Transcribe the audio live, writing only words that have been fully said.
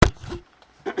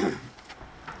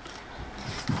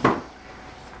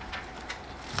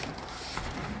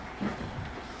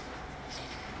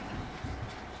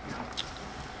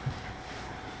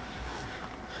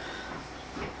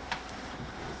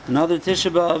Another Tisha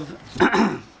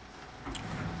B'Av,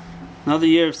 another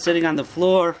year of sitting on the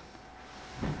floor.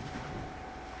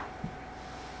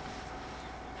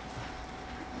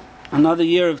 Another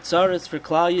year of tzaras for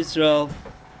Klal Yisrael.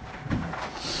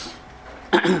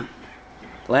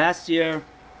 Last year,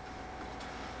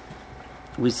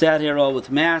 we sat here all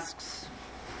with masks,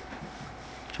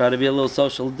 tried to be a little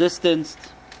social distanced.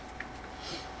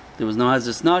 There was no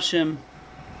Hazras Nashim.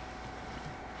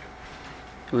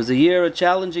 It was a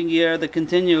challenging year that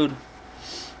continued.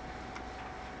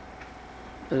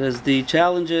 But as the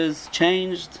challenges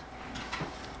changed,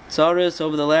 tzaras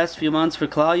over the last few months for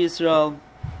Klal Yisrael.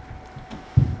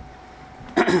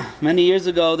 Many years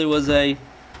ago, there was a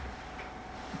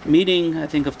meeting, I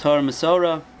think, of Torah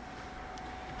Masorah,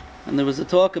 and there was a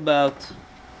talk about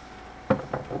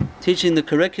teaching the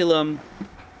curriculum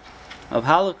of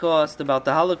Holocaust, about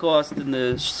the Holocaust in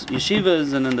the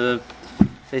yeshivas and in the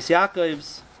Beis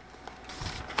Yaakovs.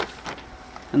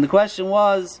 And the question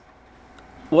was,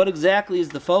 what exactly is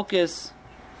the focus?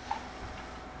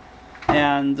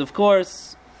 And of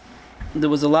course, there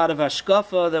was a lot of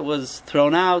hashkafa that was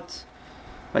thrown out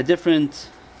by different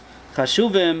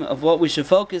chashuvim of what we should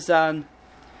focus on.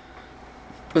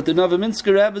 But the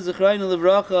Novominsker Rebbe, Zechreinu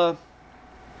Livracha,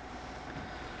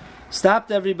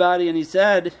 stopped everybody and he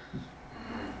said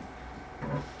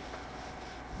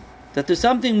that there's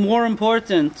something more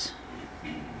important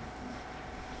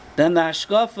than the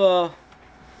hashkafa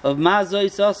of Ma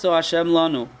Zois Hashem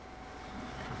Lanu.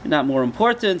 Not more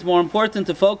important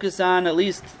to focus on, at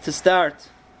least to start.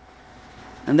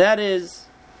 And that is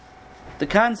the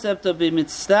concept of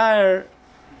b'mitzvah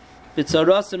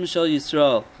b'tzarasim shel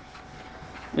Yisrael.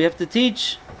 We have to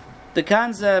teach the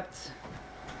concept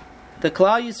that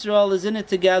Klal Yisrael is in it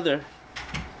together.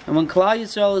 And when Klal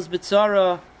Yisrael is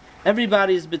b'tzara,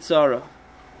 everybody is b'tzara.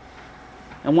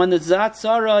 And when the Zat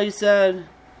Tzara, he said,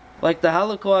 like the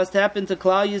Holocaust happened to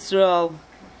Klal Yisrael,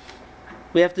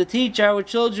 we have to teach our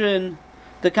children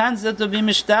the concept of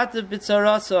b'mishtatev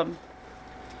b'tzarasam.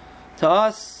 To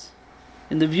us,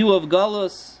 in the view of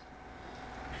Galus,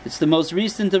 it's the most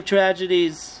recent of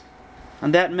tragedies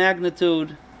on that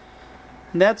magnitude.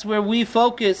 And that's where we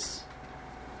focus.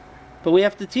 But we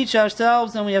have to teach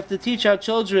ourselves and we have to teach our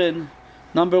children.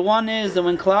 Number one is that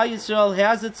when Klal Yisrael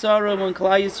has its tzara, when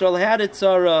Klal Yisrael had its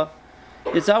tzara,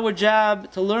 it's our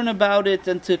job to learn about it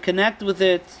and to connect with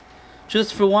it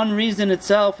just for one reason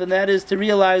itself, and that is to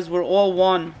realize we're all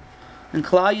one. And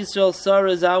Klal Yisrael's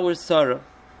tzara is our tzara.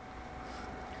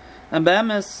 And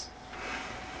Be'emes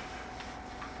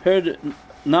heard a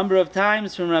number of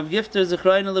times from Rav Gifter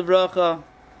Zechreinu Livracha,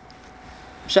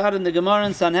 shot in the Gemara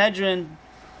in Sanhedrin.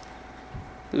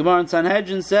 The Gemara in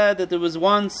Sanhedrin said that there was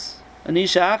once an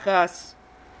Isha Achas,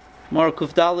 Mar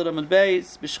Kuf Daled Amud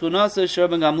Beis, B'shchunasa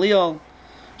Sh'Rabban Gamliel,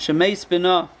 Shemeis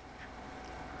Bina,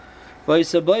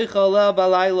 V'yisaboicha Aleh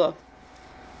Balayla.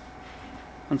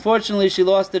 Unfortunately, she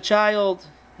lost a child,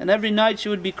 and every night she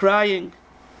would be crying.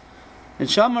 And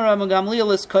Shamar Rabban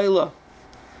Gamliel is Kaila.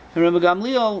 And Rabban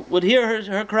Gamliel would hear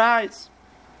her cries.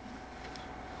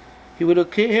 He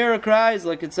would hear her cries,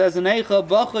 like it says in Eicha,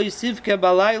 Bacha Yisivke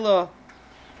Balayla,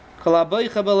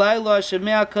 Kalaboicha Balayla,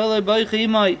 Shemea Kale Boicha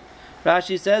Imai.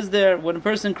 Rashi says there, when a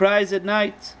person cries at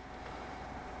night,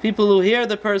 people who hear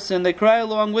the person, they cry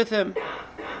along with him.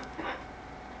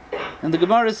 And the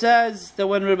Gemara says that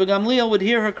when Rabban Gamliel would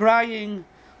hear her crying,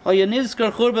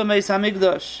 Hayanizkar Churban Beis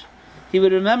Hamikdash, he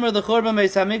would remember the Churban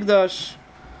Beis Hamikdash,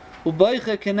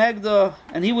 Ubaycha Kenegda,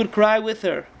 and he would cry with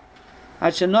her.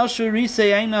 Hashanashu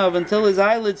Risei Einav, until his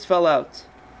eyelids fell out.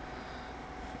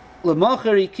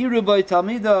 L'macher Ikiru B'ay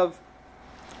Talmidav,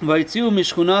 V'yitziu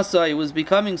Mishchunasa, it was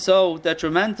becoming so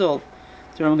detrimental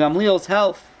to Rabban Gamliel's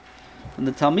health. When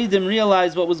the Talmidim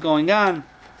realized what was going on,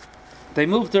 they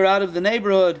moved her out of the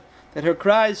neighborhood, that her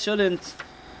cries shouldn't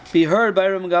be heard by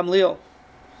Rabban Gamliel.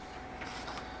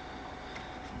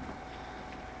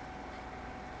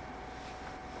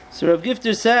 So Rav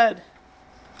Gifter said,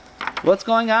 what's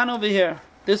going on over here?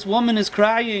 This woman is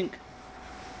crying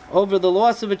over the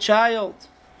loss of a child.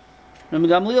 Rabban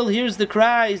Gamliel hears the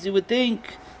cries. You would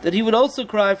think that he would also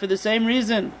cry for the same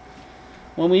reason.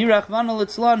 When we Rachmana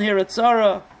Litzlan here at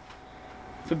tzara,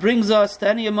 if it brings us to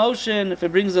any emotion, if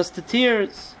it brings us to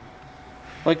tears,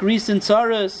 like recent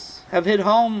tzaras have hit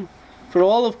home for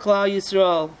all of Klal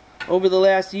Yisrael over the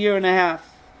last year and a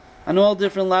half, on all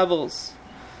different levels.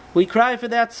 We cry for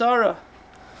that tzara.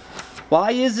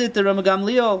 Why is it that Rabban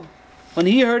Gamliel, when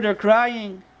he heard her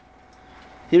crying,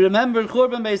 he remembered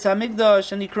Churban Beis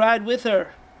Hamikdash and he cried with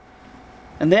her?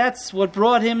 And that's what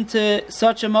brought him to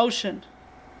such emotion.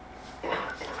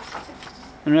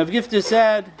 And Rav Gifter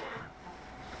said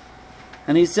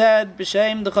And he said,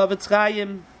 B'Shem the Chavetz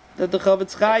Chaim, that the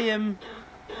Chavetz Chaim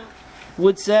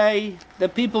would say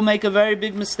that people make a very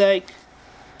big mistake.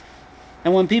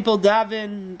 And when people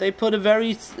daven, they put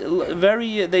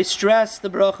they stress the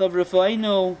bracha of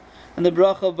Refueinu and the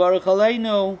bracha of Baruch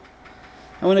Aleinu.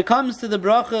 And when it comes to the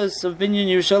brachas of Binyan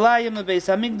Yerushalayim, the Beis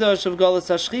Hamikdash, of Golas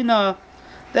Hashchina,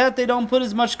 that they don't put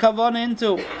as much kavanah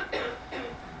into.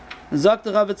 Zok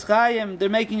the Chavetz Chaim, they're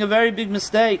making a very big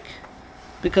mistake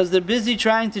because they're busy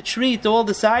trying to treat all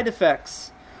the side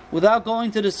effects without going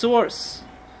to the source.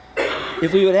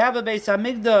 If we would have a Beis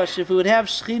Hamikdash, if we would have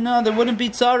Shechina, there wouldn't be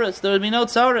tzaras. There would be no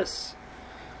tzaras.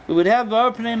 We would have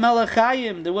Bar Pnei Melech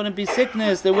Chayim. There wouldn't be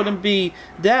sickness. There wouldn't be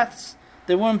deaths.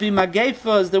 There wouldn't be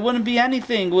magefas. There wouldn't be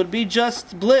anything. It would be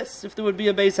just bliss if there would be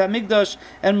a Beis Hamikdash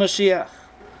and Mashiach.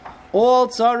 All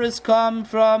tzaras come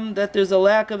from that there's a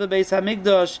lack of a Beis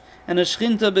Hamikdash and a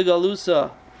Shechinta Begalusa.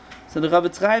 So the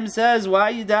Chavetz Chaim says, why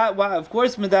you why? Of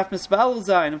course, Medaf Mispalel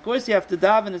Zayin. Of course, you have to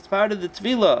daven. It's part of the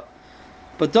Tefillah.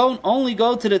 But don't only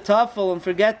go to the tafel and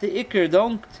forget the ikr.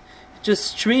 Don't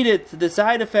just treat it, the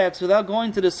side effects, without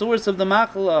going to the source of the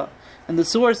machala. And the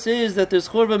source is that there's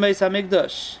Churban Beis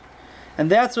Hamikdash. And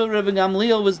that's what Rabbi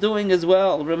Gamliel was doing as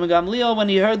well. Rabbi Gamliel, when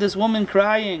he heard this woman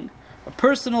crying, a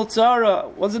personal tzara,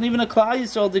 wasn't even a Klal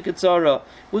Yisrael tzara, it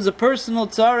was a personal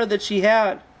tzara that she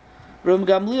had. Rabbi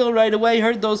Gamliel right away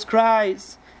heard those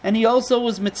cries. And he also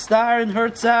was mitzvah in her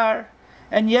tzar.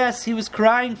 And yes, he was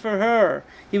crying for her.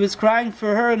 He was crying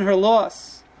for her and her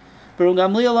loss. But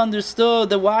Gamliel understood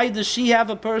that why does she have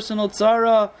a personal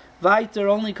tzara? Weiter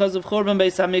only because of Churban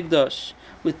Beis Hamikdash.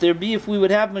 If we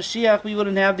would have Mashiach, we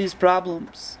wouldn't have these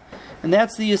problems. And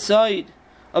that's the yesod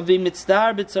of being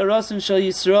mitzvah b'tzaras and shal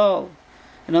Yisrael.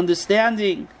 And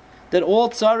understanding that all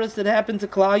tzaras that happen to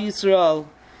Klal Yisrael,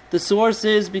 the source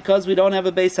is because we don't have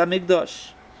a Beis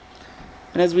Hamikdash.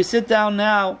 And as we sit down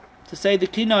now to say the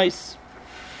Kinois,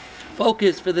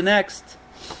 focus for the next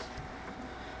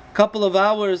couple of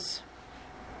hours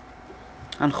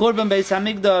on Churban Beis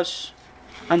Hamikdash,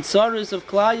 on tzaras of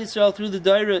Klal Yisrael through the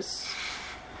Dairis.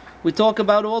 We talk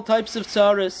about all types of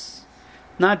tzaras,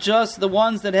 not just the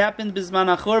ones that happened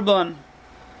Bizman HaChurban,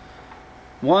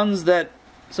 ones that,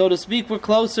 so to speak, were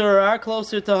closer or are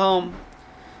closer to home.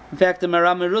 In fact, the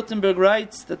Maram Rutenberg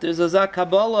writes that there's a Zak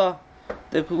Kabbalah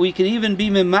that we can even be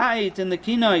memait in the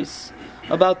Kinois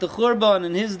about the Churban.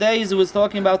 In his days, it was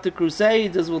talking about the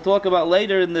Crusades, as we'll talk about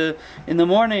later in the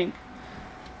morning.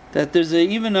 That there's an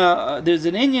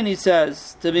inyan, he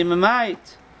says, to be memait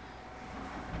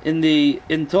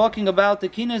in talking about the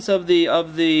kinos of the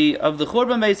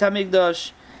Churban Beis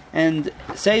Hamikdash, and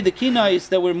say the kinos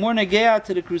that were more negea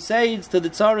to the Crusades, to the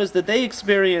tzaras that they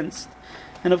experienced.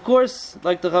 And of course,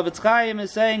 like the Chavetz Chaim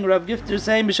is saying, Rav Gifter is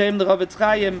saying, B'Shem the Chavetz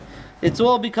Chaim, it's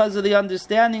all because of the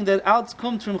understanding that out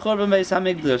comes from Churban Beis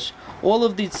Hamikdash. All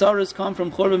of these tzaras come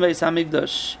from Churban Beis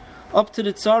Hamikdash. Up to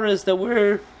the tzaras that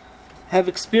we have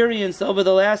experienced over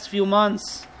the last few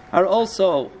months are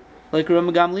also, like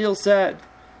Rabbi Gamliel said,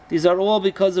 these are all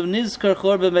because of Nizkar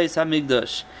Churban Beis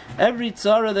Hamikdash. Every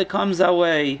tzara that comes our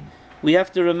way, we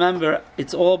have to remember,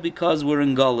 it's all because we're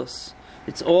in Galus.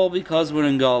 It's all because we're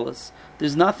in Galus.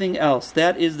 There's nothing else.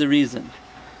 That is the reason.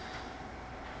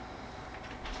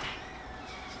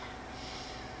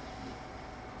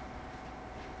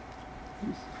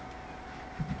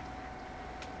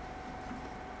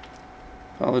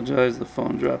 Apologize, the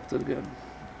phone dropped it again.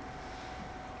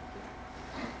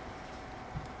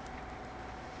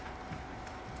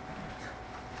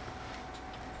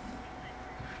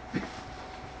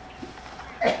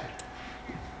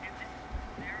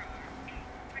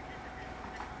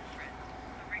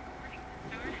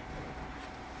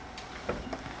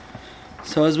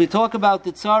 So as we talk about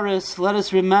the tzaras, let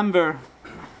us remember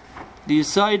the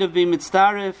yesod of being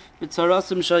mitzdarif,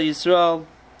 b'tzarasim shal Yisrael.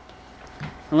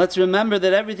 And let's remember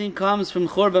that everything comes from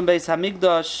Churban Beis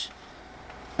Hamikdash.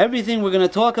 Everything we're going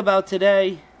to talk about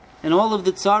today, and all of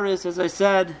the tzaras, as I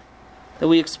said, that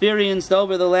we experienced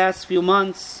over the last few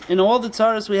months, in all the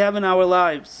tzaras we have in our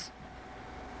lives,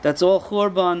 that's all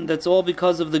Churban, that's all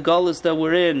because of the galus that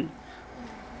we're in.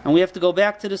 And we have to go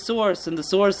back to the source, and the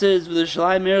source is the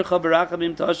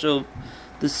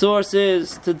source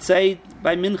is to say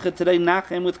by Mincha today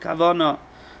Nachem with Kavana,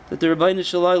 that the Rabbeinu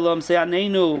Shalom say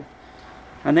Aneinu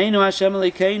Hashem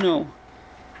Elokeinu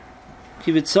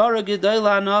Ki v'tzara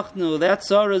gedayla anachnu. That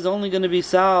tzara is only going to be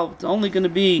solved, only going to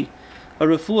be a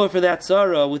refuah for that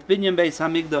tzara with Binyan Beis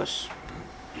Hamikdash.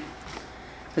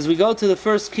 As we go to the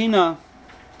first Kina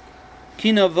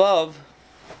Vav,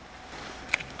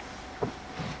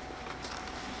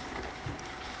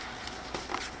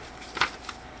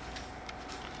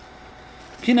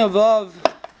 Kina Vav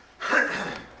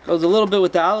Goes a little bit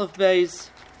with the Aleph Beis.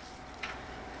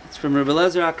 It's from Rebbe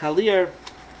Eliezer HaKalir.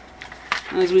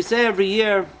 And as we say every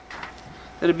year,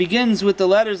 that it begins with the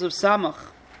letters of Samach.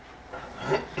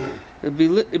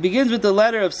 It begins with the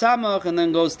letter of Samach and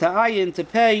then goes to Ayin, to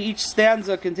Pei. Each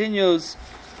stanza continues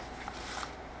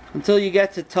until you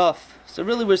get to Tuf. So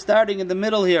really we're starting in the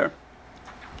middle here.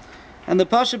 And the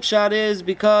Pashup Pshat is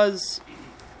because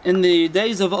in the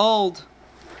days of old,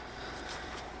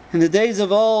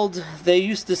 they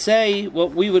used to say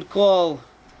what we would call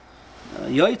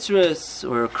Yoitzris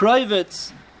or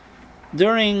Kroivitz.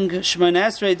 During Shemona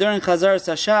Esrei, during Chazaras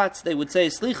Hashatz, they would say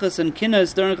Slichas and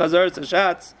Kinnas during Chazaras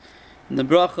Hashatz, in the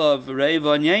bracha of Reiv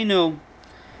Anyenu.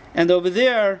 And over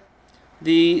there,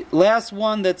 the last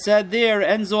one that said there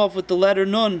ends off with the letter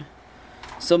Nun.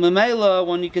 So Memela,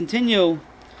 when you continue,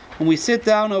 when we sit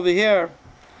down over here,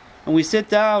 and we sit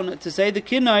down to say the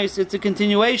Kinnais, it's a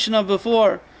continuation of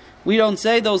before. We don't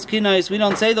say those Kinnais, we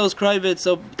don't say those Kroivitz,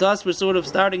 so to us we're sort of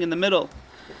starting in the middle.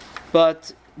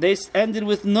 But they ended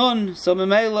with Nun, so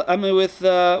Memela, with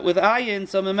Ayin,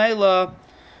 so Memela,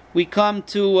 we come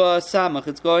to Samach.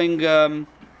 It's going,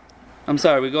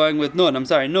 we're going with Nun.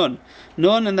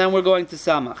 Nun, and then we're going to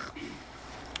Samach.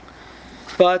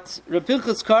 But Reb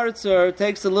Pinchas Karitzer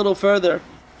takes a little further,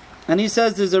 and he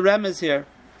says there's a remez here.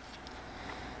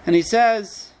 And he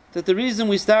says that the reason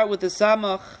we start with the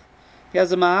Samach, he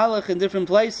has a mahalach in different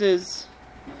places,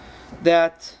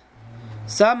 that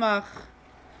Samach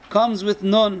comes with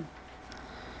Nun.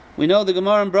 We know the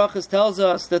Gemara in Brachas tells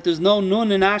us that there's no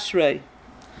Nun in Ashrei,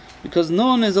 because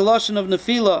Nun is a lashon of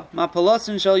Nefila,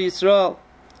 Ma'palasin Shal Yisrael.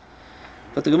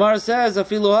 But the Gemara says,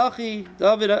 Afilu Hachi,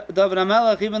 David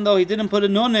HaMelech, even though he didn't put a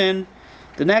Nun in,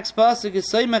 the next pasuk is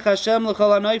Soymech Hashem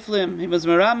L'chol HaNoiflim. He was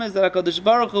meramez that HaKadosh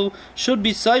Baruch Hu should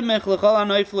be Soymech L'chol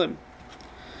HaNoiflim.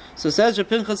 So says Reb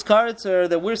Pinchas Karitzer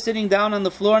that we're sitting down on the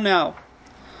floor now.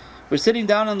 We're sitting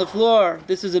down on the floor.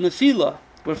 This is a Nefila.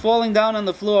 We're falling down on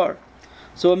the floor.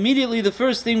 So immediately the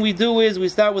first thing we do is we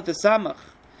start with the Samach.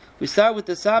 We start with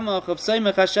the Samach of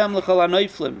Soymech Hashem L'chol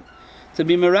HaNoiflim. To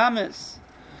be meramez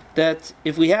that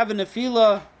if we have a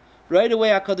Nefila, right away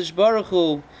HaKadosh Baruch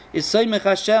Hu is Soymech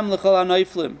Hashem L'chol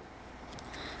HaNoiflim.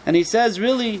 And he says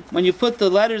really, when you put the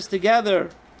letters together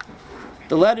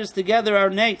are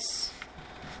Nes.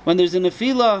 When there's a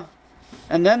Nefila,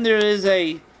 and then there is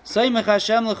a Soymech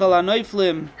Hashem L'chol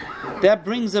HaNoiflim, that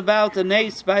brings about a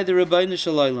Nes by the Rebbeinu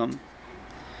Shel Olam.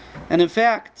 And in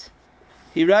fact,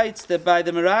 he writes that by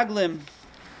the Meraglim,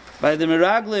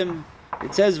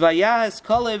 it says Vayahes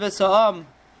Kalev Esa'am,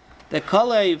 that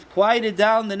Kalev quieted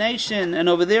down the nation, and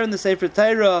over there in the Sefer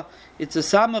Torah, it's a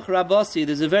Samach Rabasi.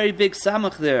 There's a very big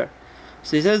Samach there.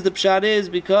 So he says the Pshat is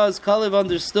because Kalev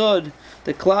understood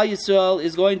that Klal Yisrael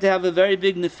is going to have a very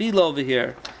big Nefila over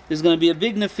here. There's going to be a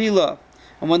big Nefila.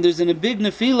 And when there's a big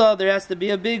Nefila, there has to be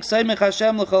a big Soymech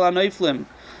Hashem L'chol HaNoiflim.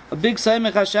 A big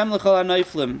Soymech Hashem L'chol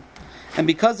HaNoiflim. And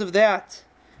because of that,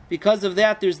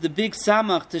 there's the big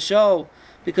Samach to show,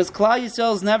 because Klal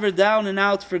Yisrael is never down and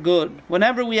out for good.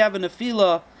 Whenever we have a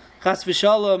Nefila, Chas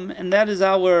v'Shalom, and that is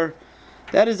our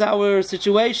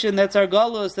situation, that's our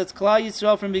galus, that's Klal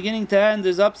Yisrael from beginning to end,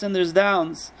 there's ups and there's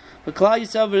downs. But Klal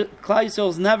Yisrael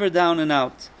is never down and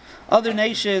out. Other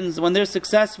nations, when they're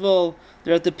successful,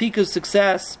 they're at the peak of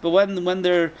success, but when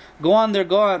they're gone, they're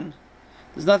gone.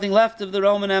 There's nothing left of the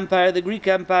Roman Empire, the Greek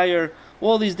Empire,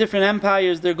 all these different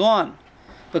empires, they're gone.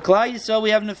 But Klal Yisrael,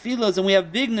 we have nefilas, and we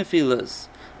have big nefilas.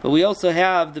 But we also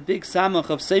have the big samach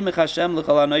of Soymech Hashem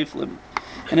L'chol HaNoiflim.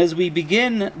 And as we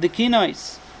begin the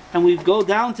Kinais, and we go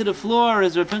down to the floor,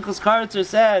 as Reb Pinchas Karitzer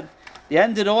said, they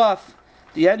ended off,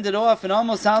 and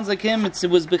almost sounds like him, it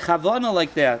was bechavana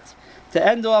like that. To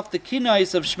end off the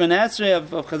Kinais of Shemona Esrei,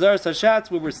 of Chazaras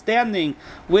Hashatz, where we're standing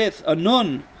with a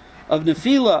nun of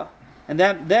Nefila, and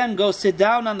that then go sit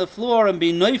down on the floor and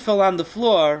be neufel on the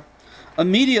floor,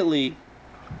 immediately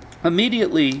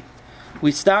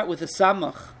we start with a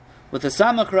samach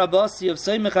rabasi of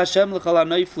Soymech Hashem L'chol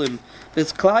HaNoiflim.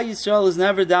 This Klal Yisrael is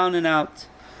never down and out.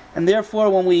 And therefore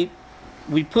when we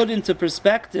put into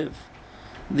perspective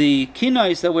the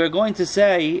kinais that we're going to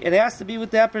say, it has to be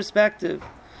with that perspective.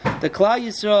 The Klal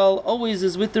Yisrael always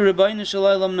is with the Rebbeinu Shel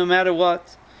Olam no matter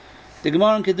what. The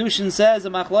Gemara in Kedushin says, a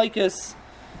machlokes,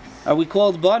 are we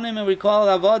called Banim and we call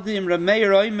Avadim? Reb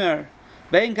Meir Omer,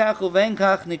 Bein kach uvein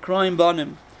kach nikroim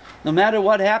Banim. No matter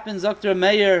what happens, Dr.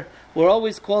 Meir, we're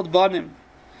always called Banim.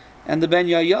 And the Ben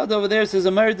Yayad over there says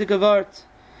a meridik art.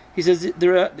 He says the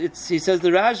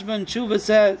Rashban Tshuva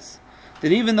says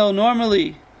that even though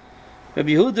normally Rabbi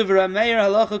Yehuda v'Rab Meir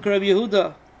halacha Rabbi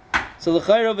Yehuda, so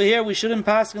l'chayr over here we shouldn't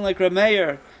pass like Reb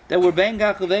Meir that we're bein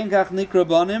kach uvein kach nikra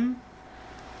Banim.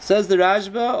 Says the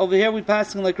Rashba, over here we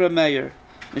passing like Rav Meir.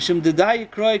 Mishum Dedai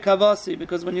Kroi Kavasi,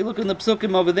 because when you look in the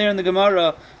Psukim over there in the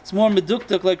Gemara, it's more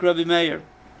meduktak like Rabbi Meir.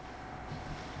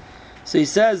 So he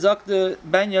says, Zakta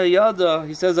Ben Yada,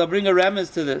 he says, I'll bring a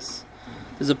remez to this.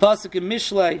 There's a pasuk in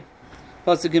Mishlei,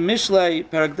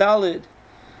 Parak Dalid. It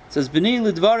says, B'ni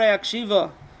lidvarei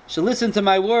akshiva, shall listen to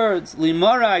my words,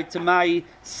 limarai, to my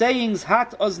sayings,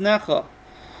 hat oznecha.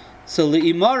 So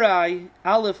limarai,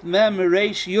 aleph mem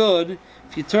reish yud,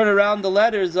 if you turn around the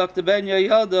letters, Zakta Ben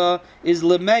Yada, is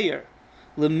lemeir.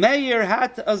 Lemeir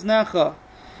hat oznecha.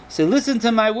 So listen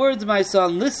to my words, my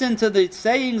son, listen to the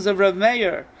sayings of Rav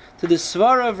Meir, to the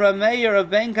svara of Rav Meir of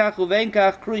Benkach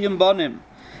uvenkach kruyim bonim.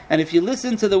 And if you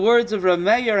listen to the words of Rav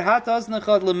Meir, hat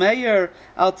aznachad lemeir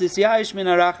al tisyayish min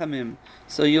arachamim.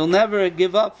 So you'll never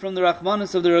give up from the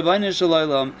rachmanis of the Rabbeinu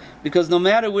Shalom, because no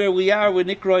matter where we are, we're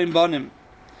nikroim bonim.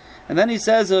 And then he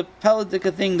says a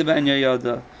politica thing to Ben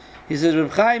Yoda. He says,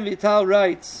 Reb Chaim Vital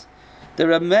writes, the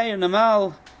Rav Meir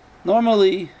Namal,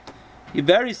 normally you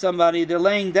bury somebody, they're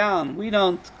laying down. We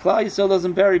don't, Klal Yisrael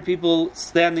doesn't bury people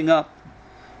standing up.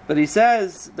 But he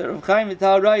says, the Rav Chaim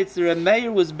Vital writes, the Rav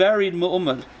Meir was buried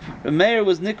mu'umad. Rav Meir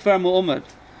was nikvar mu'umad.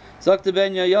 Zakta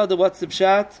Ben Yoda, what's the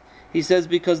pshat? He says,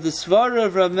 because the svara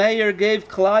of Rav Meir gave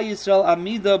Klal Yisrael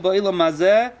amida ba'ilam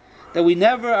hazeh, that we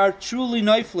never are truly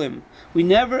neiflim. We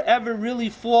never ever really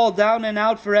fall down and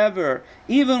out forever.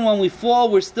 Even when we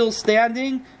fall, we're still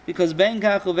standing, because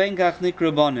benkach uvenkach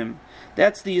nikra bonim.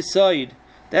 That's the yisoid.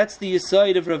 That's the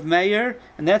yisoid of Rav Meir,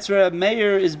 and that's where Rav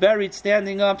Meir is buried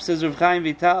standing up, says Rav Chaim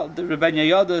Vital, the Rav Ben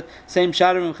Yoda, same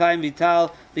shad of Rav Chaim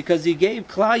Vital, because he gave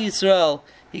Klal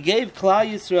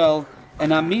Yisrael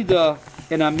an amida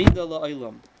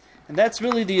la'olam. And that's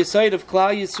really the yisoid of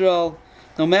Klal Yisrael.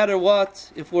 No matter what,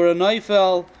 if we're a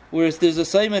neifel, whereas there's a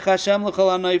Saimech Hashem l'chol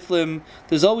ha-neiflim,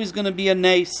 there's always going to be a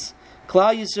nes.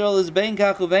 Klal Yisrael is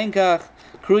benkach uvenkach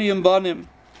kruyim bonim.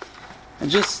 And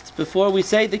just before we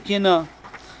say the kina,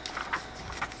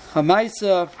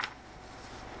 Hamaisa,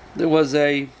 there was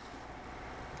a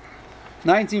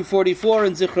 1944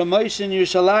 in Zichron Moshe in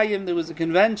Yerushalayim, there was a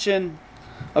convention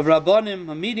of Rabbanim,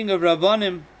 a meeting of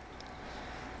Rabbanim.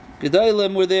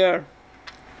 Gedolim were there.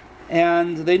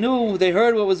 And they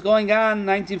heard what was going on in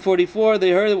 1944,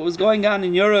 they heard what was going on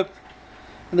in Europe.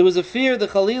 And there was a fear, the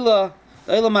Chalila,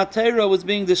 the Eilam HaTorah was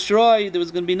being destroyed, there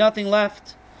was going to be nothing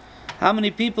left. How many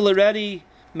people already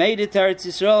made it to Eretz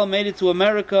Yisrael, made it to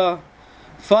America?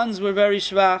 Funds were very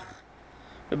shvach.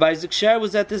 Rabbi Isaac Sher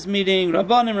was at this meeting,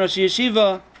 Rabbanim, Rashi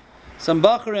Yeshiva, some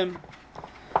Bacharim.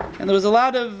 And there was a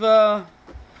lot of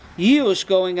Yush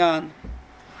going on.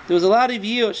 There was a lot of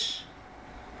Yush.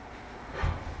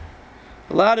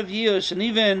 And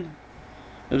even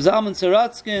Reb Zalman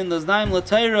Saratskin, the Znaim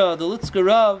Latayra, the Litzker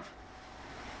Rav.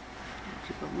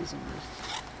 Keep on losing this.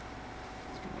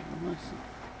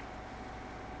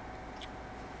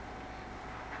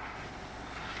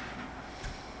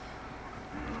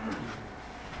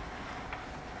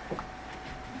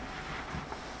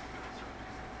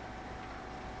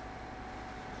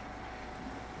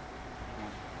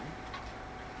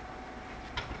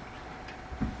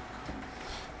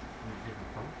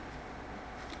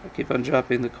 Keep on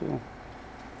dropping the call.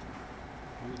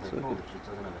 So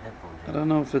I don't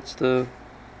know if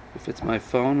it's my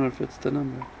phone or if it's the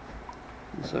number.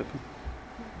 1 second.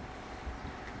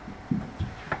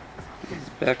 These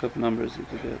backup numbers you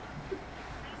could get.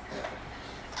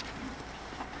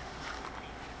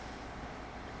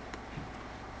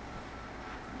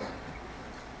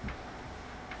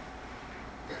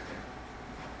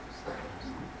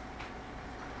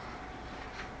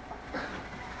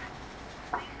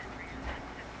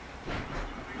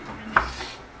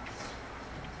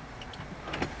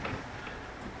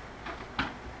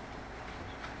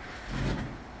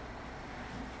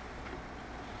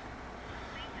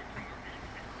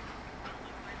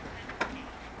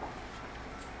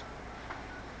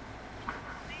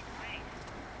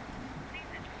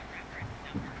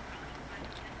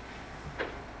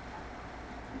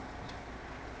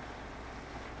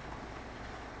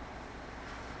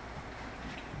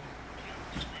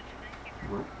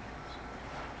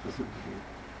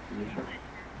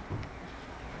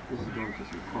 This is going to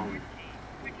some phone.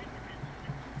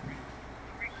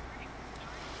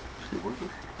 Is it working?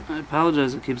 I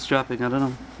apologize, it keeps dropping. I don't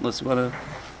know. Unless you want to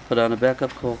put on a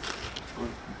backup call.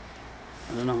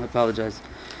 I don't know, I apologize.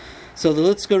 So the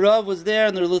Litzker Rav was there,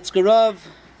 and the Litzker Rav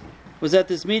was at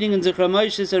this meeting in Zichron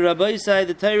Moshe. Said, Rabbi Yisai,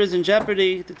 the Torah is in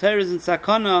jeopardy, the Torah is in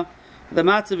sakana, the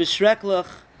matzav is shreklach.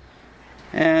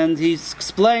 And he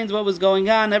explained what was going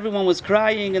on. Everyone was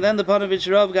crying, and then the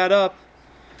Panovich Rav got up,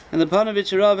 and the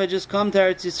Panovich Rav had just come to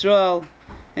Eretz Yisrael,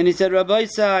 And he said, Rabbi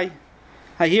Isai,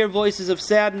 I hear voices of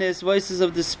sadness, voices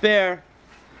of despair.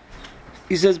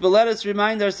 He says, but let us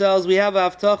remind ourselves, we have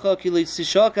Avtacha ki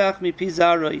lisishokach mi pi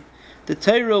zaroi. The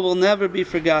Torah will never be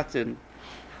forgotten.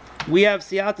 We have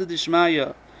Siyata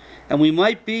Dishmaya, and we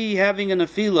might be having an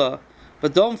Afila,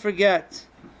 but don't forget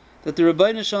that the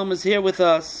Rebbeinu Shalom is here with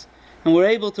us, and we're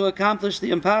able to accomplish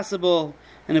the impossible.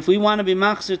 And if we want to be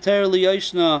Machzir Torah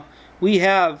Liyoshna, we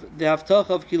have the Avtacha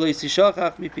of ki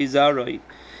lisishokach mi pi zaroi.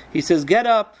 He says, get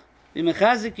up, be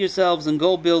mechazik yourselves, and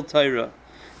go build Torah.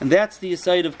 And that's the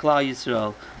aside of Klal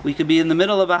Yisrael. We could be in the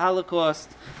middle of a Holocaust,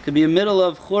 could be in the middle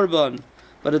of Churban,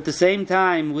 but at the same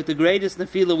time, with the greatest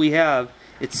nefila we have,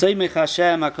 it's Seimech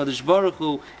Hashem, HaKadosh Baruch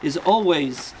Hu is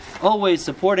always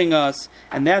supporting us,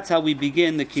 and that's how we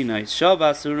begin the Kinais.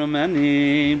 Shavas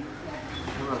Uramanim.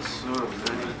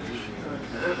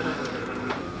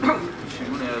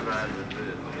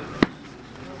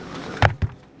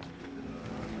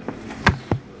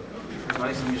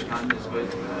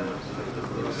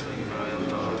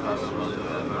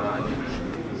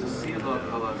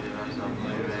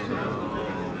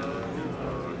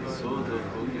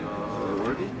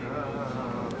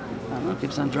 It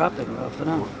keeps on dropping off and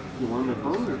on. You want my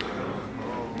phone?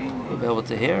 You'll be able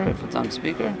to hear if it's on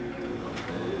speaker.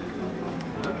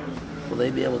 Will they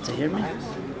be able to hear me?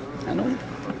 I know.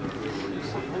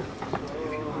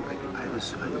 I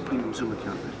was putting Zoom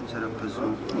account. I set up a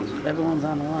Zoom. Everyone's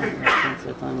on the line. I can't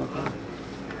say time with them.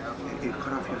 It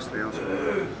cut off yesterday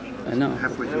also. I know.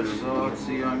 Halfway through.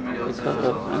 It's cut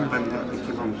off. I know. I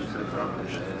keep on.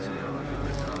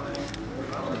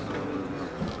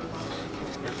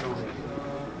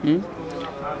 Hmm?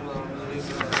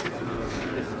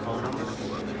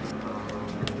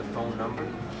 The phone number?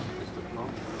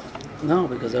 No,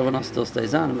 because everyone else still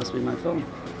stays on. It must be my phone.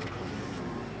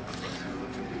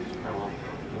 Oh, well,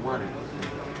 you want it.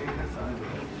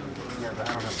 Yeah, but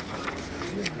I don't have the phone.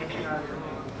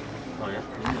 Oh, yeah?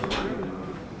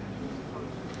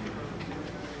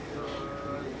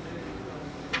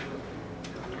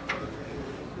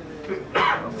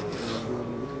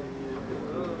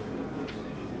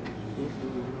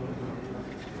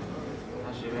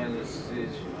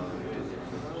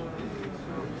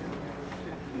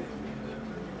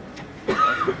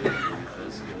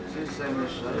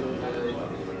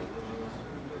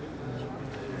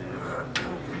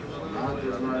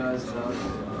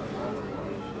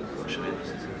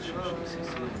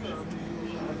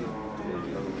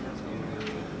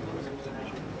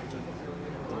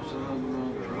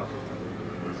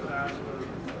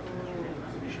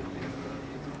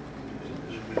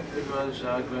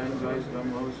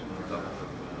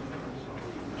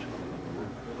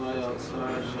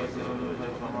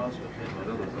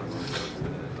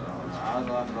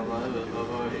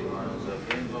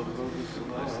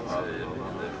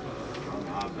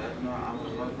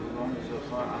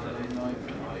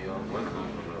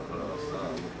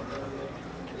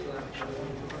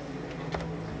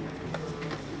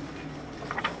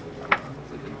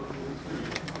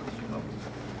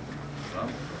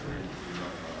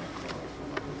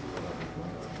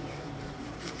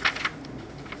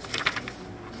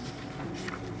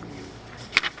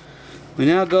 We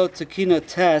now go to Kina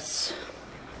Tes.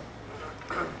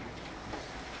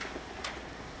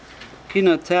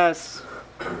 Kina Tes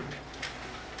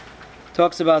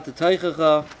talks about the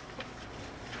Teichacha,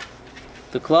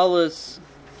 the Klalis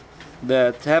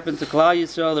that happened to Klal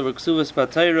Yisrael, the Reksuvas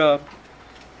B'Torah,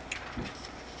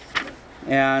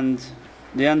 and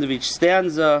the end of each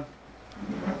stanza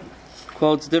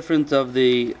quotes different of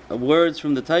the words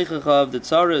from the Teichacha of the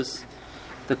Tzaras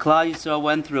the Klal Yisrael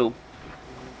went through.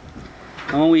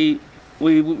 And when we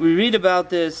read about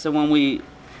this, and when we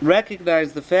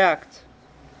recognize the fact,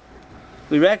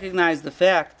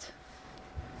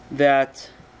 that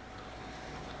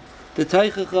the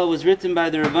Teichacha was written by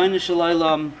the Rebbeinu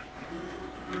Shalom,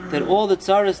 that all the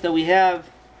tzaras that we have,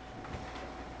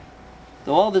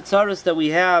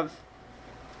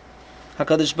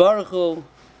 HaKadosh Baruch Hu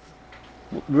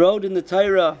wrote in the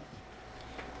Torah,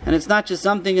 and it's not just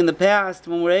something in the past.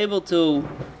 When we're able to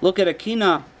look at a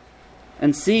Kina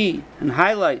and see and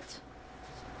highlight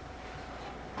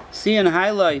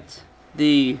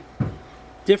the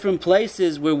different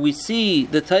places where we see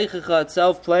the Teichacha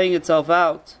itself playing itself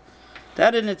out,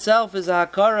 that in itself is a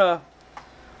hakara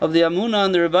of the Amunah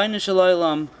and the Rebbeinu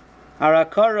Shalom, our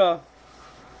hakara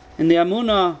in the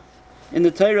Amunah, in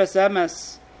the Torah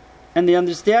Emes, and the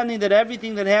understanding that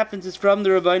everything that happens is from the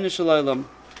Rebbeinu Shalom.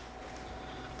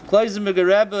 The Kloisenberger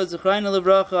Rebbe, Zechreinu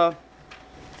Livracha,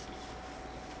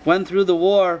 went through the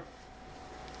war,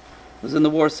 was in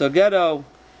the Warsaw Ghetto,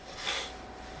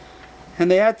 And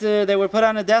they were put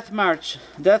on a death march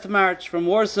from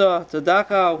Warsaw to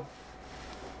Dachau,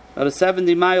 about a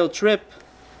 70-mile trip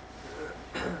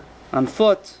on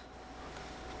foot,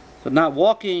 but not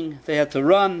walking. They had to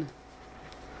run.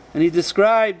 And he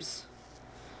describes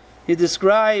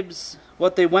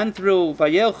what they went through.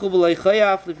 Like it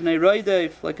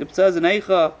says in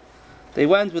Eicha, they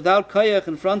went without koyach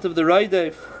in front of the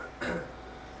Roidev.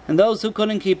 And those who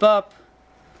couldn't keep up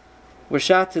were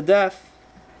shot to death.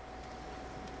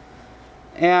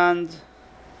 And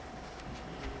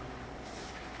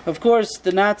of course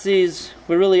the Nazis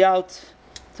were really out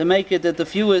to make it that the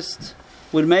fewest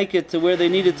would make it to where they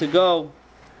needed to go.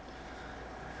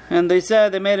 And they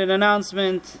made an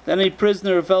announcement that any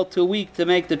prisoner who felt too weak to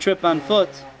make the trip on foot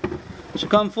should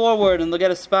come forward and they'll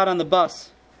get a spot on the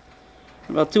bus.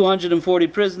 About 240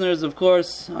 prisoners, of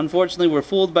course, unfortunately were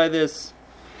fooled by this.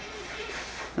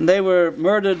 And they were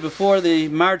murdered before the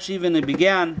march even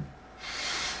began.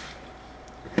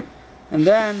 And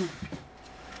then,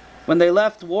 when they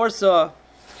left Warsaw,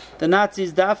 the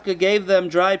Nazis Dafka gave them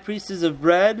dry pieces of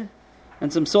bread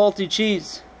and some salty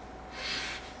cheese.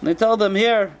 And they told them,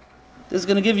 here, this is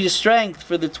going to give you strength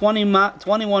for the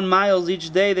 21 miles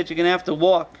each day that you're going to have to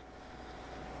walk.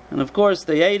 And of course,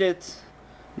 they ate it.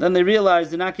 Then they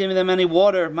realized they're not giving them any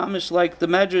water, mamish like the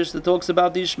Medrash that talks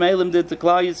about the Ishmaelim did to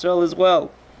Klal Yisrael as well.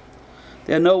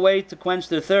 They had no way to quench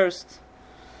their thirst.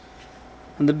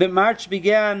 And the march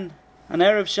began on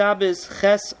Erev Shabbos,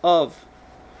 Ches Av.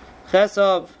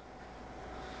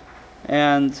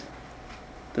 And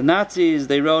the Nazis,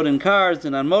 they rode in cars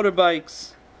and on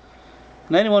motorbikes.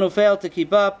 And anyone who failed to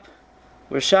keep up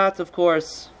were shot, of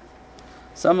course.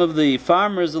 Some of the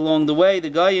farmers along the way, the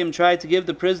Goyim, tried to give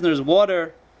the prisoners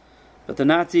water, but the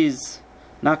Nazis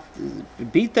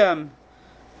beat them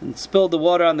and spilled the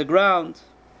water on the ground.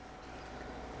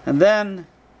 And then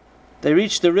they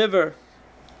reached the river,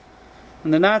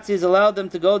 and the Nazis allowed them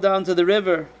to go down to the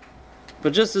river.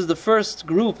 But just as the first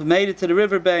group made it to the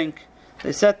riverbank,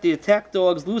 they set the attack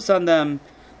dogs loose on them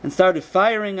and started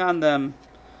firing on them.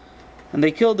 And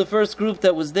they killed the first group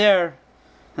that was there,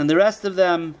 and the rest of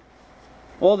them,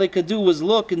 all they could do was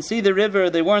look and see the river.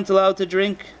 They weren't allowed to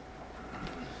drink.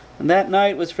 And that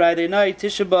night was Friday night,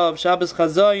 Tisha B'Av, Shabbos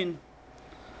Chazoin,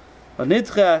 or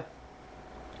Nidcha.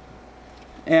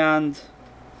 And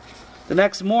the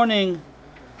next morning,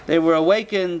 they were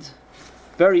awakened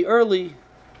very early.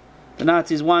 The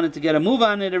Nazis wanted to get a move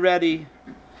on it already.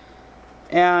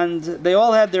 And they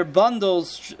all had their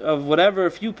bundles of whatever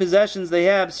few possessions they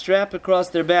have strapped across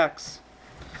their backs.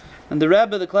 And the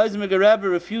Rebbe, the Kleizmiger Rebbe,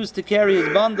 refused to carry his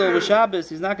bundle with Shabbos.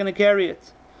 He's not going to carry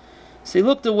it. So he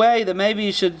looked away that maybe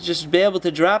he should just be able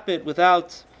to drop it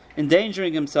without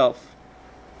endangering himself.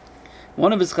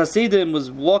 One of his Hasidim was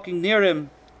walking near him,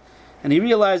 and he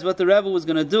realized what the Rebbe was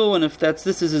going to do, and if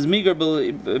this is his meager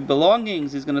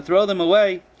belongings, he's going to throw them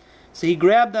away. So he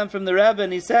grabbed them from the Rebbe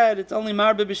and he said, it's only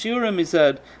Marbe B'Shurim, he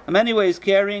said. I'm anyways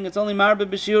carrying, it's only Marbe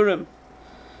B'Shurim.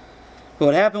 But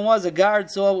what happened was a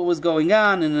guard saw what was going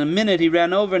on, and in a minute he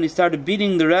ran over and he started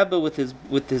beating the Rebbe with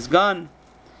his gun.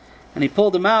 And he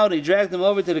pulled him out, he dragged him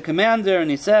over to the commander,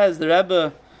 and he says the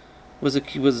Rebbe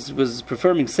was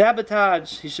performing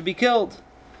sabotage, he should be killed.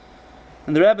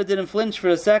 And the Rebbe didn't flinch for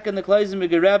a second, the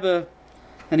Kleizmiger Rebbe,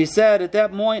 and he said at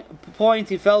that point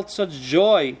he felt such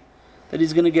joy that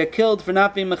he's going to get killed for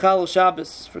not being Mechalel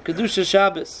Shabbos, for Kedusha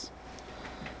Shabbos.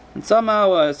 And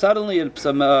somehow, suddenly,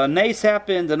 some nace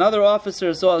happened, another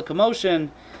officer saw a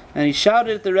commotion, and he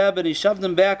shouted at the Rebbe, and he shoved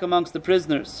him back amongst the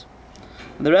prisoners.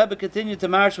 And the Rebbe continued to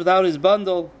march without his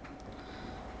bundle.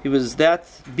 That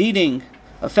beating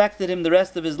affected him the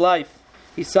rest of his life.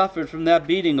 He suffered from that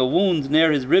beating, a wound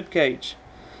near his rib cage.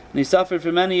 And he suffered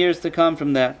for many years to come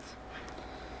from that.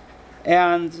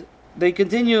 And they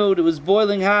continued. It was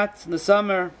boiling hot in the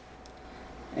summer,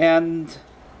 and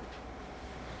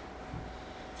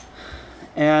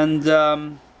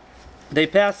they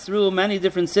passed through many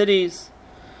different cities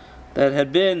that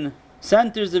had been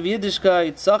centers of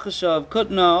Yiddishkeit, Sachashav,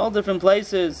 Kutna, all different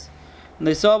places, and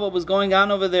they saw what was going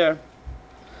on over there.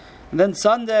 And then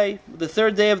Sunday, the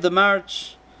third day of the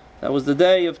march, that was the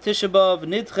day of Tisha B'Av,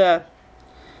 Nidcha,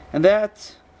 and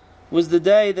that was the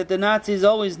day that the Nazis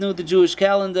always knew the Jewish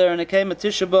calendar, and it came a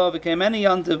Tisha B'Av, it came any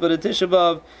Yontif, but a Tisha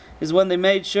B'Av is when they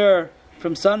made sure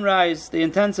from sunrise they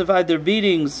intensified their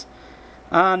beatings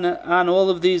on all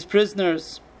of these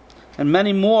prisoners, and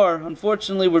many more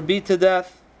unfortunately were beat to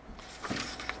death.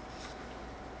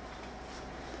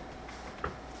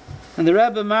 And the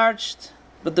Rebbe marched,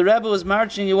 but the Rebbe was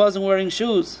marching, he wasn't wearing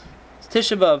shoes. It's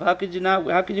Tisha B'Av. How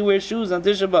could you wear shoes on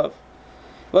Tisha B'Av?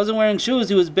 He wasn't wearing shoes,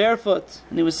 he was barefoot,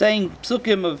 and he was saying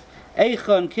psukim of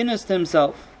Eichon kinnest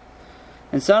himself.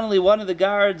 And suddenly one of the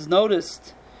guards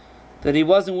noticed that he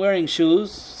wasn't wearing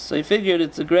shoes, so he figured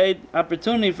it's a great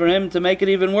opportunity for him to make it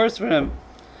even worse for him.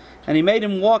 And he made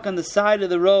him walk on the side of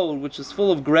the road, which was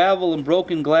full of gravel and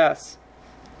broken glass.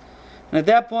 And at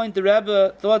that point the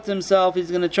Rebbe thought to himself, he's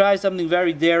going to try something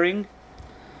very daring,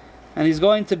 and he's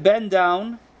going to bend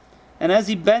down, and as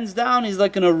he bends down, he's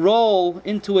like going to roll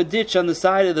into a ditch on the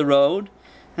side of the road,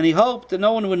 and he hoped that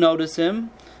no one would notice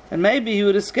him, and maybe he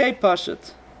would escape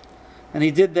Pashut. And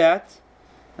he did that,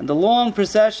 and the long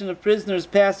procession of prisoners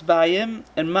passed by him,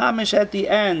 and mamish at the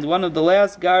end, one of the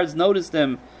last guards noticed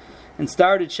him, and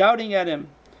started shouting at him,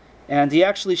 and he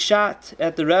actually shot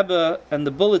at the Rebbe, and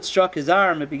the bullet struck his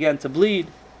arm. It began to bleed.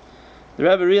 The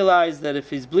Rebbe realized that if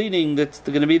he's bleeding, that's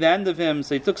going to be the end of him,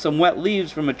 so he took some wet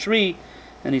leaves from a tree,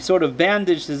 and he sort of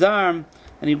bandaged his arm,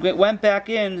 and he went back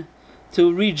in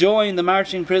to rejoin the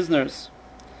marching prisoners.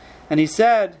 And he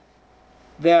said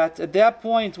that at that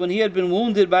point, when he had been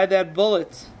wounded by that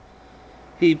bullet,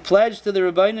 he pledged to the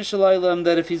Rebbeinu Shalom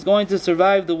that if he's going to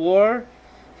survive the war,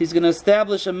 he's going to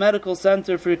establish a medical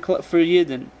center for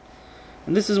Yidden.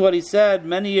 And this is what he said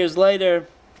many years later.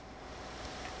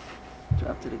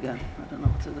 Dropped it again. I don't know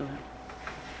what to do here.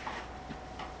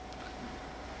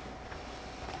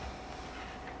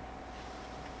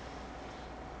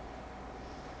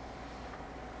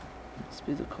 Must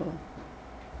be the call.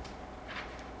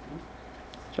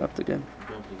 Dropped again.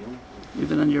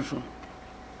 Even on your phone.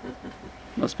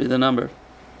 Must be the number.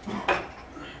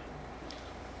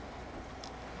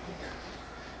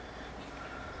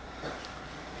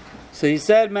 So he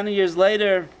said many years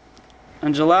later,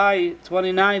 on July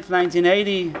 29th,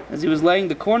 1980, as he was laying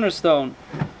the cornerstone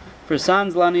for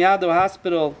Sanz Laniado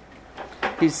Hospital,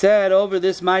 he said over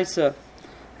this Maisa,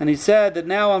 and he said that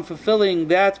now I'm fulfilling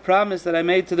that promise that I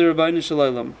made to the Rebbeinu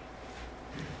Shalom.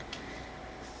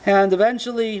 And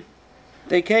eventually,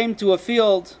 they came to a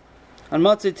field, on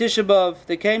Motzei Tisha B'Av,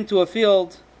 they came to a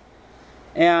field,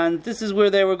 and this is where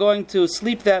they were going to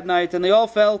sleep that night, and they all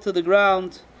fell to the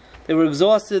ground. They were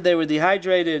exhausted, they were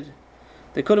dehydrated,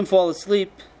 they couldn't fall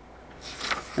asleep.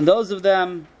 And those of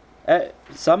them,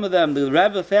 some of them, the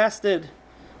Rebbe fasted,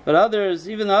 but others,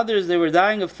 even others, they were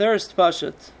dying of thirst,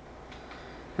 Pashut.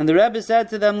 And the Rebbe said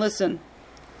to them, listen,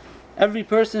 every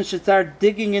person should start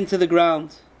digging into the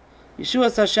ground.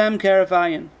 Yeshuas Hashem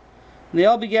Karafayin. And they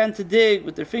all began to dig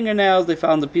with their fingernails. They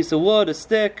found a piece of wood, a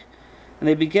stick, and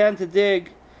they began to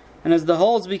dig. And as the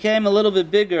holes became a little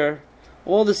bit bigger,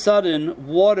 all of a sudden,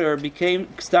 water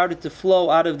started to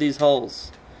flow out of these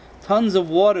holes. Tons of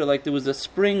water, like there was a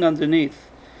spring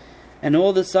underneath. And all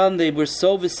of a sudden, they were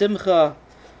so besimcha,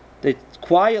 they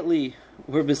quietly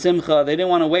were besimcha. They didn't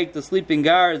want to wake the sleeping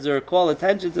guards or call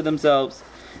attention to themselves.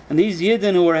 And these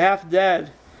Yidden who were half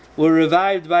dead were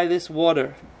revived by this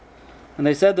water. And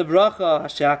they said the bracha,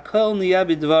 Hashakol niyeh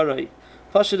b'dvarei,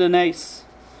 Pashut Anes.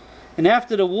 And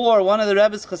after the war, one of the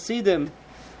Rebbe's Hasidim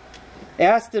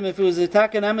asked him if it was a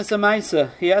Takan Emes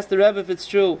Amaisa. He asked the Rebbe if it's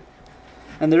true.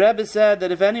 And the Rebbe said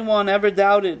that if anyone ever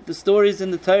doubted the stories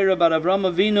in the Torah about Avraham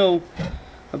Avinu,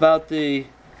 about the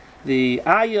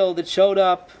Ayil that showed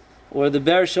up, or the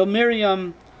Ber Shel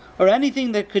Miriam, or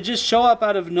anything that could just show up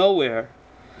out of nowhere,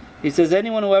 he says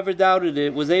anyone who ever doubted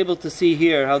it was able to see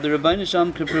here how the Rebbeinu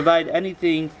Shalom could provide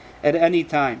anything at any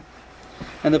time.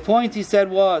 And the point he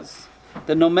said was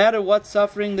that no matter what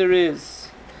suffering there is,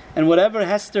 and whatever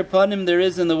Hester Panim there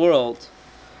is in the world,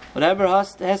 whatever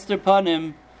Hester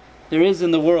Panim there is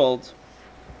in the world,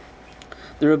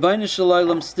 the Rebbeinu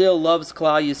Shalom still loves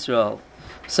Klal Yisrael.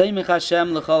 Seimich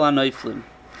Hashem l'chol hanoiflim.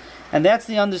 And that's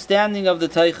the understanding of the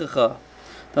Teichacha.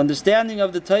 The understanding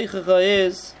of the Teichacha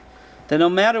is that no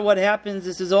matter what happens,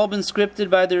 this has all been scripted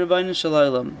by the Rebbeinu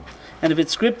Shalom. And if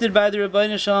it's scripted by the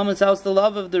Rebbeinu Shalom, it's out the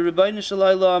love of the Rebbeinu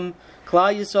Shalom.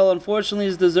 Klal Yisrael, unfortunately,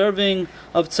 is deserving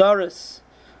of tzaras.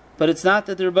 But it's not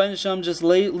that the Rebbeinu Shalom just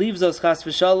leaves us, chas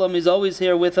v'shalom. He's always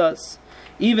here with us.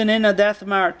 Even in a death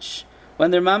march,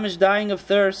 when they're mamish dying of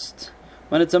thirst,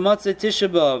 when it's a Motzei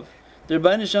Tisha B'Av, the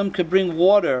Rebbeinu Shalom could bring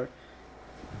water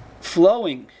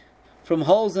flowing from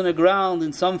holes in the ground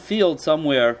in some field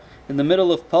somewhere, in the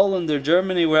middle of Poland or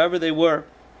Germany, wherever they were.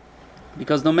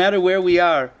 Because no matter where we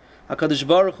are, HaKadosh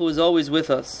Baruch Hu is always with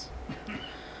us.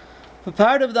 But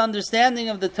part of the understanding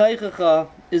of the Teichacha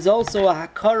is also a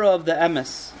Hakara of the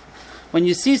Emes. When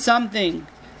you see something,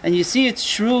 and you see it's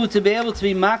true, to be able to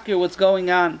be makir what's going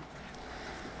on.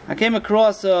 I came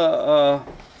across a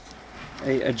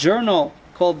journal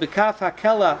called Bekaf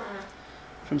HaKela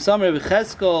from some Rebbe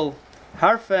Cheskel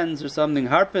Harfens or something,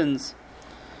 Harpens,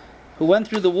 who went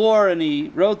through the war, and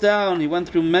he wrote down, he went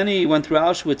through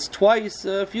Auschwitz twice,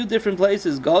 a few different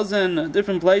places, Gozen,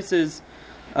 different places,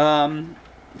 4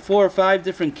 or 5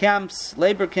 different camps,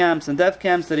 labor camps and death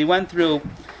camps that he went through.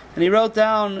 And he wrote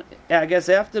down, I guess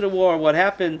after the war, what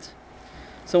happened.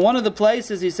 So one of the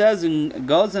places, he says, in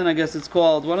Gozen, I guess it's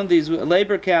called, one of these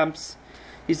labor camps,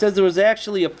 he says there was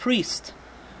actually a priest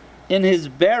in his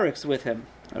barracks with him,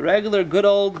 a regular good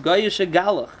old Goyish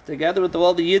Galach, together with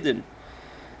all the Yidden.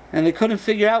 And they couldn't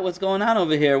figure out what's going on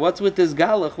over here. What's with this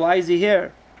Galach? Why is he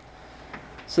here?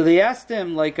 So they asked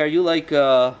him, like, are you like,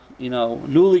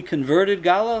 newly converted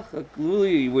Galach?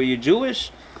 Were you Jewish?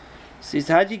 So he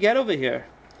said, how'd you get over here?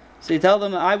 So he told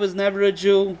them, I was never a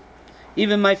Jew.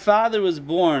 Even my father was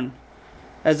born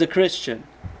as a Christian.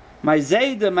 My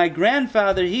Zayda, my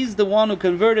grandfather, he's the one who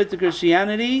converted to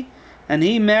Christianity, and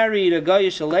he married a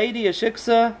Goyish lady, a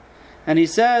Shiksa, and he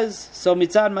says, so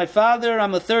mitzad my father,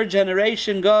 I'm a 3rd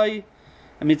generation Goy,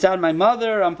 and mitzad my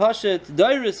mother, I'm Pashat,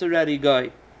 Doiris already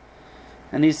Goy.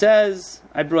 And he says,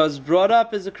 I was brought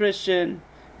up as a Christian,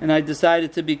 and I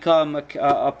decided to become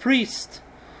a priest.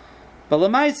 But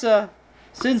Lamaisa,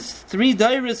 since 3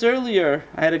 Doiris earlier,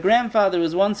 I had a grandfather who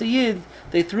was once a Yid,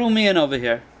 they threw me in over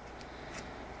here.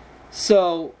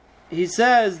 So he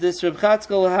says, this Reb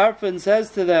Chatzkel Harpin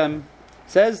says to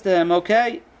him,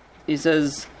 okay, he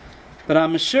says, but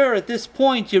I'm sure at this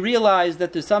point you realize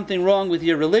that there's something wrong with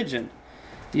your religion.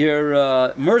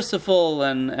 Your merciful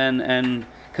and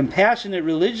compassionate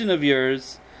religion of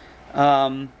yours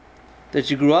that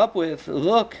you grew up with.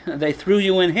 Look, they threw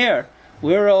you in here.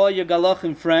 Where are all your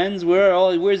Galachim friends?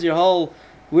 Where's your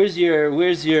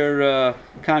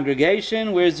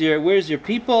congregation? Where's your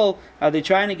people? Are they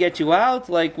trying to get you out?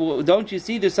 Like, don't you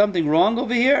see there's something wrong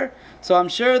over here? So I'm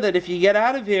sure that if you get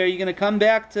out of here, you're going to come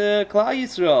back to Klal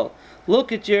Yisrael.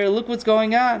 Look what's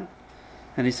going on.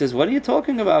 And he says, what are you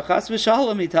talking about? Chas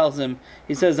v'shalom, he tells him.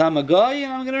 He says, I'm a guy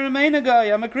and I'm going to remain a guy.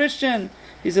 I'm a Christian.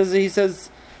 He says,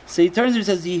 so he turns to him and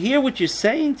says, you hear what you're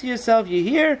saying to yourself? You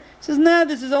hear? He says, nah,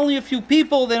 this is only a few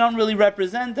people. They don't really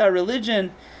represent our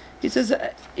religion. He says,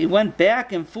 he went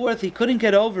back and forth. He couldn't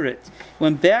get over it. He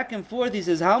went back and forth. He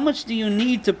says, how much do you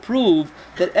need to prove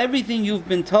that everything you've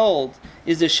been told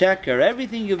is a sheker?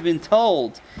 Everything you've been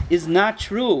told is not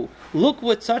true. Look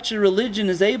what such a religion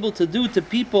is able to do to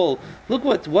people. Look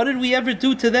what did we ever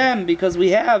do to them? Because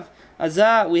we have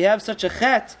such a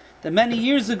chet that many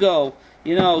years ago,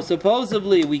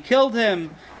 supposedly we killed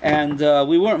him, and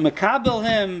we weren't makabel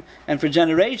him, and for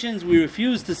generations we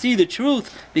refused to see the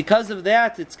truth. Because of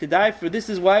that, it's kedai for this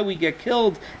is why we get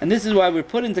killed, and this is why we're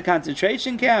put into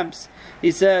concentration camps.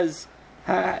 He says,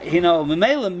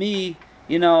 Memela me,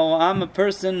 I'm a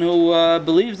person who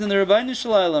believes in the Rebbeinu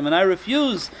Shalom, and I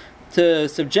refuse to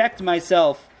subject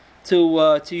myself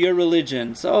to your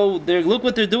religion. So look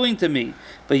what they're doing to me.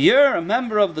 But you're a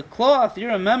member of the cloth,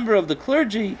 you're a member of the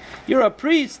clergy, you're a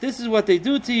priest, this is what they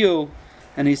do to you.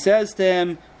 And he says to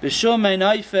him, B'shum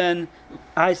einayfen,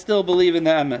 I still believe in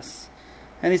the emes.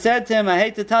 And he said to him, I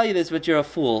hate to tell you this, but you're a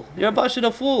fool. You're a bashad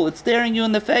a fool. It's staring you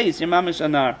in the face. You're mamash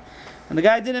anar. And the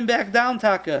guy didn't back down,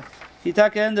 Taka.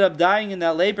 Taka ended up dying in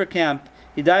that labor camp.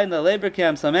 He died in the labor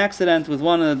camp, some accident with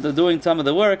one of the doing some of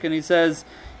the work, and he says,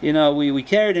 we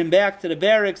carried him back to the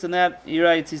barracks, and that, he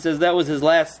writes, he says that was his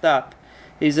last stop.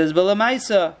 He says,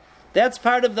 B'lamaisa, that's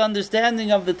part of the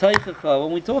understanding of the Teichacha.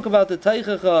 When we talk about the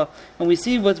Teichacha, and we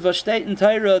see what's Vashteit and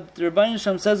Torah, the Rebbeinu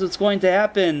Shalom says what's going to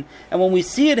happen, and when we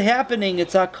see it happening,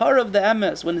 it's Hakar of the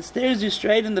Emes. When it stares you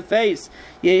straight in the face,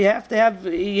 you have to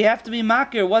be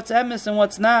makir, what's Emes and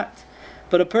what's not.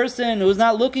 But a person who's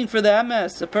not looking for the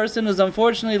emes, a person who's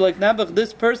unfortunately like Nebuch,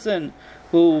 this person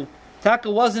who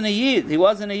Taka wasn't a Yid. He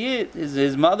wasn't a Yid.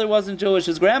 His mother wasn't Jewish.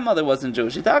 His grandmother wasn't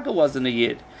Jewish. Taka wasn't a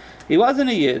Yid. He wasn't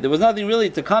a Yid. There was nothing really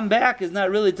to come back. Is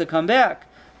not really to come back.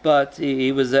 But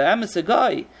he was an emes a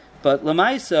guy. But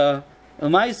Lamaisa,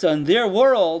 in their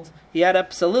world, he had a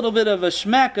little bit of a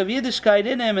shmek of Yiddishkeit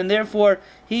in him, and therefore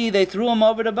they threw him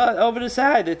over the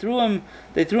side. They threw him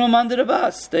under the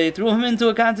bus. They threw him into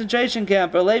a concentration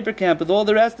camp or a labor camp with all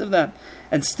the rest of them,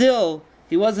 and still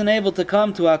he wasn't able to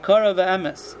come to Hakara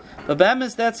v'emes. But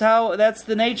b'emes, that's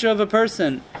the nature of a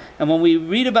person. And when we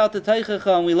read about the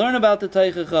Teichacha and we learn about the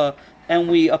Teichacha and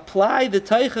we apply the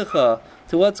Teichacha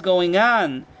to what's going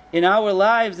on in our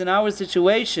lives, in our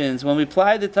situations, when we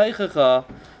apply the Teichacha,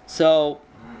 so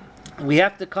we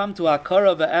have to come to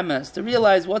Hakara v'emes to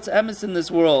realize what's emes in this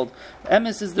world.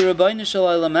 Emes is the Rebbeinu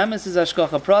Shalom. Emes is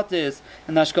Hashgacha Pratis,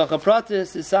 and Hashgacha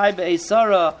Pratis is Sai Be'ez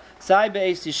Sarah, Sai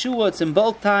Be'ez Yeshua. It's in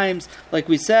both times, like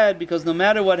we said, because no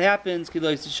matter what happens, Ki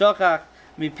lo yishochach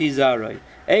mipi zaroi.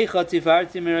 Eicha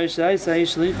tifarti miroshai sai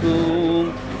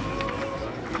shlichum.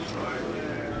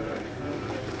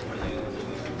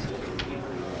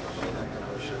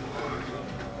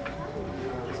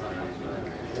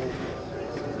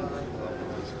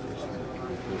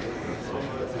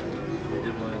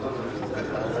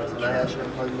 This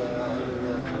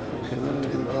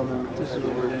is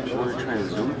what we're doing. You want to try and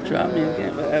Zoom? Drop me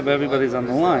again. Everybody's on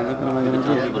the line. What am I going to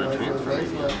Tell do? people to transfer.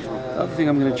 The other thing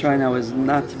I'm going to try now is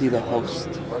not to be the host.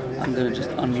 I'm going to just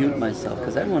unmute myself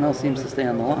because everyone else seems to stay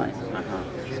on the line.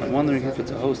 So I'm wondering if it's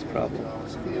a host problem.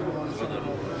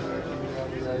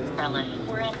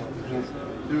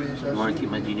 You want to keep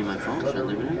my DD my phone? Should I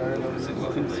leave it in? I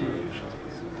think so.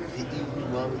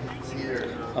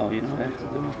 Oh, you know what I have to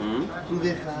do? Hmm?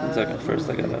 1 second. First,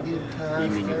 I gotta. You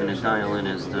mean you're going to dial in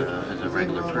as a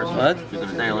regular person? What? You're going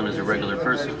to dial in as a regular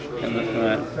person.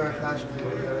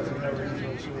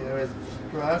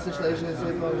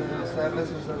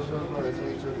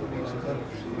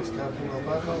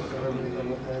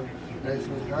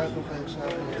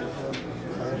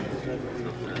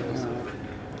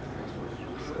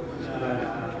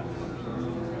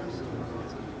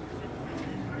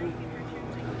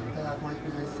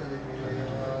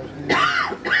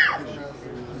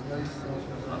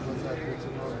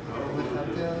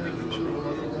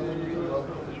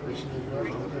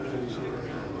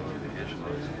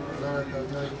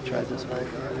 Try this one.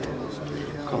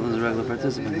 Call as a regular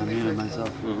participant. I'm muting myself.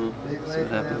 See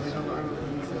what happens.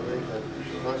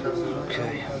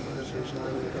 Okay.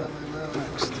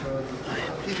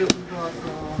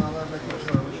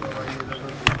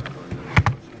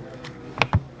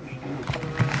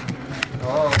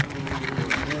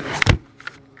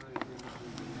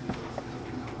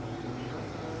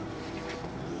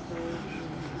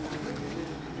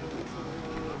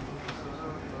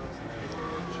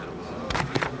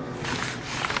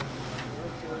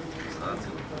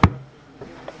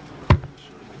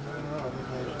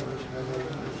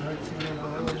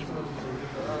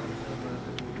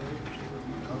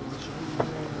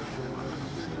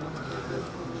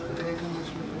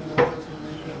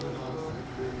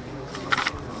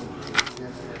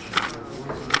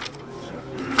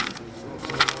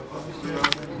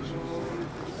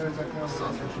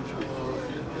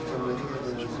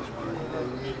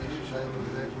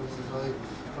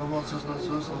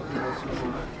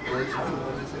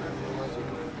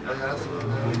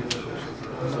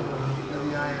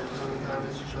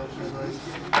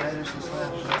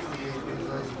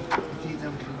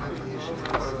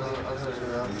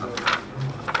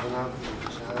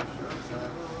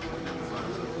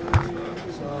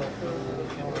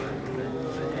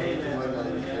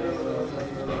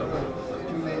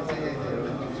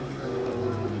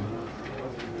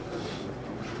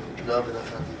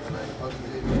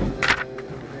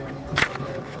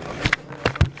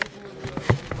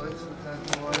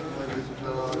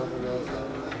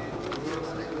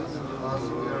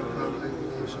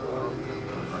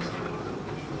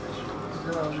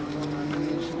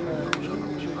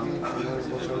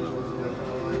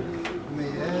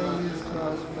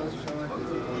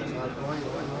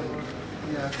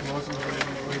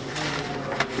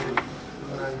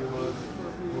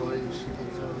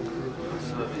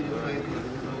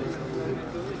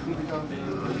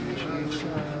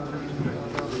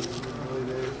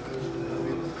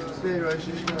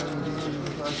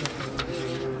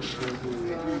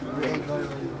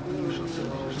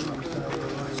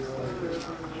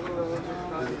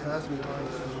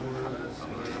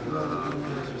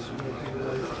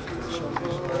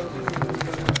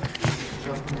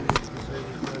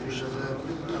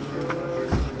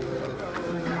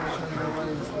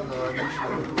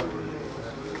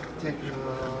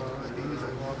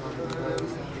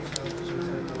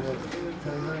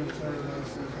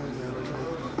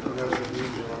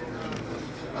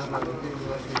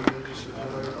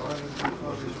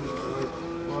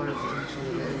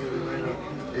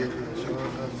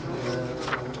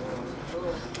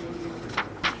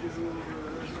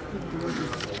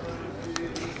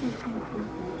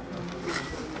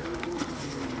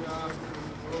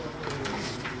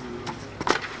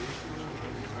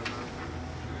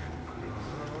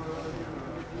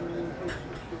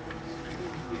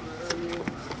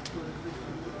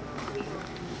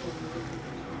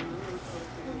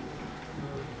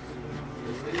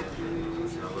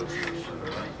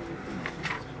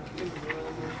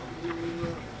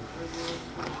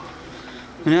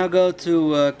 We now go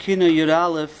to Kina Yud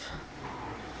Aleph.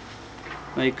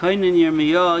 Vayikainen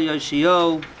Yirmiyahu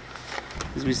Yoshio.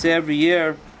 As we say every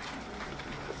year,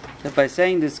 that by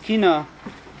saying this Kina,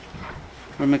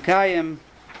 we're Mekayim,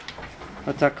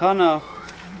 Atakana,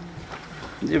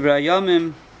 Divrei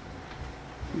Yomim,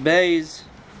 Beis,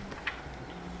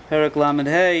 Perek Lamed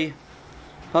Hey,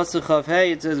 Pasuk Chav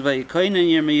Hey. It says Vayikainen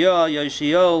Yirmiyahu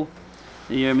Yoshio.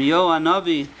 Yirmiyahu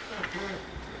Hanavi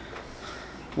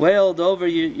wailed over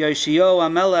Yoshio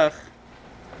HaMelech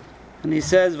And he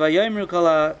says, "Vayomer kol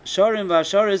ha-shorim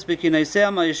va-shoris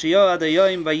b'kineisei ma-Yeshayahu ad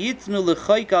hayoim vayitnu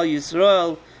l'choik al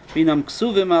Yisrael v'inam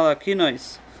ksuvim al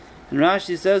ha-kinois." And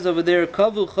Rashi says over there,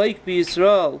 "Kavu choik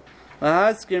b'Yisrael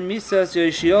lahazkir misas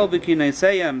Yeshayahu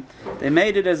b'kineiseihem." They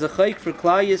made it as a choik for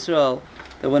Klal Yisrael,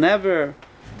 that whenever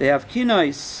they have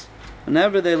kinois,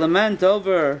 whenever they lament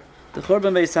over the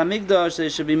Churban Beis Hamikdash, they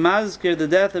should be mazkir the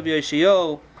death of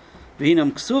Yeshayahu.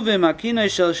 V'hinam ksuvim ha-kinois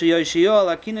shel Yeshayahu al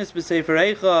ha-kinois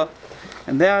b'sefer Eicha.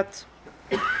 And that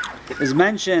is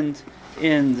mentioned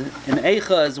in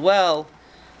Eicha as well.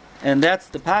 And that's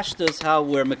the pashtus, how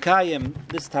we're Mekayim,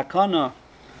 this takana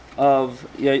of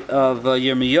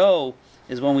Yirmiyahu,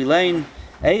 is when we learn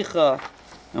Eicha,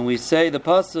 and we say the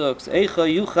pasuks, Eicha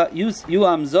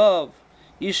yuam zov,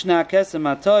 Ishna kesem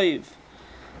atoiv.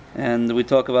 And we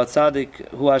talk about Tzaddik,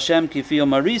 Hu Hashem kifio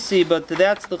marisi, but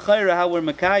that's the chayra, how we're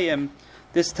Mekayim,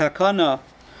 this takana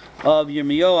of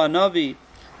Yirmiyahu Hanavi.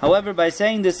 However, by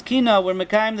saying this kina, we're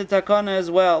Mekayim the takana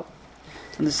as well.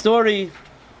 And the story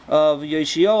of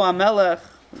Yeshayahu HaMelech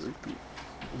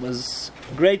was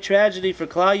a great tragedy for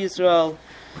Klal Yisrael.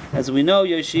 As we know,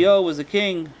 Yeshayahu was a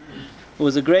king who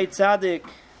was a great tzaddik,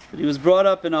 but he was brought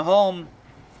up in a home.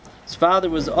 His father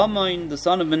was Ammon, the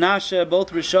son of Menashe,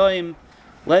 both Rishoim,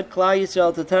 led Klal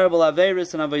Yisrael to terrible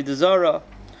Averis and Avodah Zarah.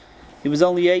 He was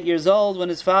only 8 years old when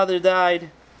his father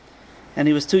died, and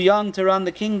he was too young to run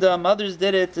the kingdom. Others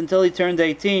did it until he turned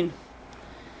 18.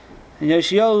 And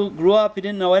Yeshayahu grew up, he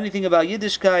didn't know anything about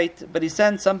Yiddishkeit, but he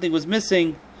sensed something was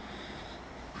missing.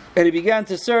 And he began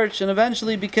to search, and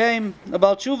eventually became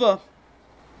about tshuva.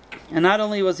 And not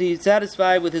only was he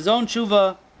satisfied with his own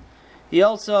tshuva, he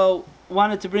also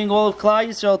wanted to bring all of Klal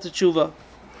Yisrael to tshuva.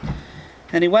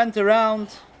 And he went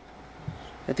around.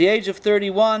 At the age of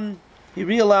 31, he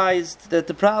realized that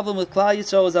the problem with Klal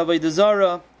Yisrael was Avodah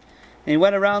Zarah. And he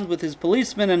went around with his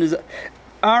policemen and his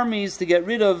armies to get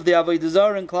rid of the Avodah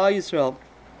Zarah in Klal Yisrael.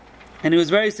 And he was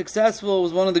very successful. It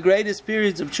was one of the greatest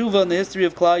periods of tshuva in the history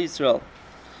of Klal Yisrael.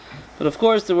 But of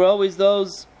course, there were always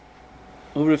those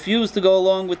who refused to go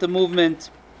along with the movement.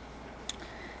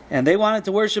 And they wanted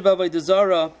to worship Avodah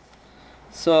Zarah.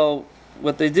 So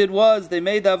what they did was, they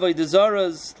made the Avodah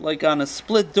Zarahs like on a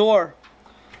split door.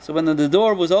 So when the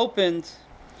door was opened,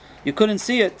 you couldn't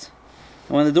see it.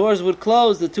 And when the doors would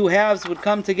close, the two halves would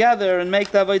come together and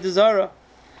make the Avodah Zarah.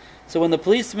 So when the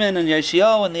policemen and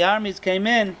Yeshayahu and the armies came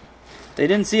in, they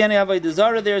didn't see any Avodah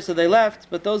Zarah there, so they left.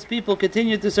 But those people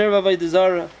continued to serve Avodah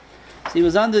Zarah. So he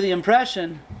was under the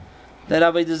impression that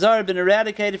Avodah Zarah had been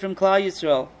eradicated from Klal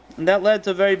Yisrael. And that led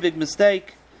to a very big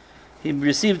mistake. He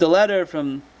received a letter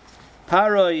from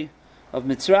Paroi of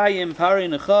Mitzrayim,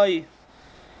 Paroi Nechoi,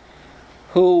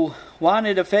 who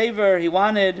wanted a favor. He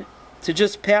wanted to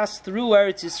just pass through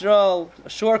Eretz Yisrael, a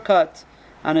shortcut,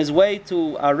 on his way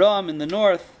to Aram in the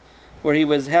north, where he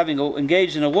was having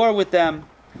engaged in a war with them.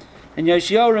 And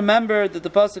Yeshayahu remembered that the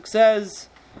pasuk says,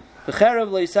 one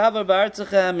of the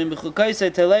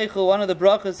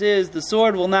brachas is, the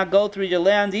sword will not go through your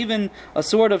land, even a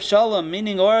sword of shalom,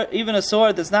 meaning or even a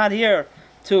sword that's not here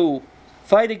to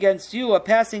fight against you, a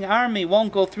passing army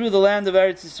won't go through the land of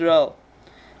Eretz Yisrael.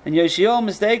 And Yeshayahu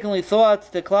mistakenly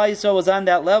thought that Klal Yisrael was on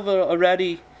that level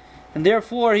already, and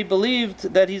therefore he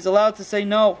believed that he's allowed to say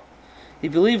no. He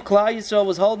believed Klal Yisrael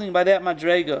was holding by that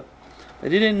madrega,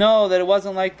 but he didn't know that it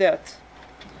wasn't like that.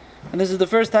 And this is the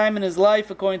first time in his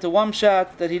life, according to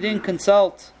Wamshat, that he didn't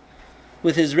consult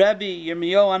with his Rebbe,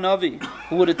 Yirmiyahu Hanavi,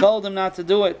 who would have told him not to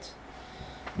do it.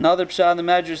 Another Pshat in the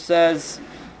Medrash says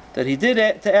that he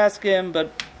did to ask him,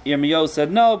 but Yirmiyahu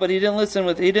said no, but he didn't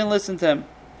listen to him.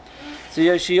 So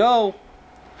Yeshayahu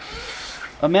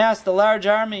amassed a large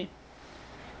army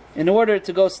in order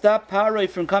to go stop Paroi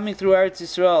from coming through Eretz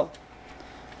Yisrael.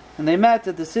 And they met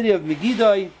at the city of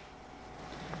Megiddo,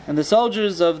 and the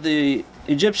soldiers of the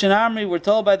Egyptian army were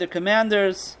told by their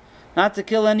commanders not to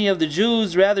kill any of the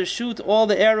Jews, rather shoot all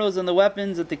the arrows and the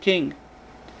weapons at the king.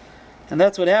 And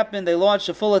that's what happened. They launched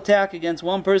a full attack against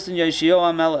one person,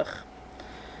 Yeshayahu HaMelech.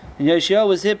 And Yeshayahu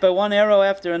was hit by one arrow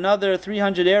after another.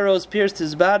 300 arrows pierced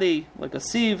his body, like a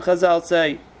sieve, Chazal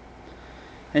say.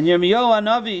 And Yirmiyahu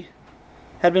Hanavi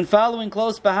had been following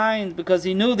close behind because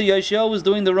he knew that Yeshayahu was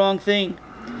doing the wrong thing.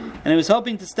 And he was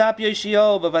hoping to stop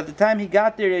Yeshayahu, but by the time he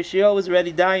got there, Yeshayahu was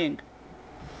already dying.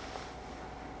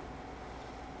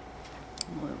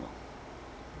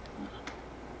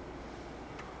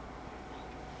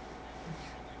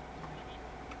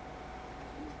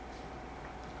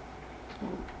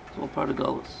 It's all part of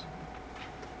Gullus.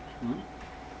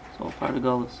 It's all part of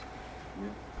Gullus.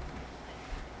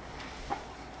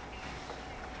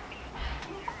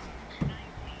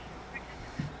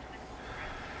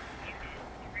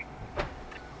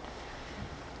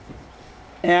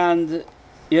 And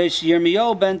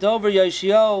Yirmiyahu bent over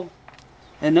Yoshiyahu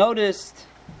and noticed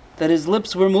that his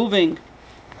lips were moving.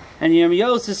 And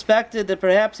Yirmiyahu suspected that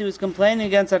perhaps he was complaining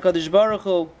against HaKadosh Baruch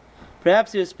Hu.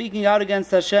 Perhaps he was speaking out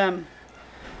against Hashem.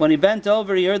 When he bent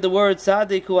over, he heard the word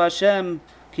Tzadik hu Hashem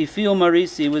Kifiu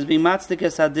Marisi. He was being Matzdik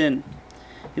es Hadin.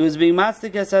 He was being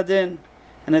Matzdik es Hadin.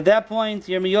 And at that point,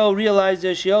 Yirmiyahu realized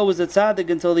Yoshiyahu was a Tzadik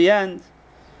until the end.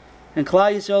 And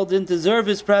Klal Yisrael didn't deserve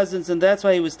his presence, and that's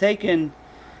why he was taken.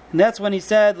 And that's when he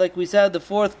said, like we said, the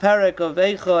fourth parak of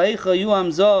Eicha Yuam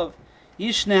Zov,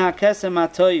 Yishne HaKesem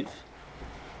HaToiv.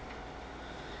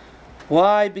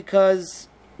 Why? Because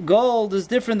gold is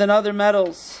different than other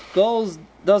metals. Gold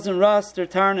doesn't rust or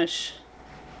tarnish.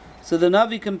 So the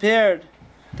Navi compared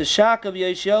the shock of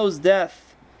Yoshiyahu's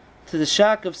death to the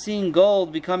shock of seeing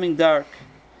gold becoming dark.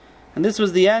 And this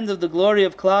was the end of the glory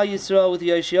of Klal Yisrael with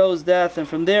Yoshiyahu's death, and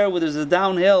from there there's a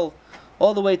downhill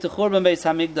all the way to Churban Beis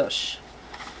Hamikdash.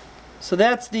 So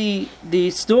that's the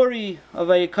story of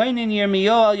Vayikainin Yirmiyahu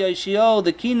al Yoshiyahu,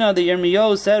 the kina that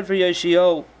Yirmiyahu said for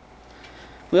Yoshiyahu.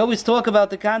 We always talk about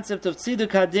the concept of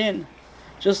Tziduk Hadin,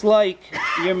 just like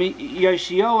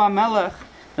Yoshiyahu HaMelech.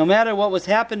 No matter what was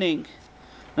happening,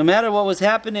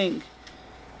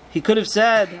 he could have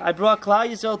said, I brought Klal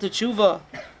Yisrael to Tshuva.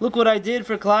 Look what I did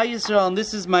for Klal Yisrael, and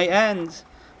this is my end.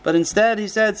 But instead he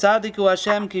said, Tzadiku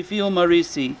Hashem Kifiu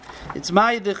Marisi. The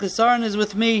Chesaron is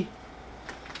with me.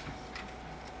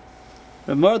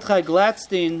 Reb Mordechai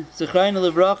Gladstein,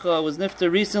 Zechreinu Livracha, was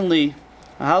nifter recently,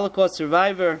 a Holocaust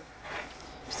survivor.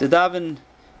 He used to daven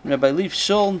in Rabbi Leif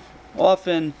Shul,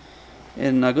 often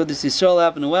in Agudas Yisrael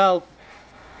Abinuel.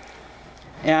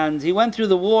 And he went through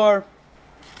the war.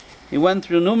 He went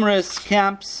through numerous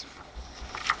camps.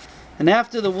 And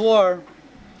after the war,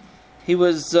 he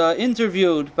was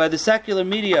interviewed by the secular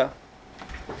media.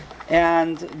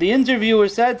 And the interviewer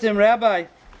said to him, Rabbi,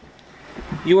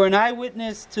 you were an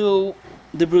eyewitness to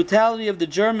the brutality of the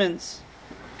Germans.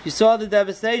 You saw the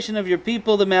devastation of your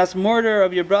people, the mass murder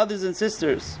of your brothers and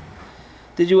sisters.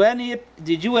 Did you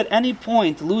at any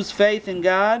point lose faith in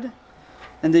God?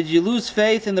 And did you lose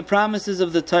faith in the promises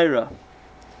of the Torah?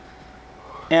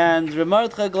 And Reb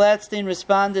Mordechai Gladstein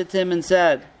responded to him and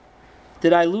said,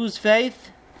 did I lose faith?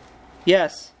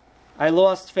 Yes, I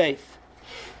lost faith.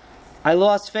 I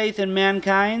lost faith in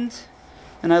mankind,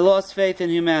 and I lost faith in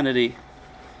humanity.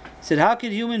 He said, how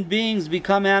could human beings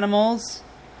become animals?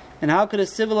 And how could a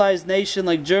civilized nation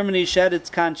like Germany shed its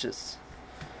conscience?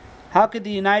 How could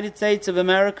the United States of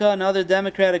America and other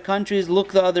democratic countries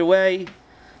look the other way,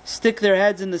 stick their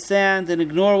heads in the sand, and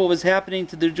ignore what was happening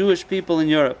to the Jewish people in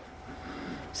Europe?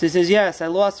 So he says, yes, I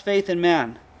lost faith in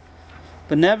man,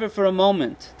 but never for a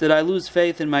moment did I lose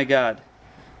faith in my God.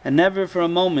 And never for a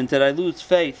moment did I lose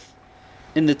faith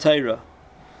in the Torah.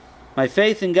 My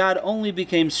faith in God only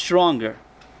became stronger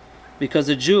because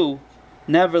a Jew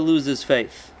never loses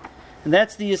faith. And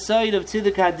that's the aside of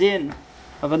Tziduk Hadin,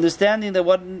 of understanding that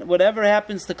whatever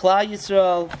happens to Klal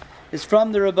Yisrael is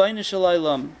from the Rabbeinu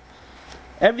Shalom.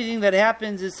 Everything that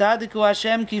happens is Tzadiku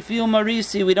Hashem Kifiu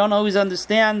Marisi. We don't always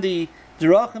understand the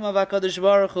Drachim of HaKadosh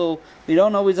Baruch Hu. We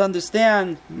don't always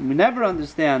understand, we never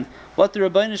understand what the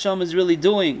Rabbeinu Shalom is really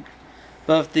doing.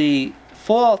 But if the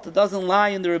fault doesn't lie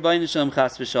in the Rabbeinu Shalom,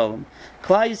 Chas v'Shalom.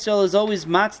 Klal Yisrael is always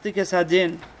Matzdik es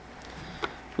Hadin.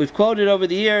 We've quoted over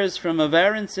the years from Av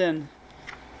Aronson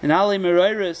in Ali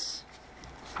Meroiris,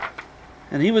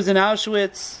 and he was in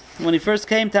Auschwitz. When he first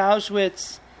came to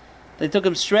Auschwitz, they took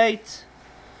him straight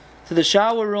to the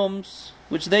shower rooms,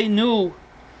 which they knew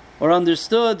or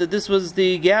understood that this was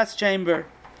the gas chamber.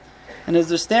 And as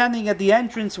they're standing at the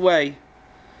entranceway,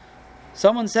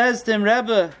 someone says to him,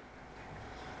 Rebbe,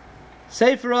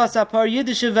 say for us a par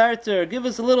Yiddische Wörter, give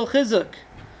us a little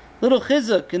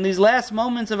chizuk in these last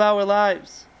moments of our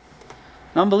lives.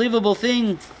 An unbelievable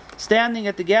thing, standing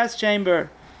at the gas chamber,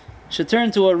 should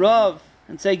turn to a Rav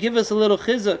and say, give us a little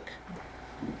chizuk.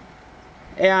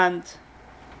 And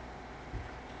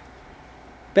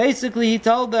basically he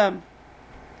told them,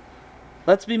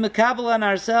 let's be mekabel on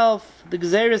ourselves, the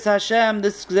Gzeres Hashem,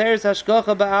 this Gzeres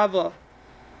Hashkocha Ba'ava.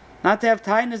 Not to have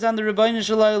tightness on the Rebbeinu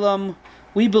Shalom.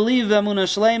 We believe Emunah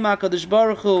Shleima HaKadosh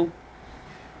Baruch Hu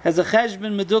has a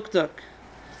cheshbon meduktak.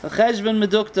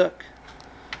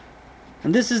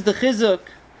 And this is the chizuk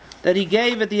that he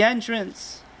gave at the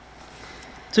entrance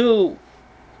to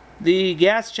the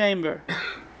gas chamber.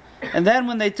 And then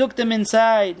when they took them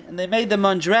inside and they made them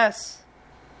undress,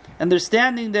 and they're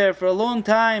standing there for a long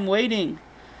time waiting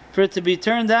for it to be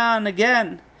turned on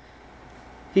again,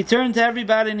 he turned to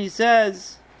everybody and he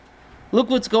says, look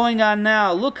what's going on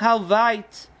now. Look how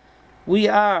weit we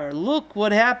are. Look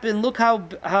what happened. Look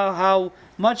how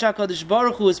much HaKadosh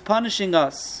Baruch Hu is punishing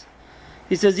us.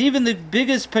 He says even the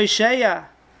biggest Pesheya,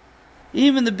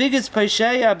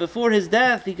 before his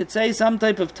death, he could say some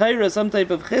type of Torah, some type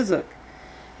of Chizuk.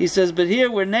 He says, but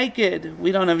here we're naked.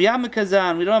 We don't have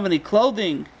Yamakazan. We don't have any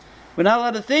clothing. We're not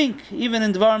allowed to think, even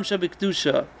in Dvarim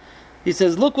Shabikdusha. He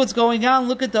says, look what's going on.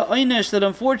 Look at the Einish that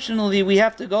unfortunately we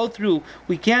have to go through.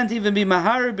 We can't even be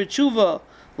Mahar B'tshuva.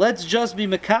 Let's just be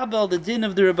Mekabel, the din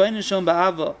of the Rebbeinu Shalom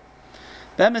Ba'ava.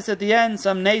 Bemis at the end,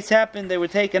 some nays happened. They were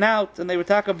taken out and they were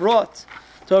brought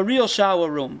to a real shower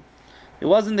room. It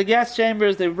wasn't the gas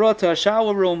chambers. They were brought to a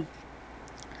shower room.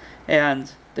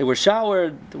 And they were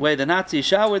showered the way the Nazis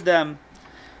showered them.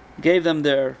 Gave them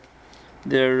their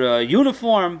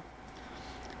uniform.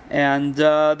 And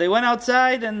they went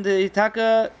outside, and the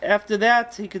Itaka, after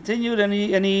that, he continued, and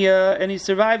he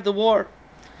survived the war.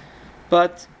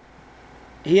 But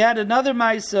he had another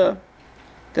Maisa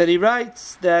that he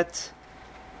writes that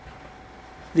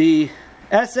the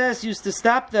SS used to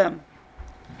stop them,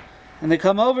 and they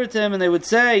come over to him and they would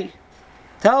say,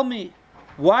 "Tell me,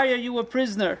 why are you a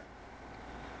prisoner?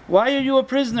 Why are you a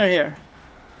prisoner here?"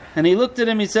 And he looked at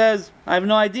him. He says, "I have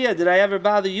no idea. Did I ever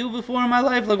bother you before in my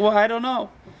life? Like, well, I don't know."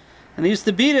 And they used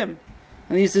to beat him.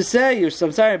 And he used to say,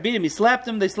 I'm sorry, I beat him. He slapped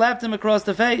him. They slapped him across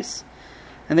the face.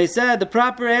 And they said, the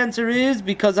proper answer is,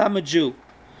 because I'm a Jew.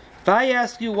 If I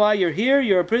ask you why you're here,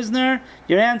 you're a prisoner,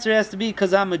 your answer has to be,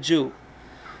 because I'm a Jew.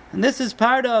 And this is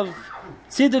part of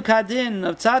Tziduk Hadin,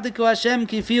 of Tzadiku Hashem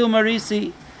Kifiu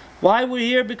Marisi. Why we're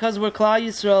here? Because we're Klal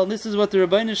Yisrael. And this is what the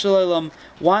Rebbeinu Shalom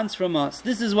wants from us.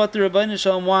 This is what the Rebbeinu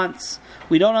Shalom wants.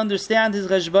 We don't understand his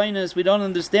cheshbonos. We don't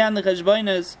understand the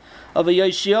cheshbonos of a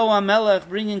Yoshiyahu HaMelech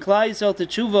bringing Klal Yisrael to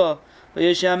tshuva. But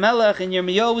Yoshiyahu HaMelech, and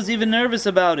Yirmiyahu was even nervous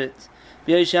about it.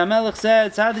 But Yoshiyahu HaMelech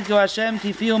said, Tzadiku Hashem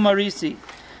Kifiu Marisi.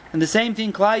 And the same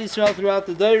thing, Klal Yisrael throughout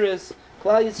the Deiros.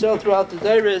 Klal Yisrael throughout the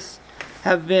Deiros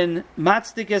have been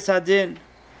Matzdik Es Hadin.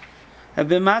 Have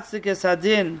been Matzdik Es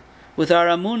Hadin with our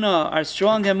Amunah, our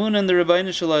strong Amunah in the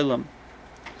Rebbeinu Shalom.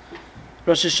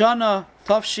 Rosh Hashanah,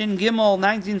 Tafshin Gimel,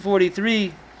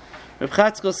 1943, Reb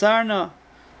Chatzkel Sarna,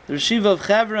 the Reshiva of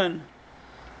Chevron,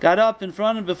 got up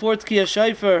before Tkiyah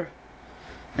Shofar,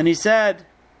 and he said,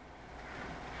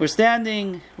 we're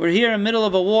here in the middle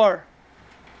of a war.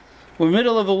 We're in the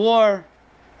middle of a war,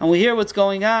 and we hear what's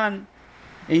going on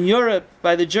in Europe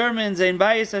by the Germans, Ein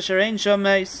Bayis Asher Ein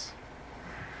Shomeis.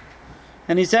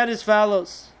 And he said as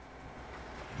follows.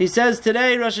 He says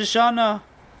today, Rosh Hashanah,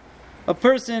 a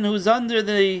person who's under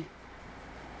the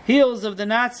heels of the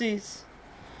Nazis,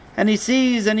 and he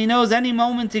sees and he knows any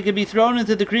moment he could be thrown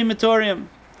into the crematorium.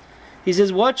 He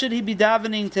says, what should he be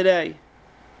davening today?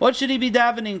 What should he be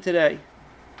davening today?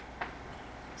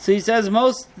 So he says,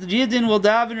 most Yidden will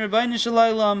daven Rebbeinu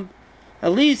Shalom.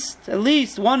 At least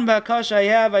one bakash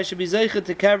I should be zeichet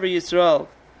to cover Yisrael.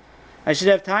 I should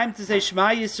have time to say Shema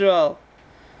Yisrael.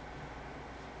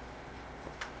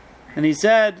 And he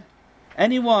said,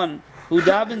 anyone who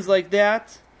davens like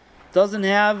that doesn't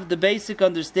have the basic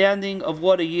understanding of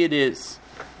what a Yid is.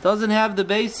 Doesn't have the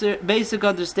basic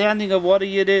understanding of what a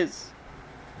Yid is.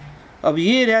 A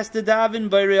Yid has to daven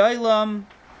by Re'olam,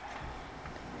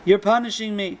 you're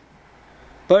punishing me.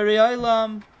 By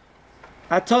Re'olam,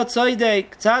 Atot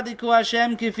Tzaddik, Tzadiku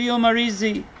Hashem Kifiu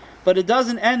Marizi. But it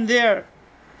doesn't end there.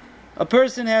 A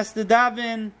person has to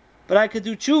daven, but I could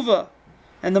do tshuva.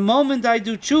 And the moment I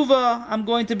do tshuva, I'm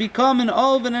going to become an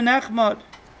Ov and an Echmad.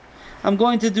 I'm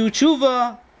going to do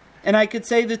tshuva, and I could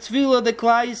say the tefillah that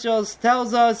Klal Yisrael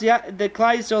tells us, that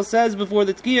Klal Yisrael says before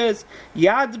the tkiyas,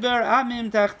 Yadber amim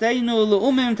tachteinu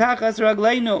le'umim tachas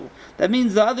ragleinu. That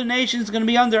means the other nations are going to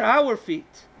be under our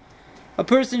feet. A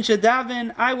person should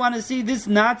daven, I want to see this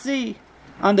Nazi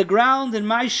on the ground, and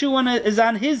my shoe is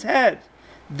on his head.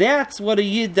 That's what a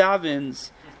Yid davens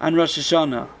on Rosh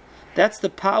Hashanah. That's the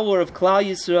power of Klal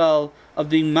Yisrael, of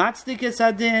being Matzdik Es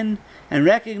Hadin, and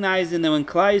recognizing that when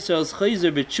Klal Yisrael's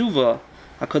Chayzer B'tshuva,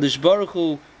 HaKadosh Baruch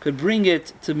Hu could bring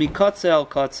it to Mikotze El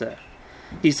Kotze.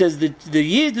 He says the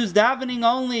Yid who's davening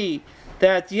only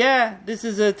that, this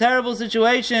is a terrible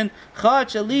situation,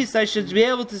 Chach, at least I should be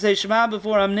able to say Shema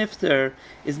before I'm nifter,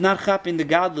 is not chapping the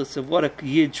godless of what a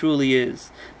Yid truly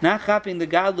is. Not chapping the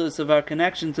godless of our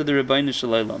connection to the Rebbeinu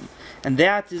Shalom. And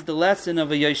that is the lesson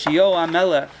of a Yoshiyahu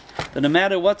HaMelech, that no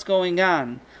matter what's going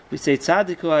on, we say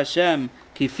Tzadiku Hashem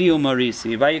Kifiu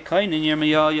Marisi. Vayikainin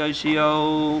Yirmiyahu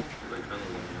Yoshiyahu.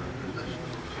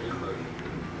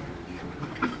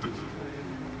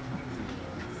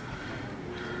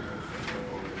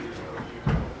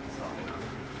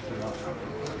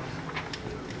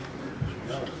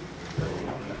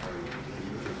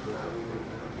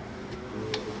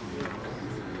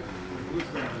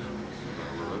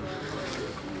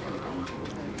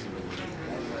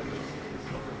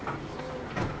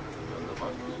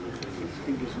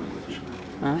 think it's working.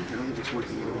 Huh? I don't think it's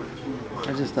working either way.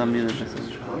 I just unmuted myself.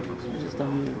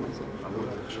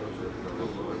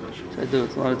 I do,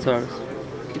 it's a lot of tars.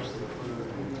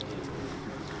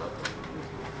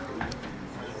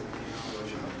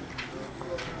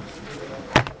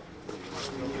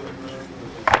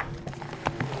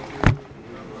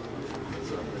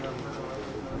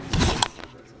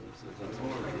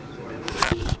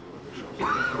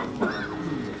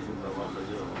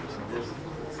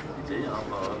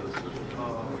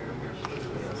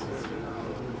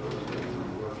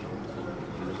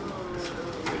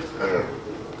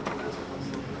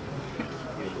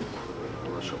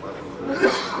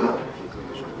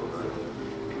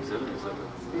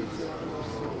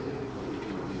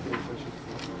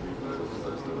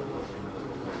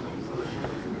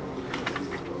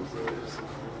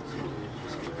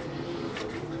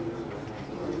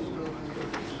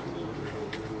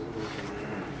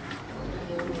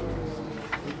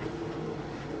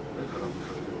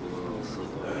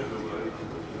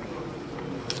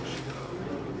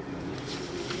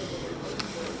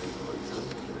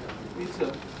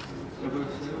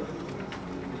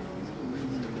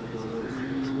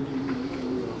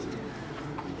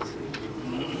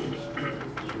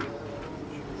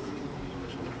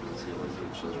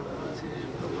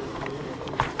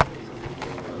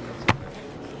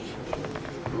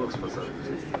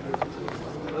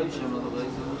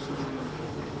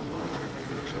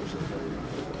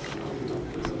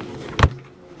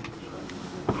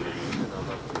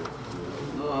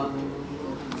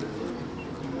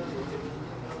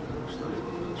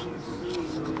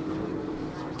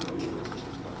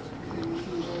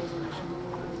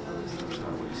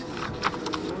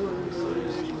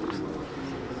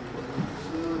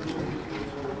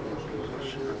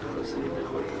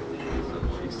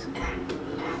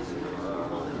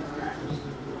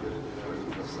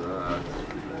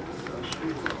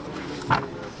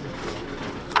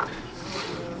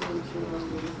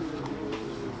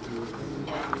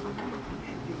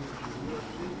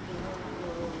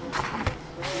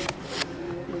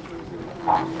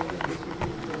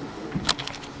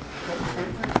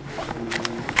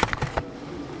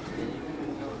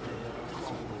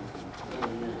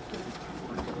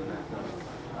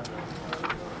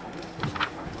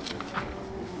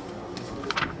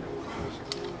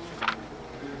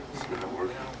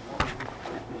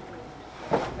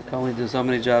 I can only do so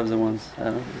many jobs at once. I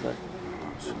don't know. It's like,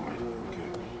 So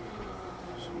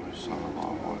my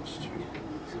son-in-law wants to. If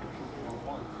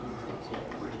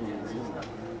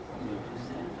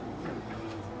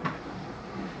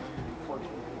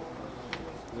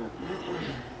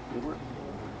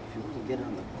you want to get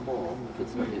on the call, if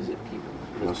it's not, is it keep?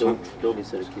 What's Because that? Dobie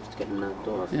said it keeps getting knocked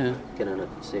off. Yeah. Get on it.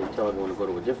 Say, tell everyone to go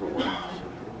to a different one.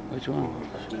 which one?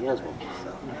 He has one.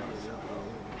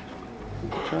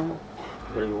 Try it.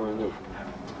 Whatever you want to do.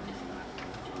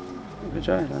 You can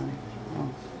try it. Oh.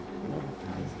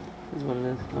 This is what it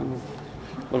is. I don't know.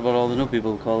 What about all the new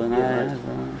people calling?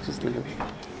 Just leave it.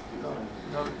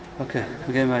 Okay,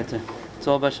 we're getting right there. It's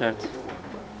all Bashart.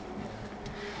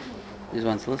 These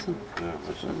ones to listen? Yeah,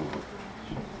 that's it.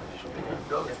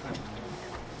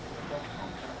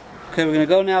 Okay, we're going to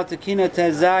go now to Kina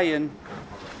Tezayin.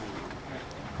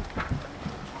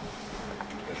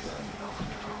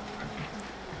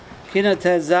 Kina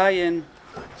Tezayin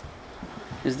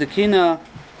is the Kina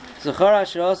Zachar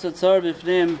Asher Asa Tzar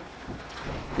Bifnim.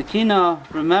 The Kina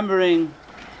remembering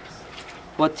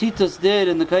what Titus did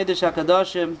in the Kodesh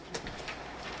HaKadoshim.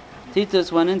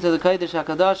 Titus went into the Kodesh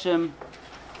HaKadoshim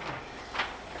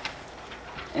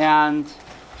and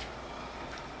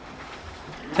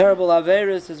terrible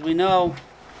Averis, as we know,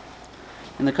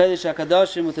 in the Kodesh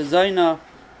HaKadoshim with the Zaina,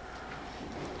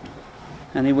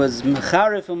 and he was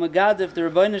Mecharif and Megadif, the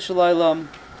Rebbeinu Shalom.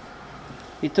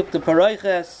 He took the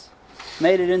Paroiches,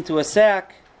 made it into a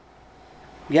sack,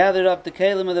 gathered up the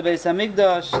Kalim of the Beis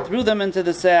HaMikdash, threw them into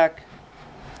the sack,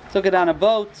 took it on a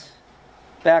boat,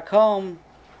 back home.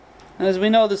 And as we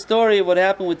know the story of what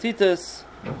happened with Titus,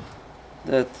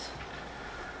 that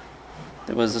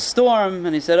there was a storm,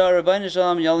 and he said, "Oh, Rebbeinu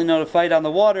Shalom, you only know to fight on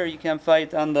the water, you can't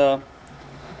fight on the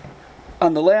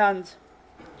land."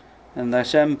 And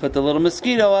Hashem put the little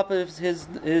mosquito up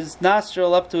his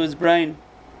nostril up to his brain.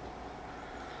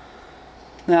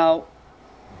 Now,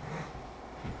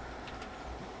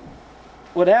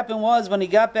 what happened was when he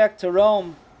got back to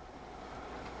Rome,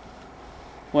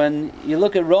 when you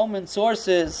look at Roman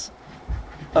sources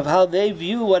of how they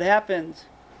view what happened,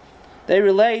 they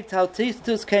relate how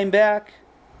Titus came back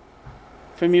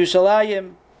from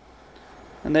Yerushalayim,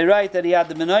 and they write that he had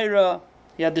the menorah,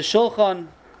 he had the shulchan,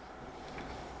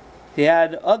 he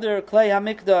had other klei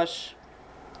hamikdash,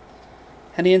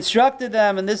 And he instructed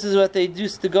them, and this is what they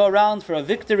used to go around for a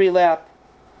victory lap.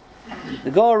 They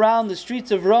go around the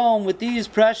streets of Rome with these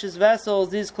precious vessels,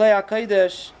 these Klei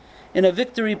HaKodesh, in a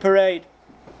victory parade.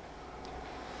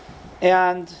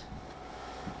 And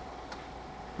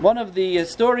one of the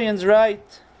historians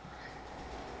writes,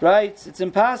 it's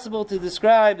impossible to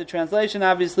describe, the translation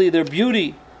obviously, their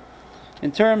beauty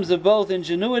in terms of both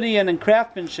ingenuity and in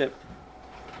craftsmanship.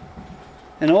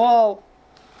 And all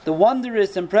the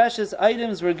wondrous and precious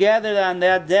items were gathered on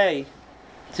that day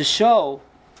to show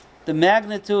the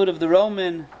magnitude of the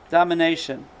Roman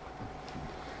domination.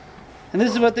 And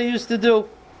this is what they used to do.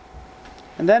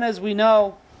 And then, as we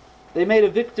know, they made a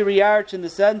victory arch in the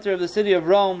center of the city of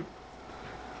Rome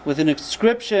with an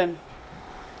inscription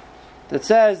that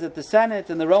says that the Senate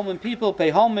and the Roman people pay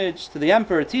homage to the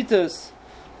Emperor Titus,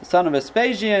 the son of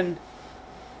Vespasian.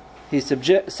 He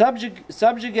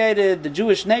subjugated the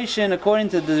Jewish nation according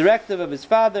to the directive of his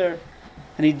father,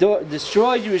 and he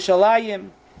destroyed Yerushalayim,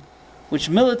 which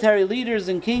military leaders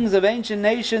and kings of ancient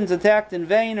nations attacked in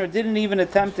vain or didn't even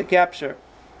attempt to capture.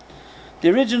 The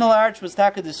original arch was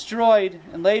destroyed.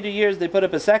 In later years they put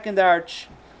up a second arch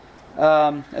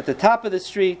at the top of the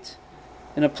street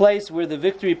in a place where the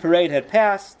victory parade had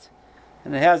passed,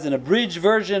 and it has an abridged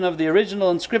version of the original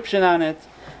inscription on it,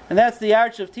 and that's the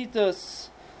Arch of Titus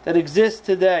that exists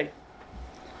today.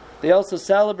 They also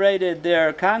celebrated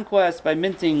their conquest by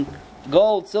minting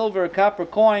gold, silver, copper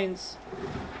coins.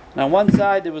 And on one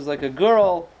side there was like a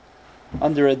girl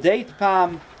under a date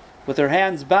palm with her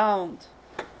hands bound,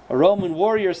 a Roman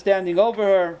warrior standing over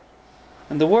her,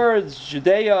 and the words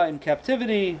Judea in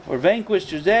captivity or vanquished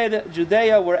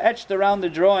Judea were etched around the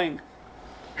drawing.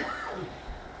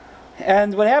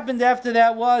 And what happened after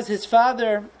that was his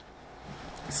father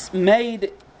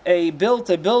built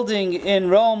a building in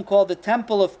Rome called the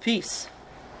Temple of Peace,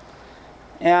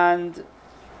 and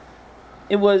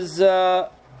it was the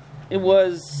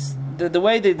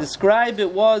way they describe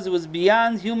it was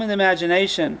beyond human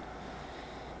imagination.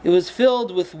 It was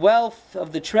filled with wealth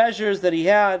of the treasures that he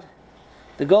had.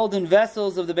 The golden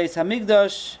vessels of the Beis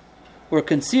Hamikdash were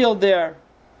concealed there,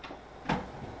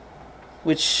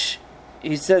 which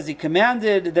he says he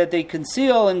commanded that they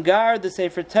conceal and guard the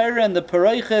Sefer Torah and the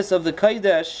Paroiches of the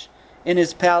Kodesh in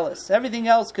his palace. Everything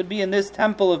else could be in this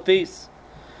temple of peace,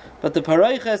 but the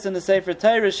Paroiches and the Sefer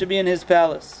Torah should be in his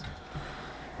palace.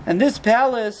 And this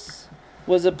palace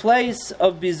was a place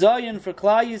of bizayon for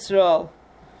Klal Yisrael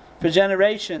for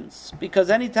generations, because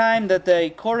any time that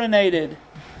they coronated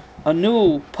a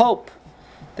new pope,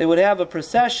 they would have a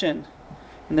procession,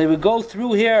 and they would go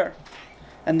through here,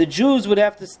 and the Jews would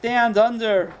have to stand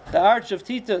under the Arch of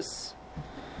Titus,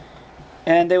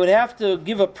 and they would have to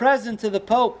give a present to the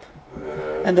Pope,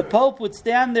 and the Pope would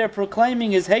stand there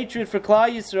proclaiming his hatred for Klal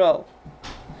Yisrael,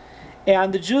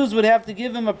 and the Jews would have to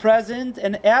give him a present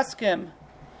and ask him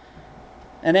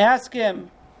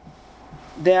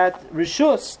that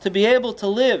Rishus, to be able to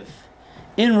live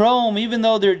in Rome, even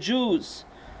though they're Jews,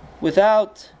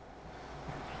 without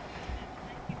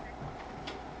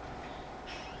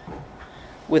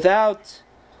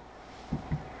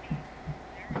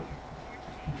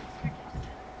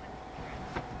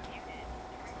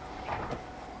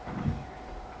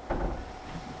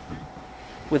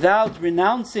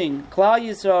renouncing Klal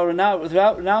Yisrael,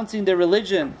 without renouncing their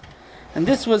religion. And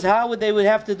this was how they would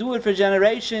have to do it for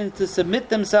generations, to submit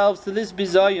themselves to this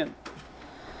bizayon.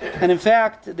 And in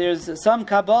fact, there's some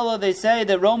Kabbalah, they say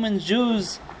that Roman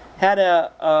Jews had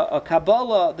a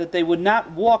Kabbalah that they would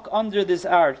not walk under this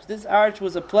arch. This arch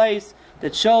was a place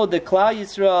that showed that Klal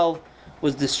Yisrael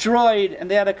was destroyed, and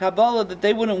they had a Kabbalah that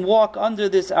they wouldn't walk under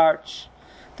this arch.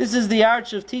 This is the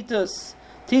Arch of Titus.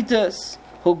 Titus,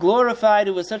 who glorified,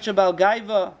 who was such a Baal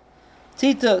Gaiva.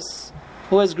 Titus,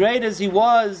 who as great as he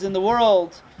was in the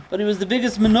world, but he was the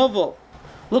biggest menuvel.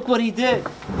 Look what he did.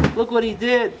 Look what he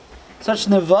did. Such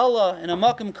nevala in a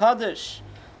Makom Kaddish.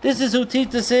 This is who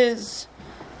Titus is.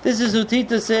 This is who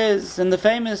Titus is. And the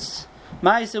famous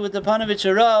Maisa with the Panovich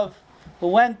Arav, who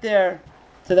went there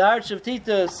to the Arch of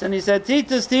Titus, and he said,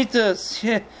 Titus, Titus,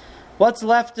 what's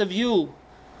left of you?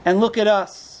 And look at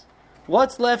us.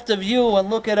 What's left of you? And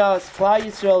look at us. Klal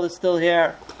Yisrael is still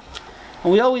here.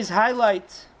 And we always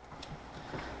highlight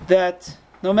that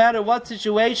no matter what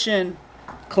situation,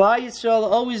 Klal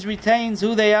Yisrael always retains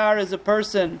who they are as a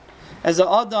person, as a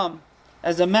Adam,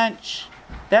 as a mensch.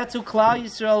 That's who Klal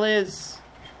Yisrael is.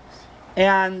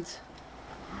 And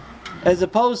as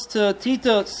opposed to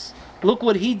Titus, look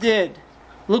what he did.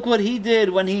 Look what he did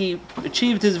when he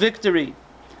achieved his victory.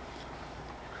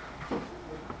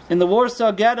 In the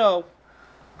Warsaw Ghetto,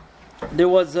 there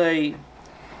was a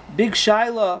big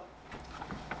shaila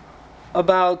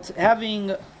about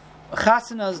having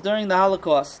chasanas during the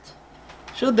Holocaust.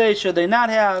 Should they not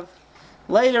have?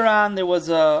 Later on, there was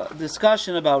a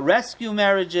discussion about rescue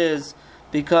marriages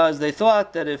because they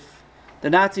thought that if the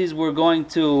Nazis were going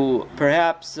to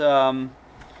perhaps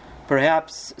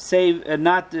save and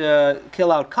not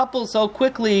kill out couples so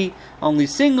quickly, only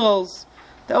singles.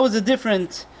 That was a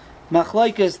different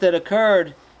machlokes that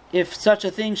occurred if such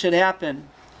a thing should happen.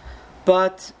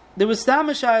 But there was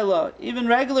Stamashayla, even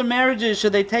regular marriages,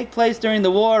 should they take place during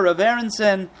the war? Rav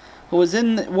Aronson, who was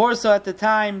in Warsaw at the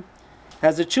time,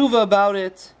 has a tshuva about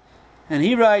it, and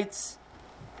he writes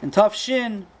in Tov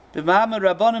Shin, B'Mahamad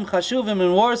Rabbanim Chashuvim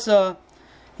in Warsaw,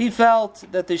 he felt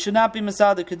that they should not be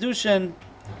Masada Kedushin.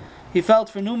 He felt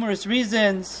for numerous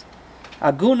reasons.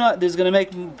 Aguna, there's going to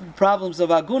make problems of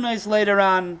agunais later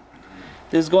on.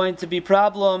 There's going to be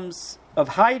problems of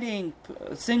hiding.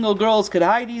 Single girls could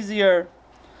hide easier.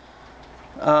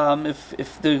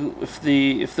 If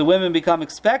the women become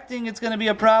expecting, it's going to be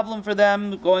a problem for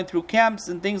them going through camps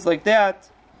and things like that.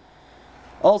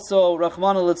 Also,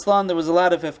 Rahman al-Islam, there was a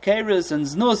lot of hefkeris and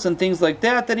znus and things like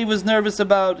that he was nervous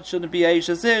about. It shouldn't be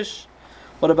aish ish.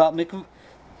 What about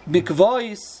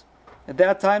mikvois? At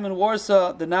that time in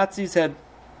Warsaw, the Nazis had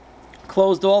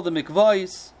closed all the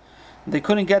mikvois. They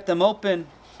couldn't get them open.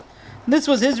 And this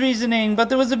was his reasoning, but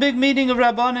there was a big meeting of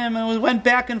Rabbanim and it went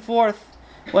back and forth.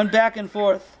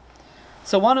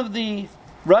 So one of the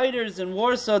writers in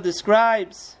Warsaw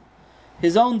describes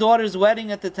his own daughter's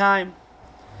wedding at the time.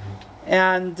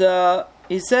 And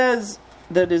he says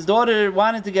that his daughter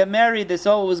wanted to get married. They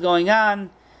saw what was going on.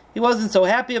 He wasn't so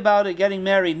happy about it, getting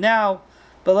married now.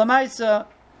 But Lamaisa,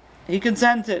 he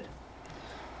consented.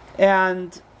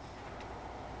 And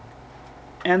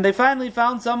they finally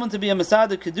found someone to be a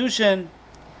Masada Kedushin.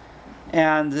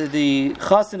 And the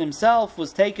Chassan himself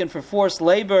was taken for forced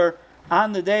labor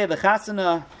on the day of the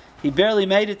Chasana. He barely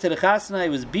made it to the Chasana. He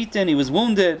was beaten, he was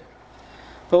wounded.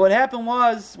 But what happened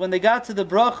was, when they got to the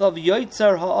brach of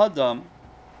Yoitzer Ha'adam,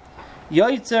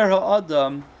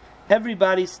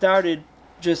 everybody started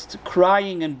just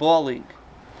crying and bawling.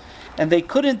 And they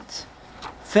couldn't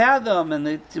fathom, and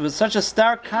it was such a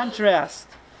stark contrast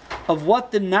of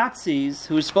what the Nazis,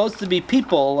 who were supposed to be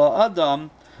people, or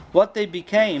Adam, what they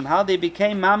became, how they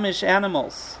became mamish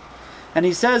animals. And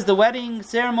he says the wedding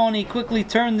ceremony quickly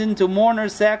turned into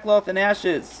mourners, sackcloth, and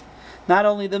ashes. Not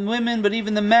only the women, but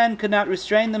even the men could not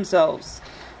restrain themselves.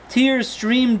 Tears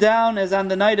streamed down as on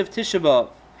the night of Tisha B'Av,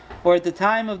 or at the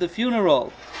time of the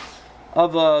funeral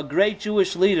of a great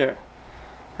Jewish leader.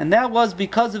 And that was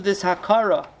because of this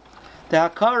hakara. The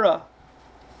hakara,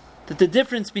 that the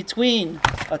difference between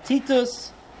a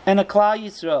Titus and a Klal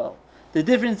Yisrael, the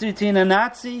difference between a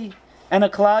Nazi and a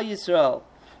Klal Yisrael.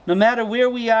 No matter where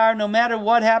we are, no matter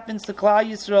what happens to Klal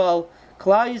Yisrael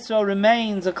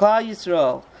remains a Klal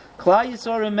Yisrael. Klal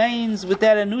Yisrael remains with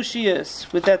that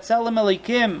Anushius, with that Selam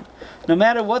Elikim. No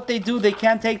matter what they do, they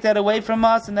can't take that away from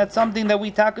us, and that's something that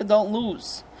we taka don't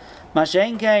lose.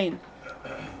 Mashen Kain,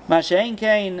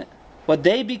 what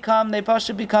they become, they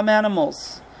pasha become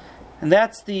animals. And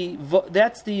that's the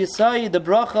Yisai, the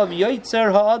bracha of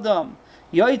Yoitzer Ha'adam.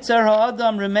 Yoitzer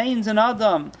Ha'adam remains an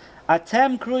Adam.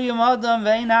 Atem kruyim Adam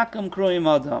ve'ein akam kruyim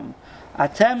Adam.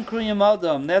 Atem kruyim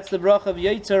Adam. That's the bracha of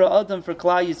Yoitzer Ha'adam for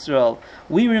Klal Yisrael.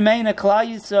 We remain a Klal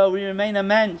Yisrael. We remain a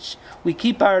mensch. We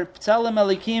keep our Tzelem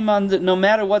Elikim under, no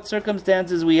matter what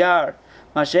circumstances we are.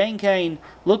 Mashen Kain,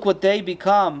 look what they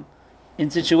become in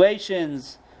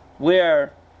situations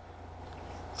where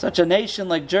such a nation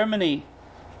like Germany,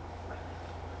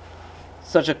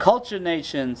 such a cultured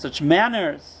nation, such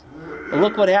manners,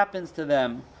 look what happens to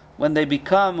them when they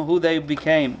become who they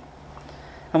became.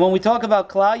 And when we talk about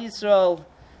Klal Yisrael,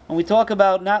 when we talk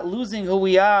about not losing who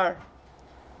we are,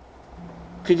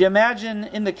 could you imagine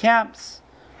in the camps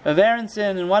of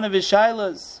Aronson, in one of his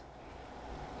shailas,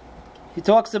 he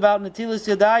talks about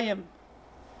Netilas Yadayim.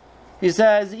 He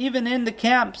says, even in the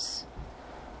camps,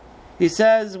 he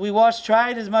says, we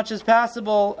tried as much as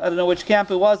possible, I don't know which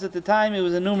camp it was at the time, it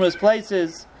was in numerous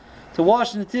places, to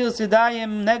wash Netilas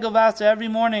Yadayim, Negovasa every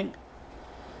morning,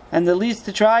 and at least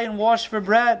to try and wash for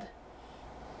bread.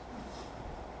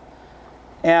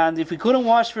 And if we couldn't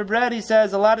wash for bread, he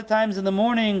says, a lot of times in the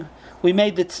morning, we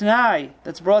made the t'nai,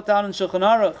 that's brought down in Shulchan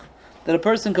Aruch, that a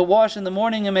person could wash in the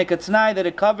morning and make a t'nai that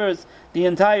it covers the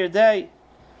entire day.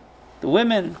 The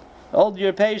women, old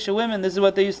European women, this is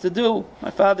what they used to do. My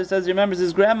father says he remembers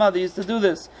his grandmother used to do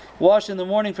this. Wash in the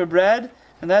morning for bread,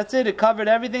 and that's it. It covered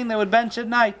everything. They would bench at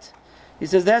night. He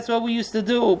says that's what we used to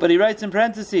do, but he writes in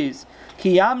parentheses,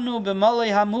 Ki yamnu b'malei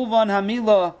hamuvan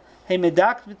hamila he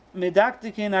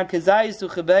medaktikin ar kezayis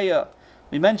uchebeya.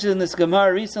 We mentioned in this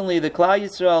Gemara recently that Klal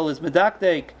Yisrael is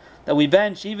medakdek, that we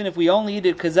bench even if we only eat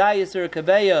it kazayis or a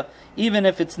kabeya, even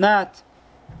if it's not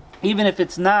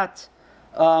v'chalta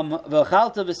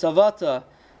v'savata.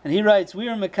 And he writes, we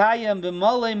are mekayem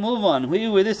b'malei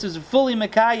muvan. This is fully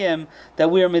mekayem, that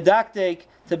we are medakdek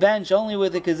to bench only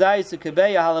with the kazayis or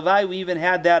kabeya. Halavai, we even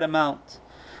had that amount.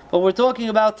 But we're talking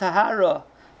about tahara,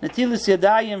 netilas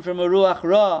yadayim from a ruach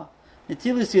ra,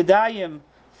 netilas yadayim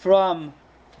from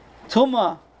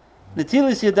Tuma,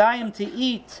 netilis yadayim to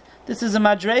eat. This is a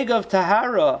madrega of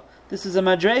tahara. This is a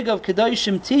madrega of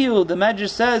kedoshim tiyu. The Medrash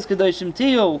says kedoshim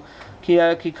tiyu. Ki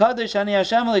kadosh ani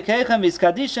Hashem lekeichem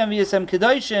v'yiskadishem v'yisem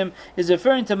kedoshim is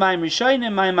referring to Mayim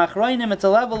Rishonim, Mayim Achronim. It's a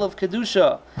level of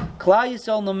kedusha. Klal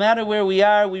Yisrael, no matter where we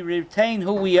are, we retain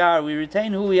who we are. We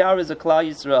retain who we are as a Klal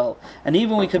Yisrael. And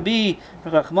even we could be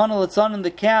Rachmana Litzlan in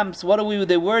the camps. What are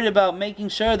they worried about? Making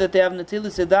sure that they have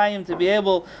netilas yadayim to be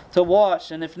able to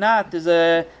wash. And if not, there's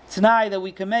a t'nai that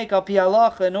we can make al pi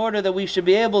halacha in order that we should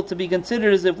be able to be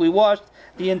considered as if we washed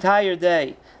the entire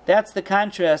day. That's the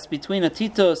contrast between a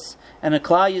Titus and a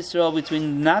Klal Yisrael, between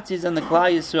the Nazis and the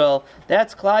Klal Yisrael.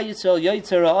 That's Klal Yisrael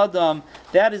Yotzei Adam.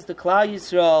 That is the Klal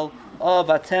Yisrael of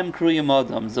Atem Kruyim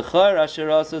Adam. Zechar asher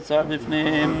asa tzar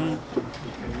b'fnim.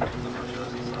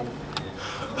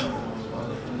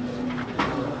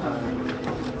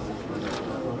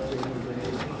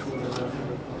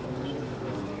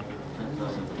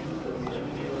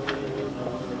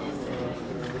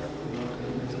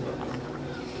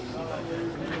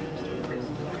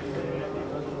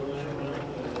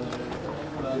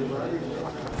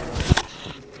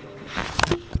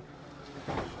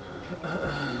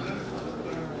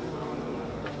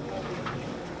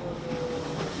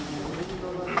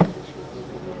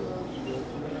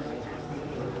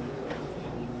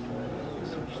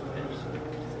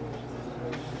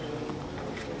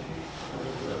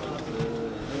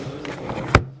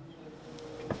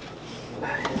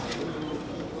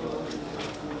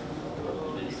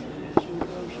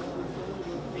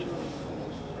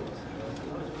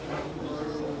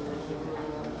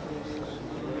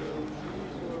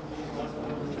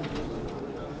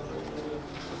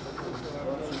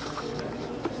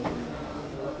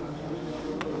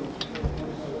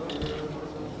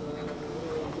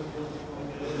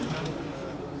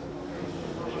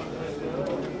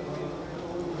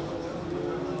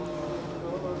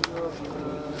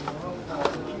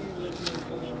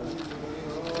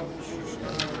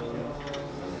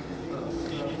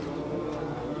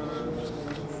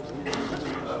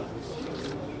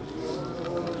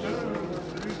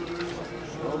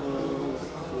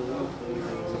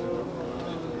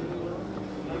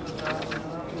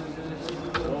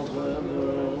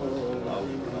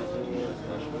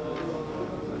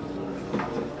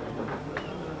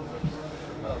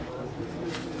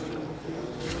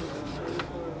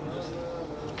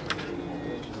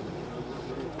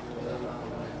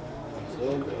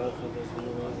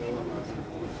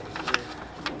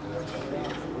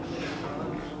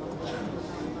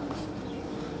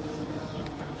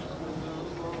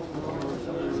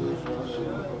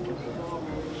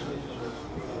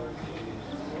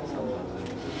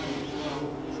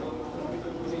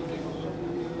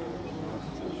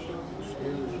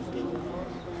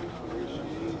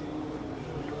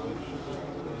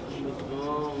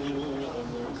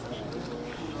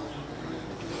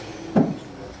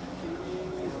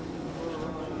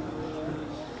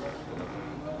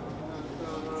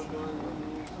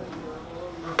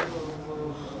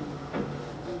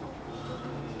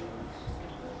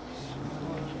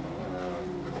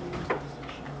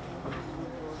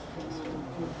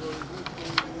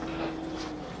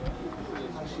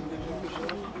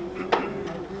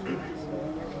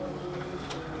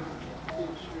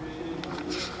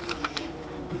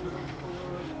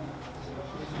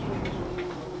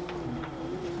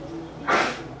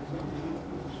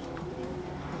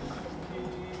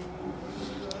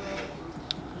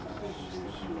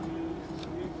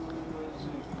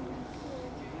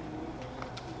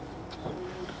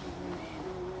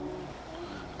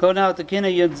 Go now to Kina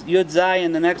Yud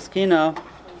Zayin, the next Kina.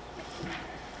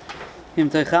 Im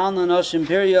Techalna Nosh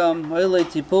Imperium, Oile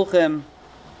Tipuchem,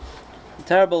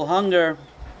 terrible hunger,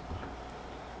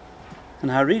 and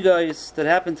Harigos that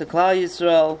happened to Klal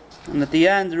Yisrael. And at the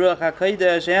end, Ruach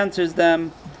HaKodesh answers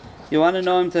them. You want to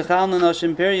know Im Techalna Nosh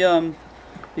Imperium?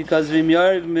 Because Vim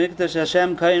Yorg Mikdash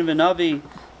Hashem Kain V'Navi.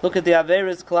 Look at the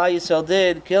Averis Klal Yisrael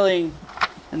did, killing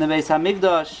in the Beis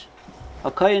HaMikdash. A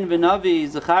Kain V'Navi,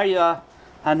 Zechariah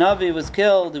Hanavi was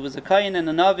killed. It was a Kain and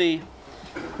a Navi.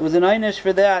 It was an einish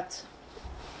for that.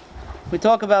 We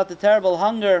talk about the terrible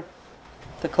hunger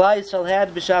the Klal Yisrael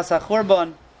had b'shas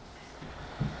HaChurban.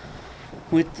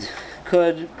 we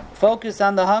could focus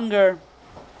on the hunger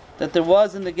that there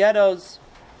was in the ghettos.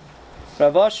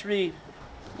 Rav Oshry,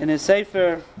 in his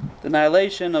Sefer, The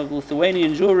Annihilation of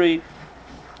Lithuanian Jewry,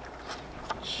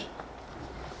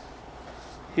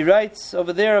 he writes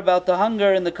over there about the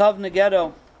hunger in the Kovna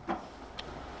ghetto.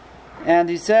 And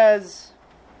he says,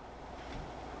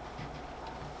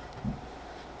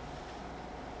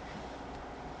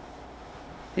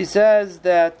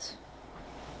 that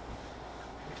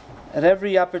at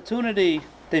every opportunity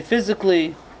they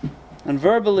physically and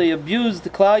verbally abused the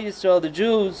Klal Yisrael, the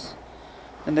Jews,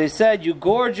 and they said, "You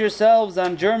gorge yourselves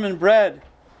on German bread."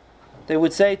 They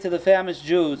would say to the famished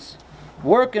Jews,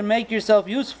 "Work and make yourself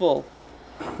useful.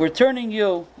 We're turning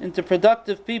you into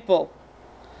productive people."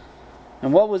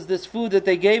 And what was this food that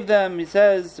they gave them? He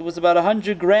says it was about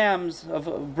 100 grams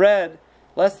of bread,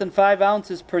 less than 5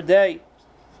 ounces per day.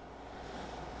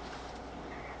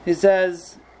 He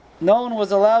says no one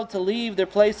was allowed to leave their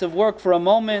place of work for a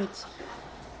moment,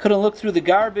 couldn't look through the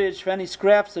garbage for any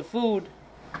scraps of food.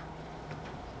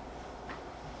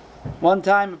 One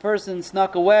time a person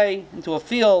snuck away into a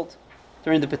field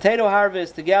during the potato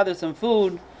harvest to gather some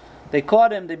food. They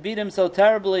caught him, they beat him so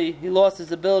terribly, he lost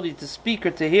his ability to speak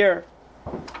or to hear.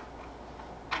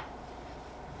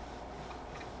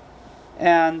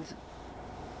 And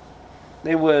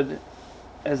they would,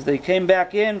 as they came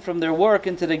back in from their work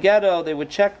into the ghetto, they would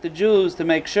check the Jews to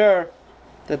make sure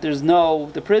that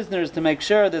the prisoners, to make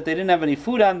sure that they didn't have any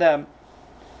food on them.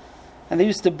 And they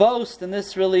used to boast, and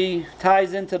this really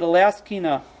ties into the last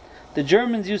kina, the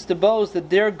Germans used to boast that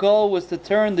their goal was to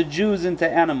turn the Jews into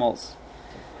animals.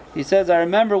 He says, I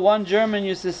remember one German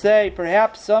used to say,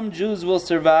 perhaps some Jews will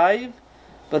survive,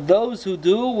 but those who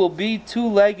do will be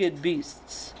two-legged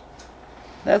beasts.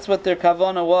 That's what their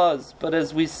kavanah was. But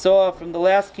as we saw from the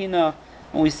last kina,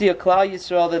 when we see a Klal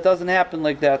Yisrael, that doesn't happen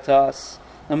like that to us,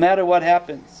 no matter what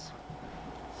happens.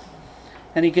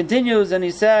 And he continues and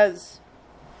he says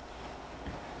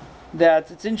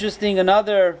that it's interesting,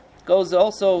 another goes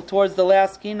also towards the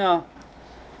last kina.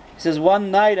 He says,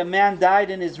 one night a man died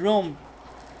in his room,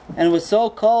 and it was so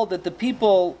cold that the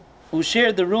people who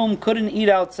shared the room couldn't eat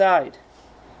outside.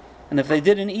 And if they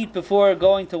didn't eat before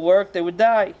going to work, they would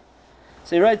die.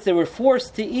 So he writes, they were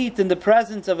forced to eat in the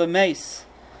presence of a mace.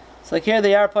 It's like here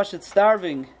they are, Pashat,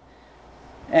 starving.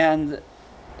 And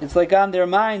it's like on their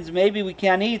minds, maybe we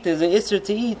can't eat. There's an Isser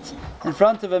to eat in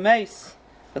front of a mace.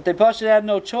 But they Pashat had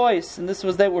no choice, and this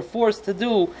was they were forced to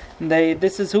do. And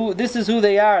this is who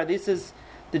they are. This is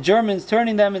the Germans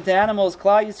turning them into animals.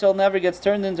 Klal Yisrael never gets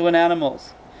turned into an animal.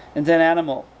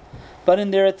 But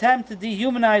in their attempt to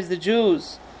dehumanize the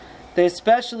Jews, they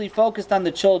especially focused on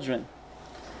the children.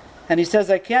 And he says,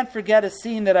 I can't forget a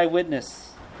scene that I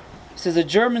witnessed. He says, a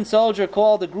German soldier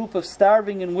called a group of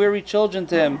starving and weary children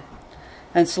to him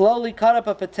and slowly cut up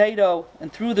a potato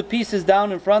and threw the pieces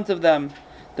down in front of them,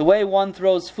 the way one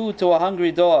throws food to a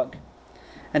hungry dog.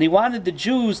 And he wanted the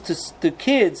Jews, the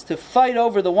kids, to fight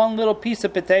over the one little piece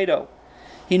of potato.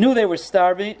 He knew they were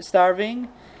starving,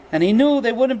 and he knew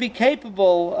they wouldn't be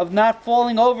capable of not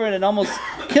falling over it and almost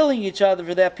killing each other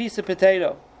for that piece of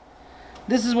potato.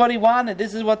 This is what he wanted.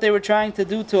 This is what they were trying to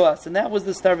do to us, and that was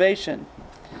the starvation.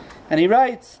 And he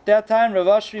writes, that time Rav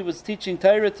Oshry was teaching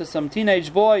Torah to some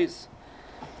teenage boys,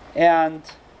 and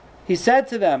he said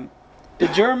to them, the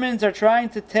Germans are trying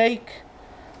to take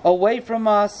away from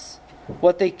us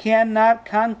what they cannot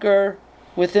conquer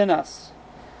within us.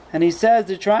 And he says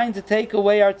they're trying to take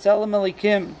away our Tzelem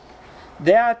Elikim.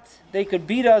 That they could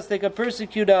beat us, they could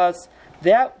persecute us,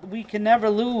 that we can never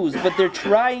lose, but they're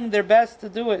trying their best to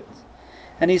do it.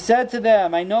 And he said to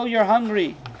them, I know you're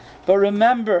hungry, but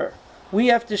remember, we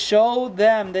have to show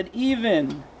them that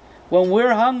even when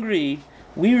we're hungry,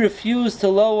 we refuse to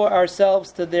lower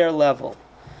ourselves to their level.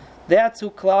 That's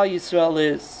who Klal Yisrael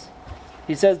is.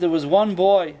 He says there was one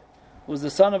boy who was the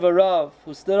son of a Rav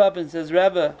who stood up and says,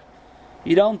 Rebbe,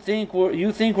 you think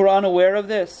we're unaware of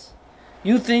this?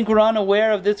 You think we're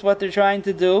unaware of this, what they're trying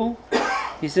to do?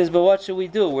 He says, but what should we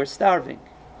do? We're starving.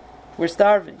 We're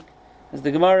starving. As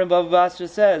the Gemara in Bava Basra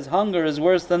says, hunger is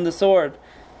worse than the sword.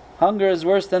 Hunger is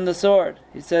worse than the sword.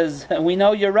 He says, we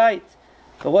know you're right,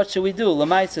 but what should we do?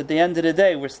 Lamaisa, at the end of the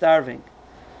day, we're starving.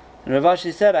 And Rav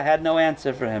Ashi said, I had no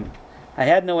answer for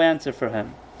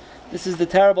him. This is the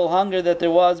terrible hunger that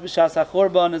there was b'shas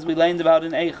HaChurban, as we learned about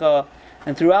in Eicha,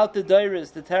 and throughout the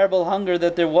Deiros, the terrible hunger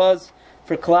that there was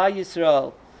for Klal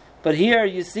Yisrael. But here,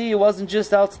 you see, it wasn't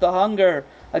just out the hunger.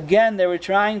 Again, they were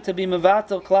trying to be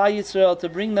mevatel Klal Yisrael, to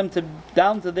bring them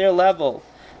down to their level.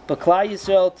 But Klal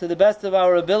Yisrael, to the best of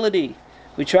our ability,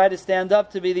 we try to stand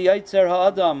up to be the Yotzer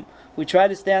Ha'adam. We try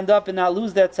to stand up and not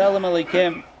lose that Tzelem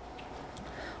Elikim.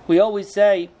 We always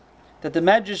say that the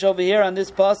Medrash over here on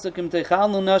this pasuk Im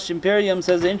Techalnu Nashim Pirium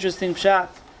says an interesting pshat.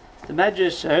 The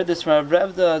Medrash, I heard this from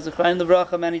Rav Revda Zechariah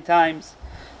Livracha many times.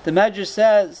 The Medrash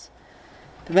says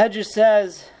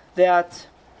that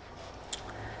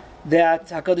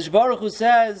HaKadosh Baruch Hu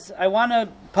says, I want to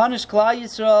punish Klal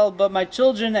Yisrael, but my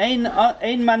children ain't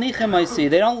manichem, I see.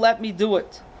 They don't let me do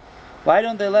it. Why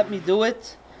don't they let me do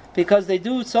it? Because they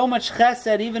do so much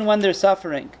chesed even when they're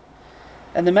suffering.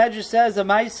 And the Medrash says, a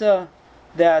Maisa,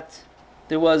 that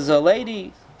there was a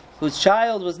lady whose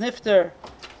child was nifter,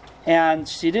 and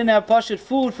she didn't have pashut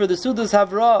food for the Sudas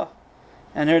Havra,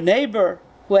 and her neighbor,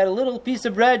 who had a little piece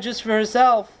of bread just for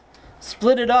herself,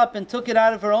 split it up and took it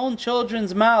out of her own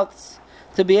children's mouths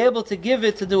to be able to give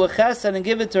it, to do a chesed and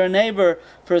give it to her neighbor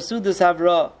for a Sudas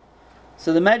Havra.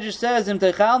 So the Medrash says, Im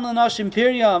Techalnu Nashim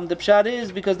Pirium, the pshat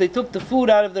is because they took the food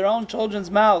out of their own children's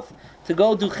mouth to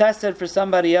go do chesed for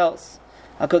somebody else.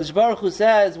 HaKadosh Baruch Hu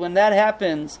says, when that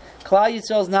happens, Klal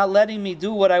Yisrael is not letting me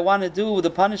do what I want to do with the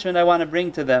punishment I want to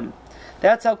bring to them.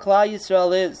 That's how Klal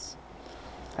Yisrael is.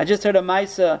 I just heard a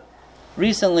Maisa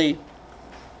recently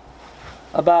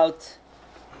about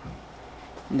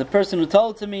the person who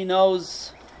told to me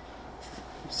knows,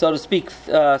 so to speak,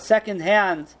 second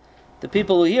hand. The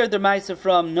people who hear the Maisa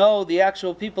from know the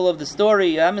actual people of the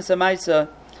story, Emes Maisa,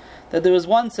 that there was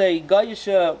once a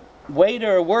Goyish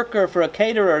waiter, worker for a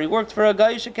caterer. He worked for a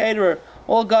Goyish caterer,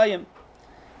 all Goyim.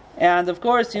 And of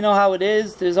course, you know how it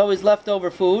is, there's always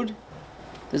leftover food.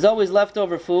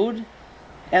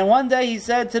 And one day he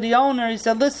said to the owner, he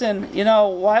said, listen,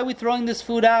 why are we throwing this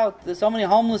food out? There's so many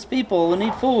homeless people who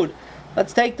need food.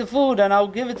 Let's take the food and I'll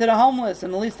give it to the homeless,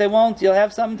 and at least you'll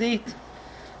have something to eat.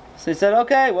 So he said,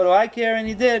 okay, what do I care? And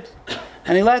he did.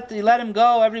 And he let him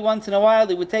go. Every once in a while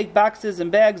he would take boxes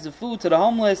and bags of food to the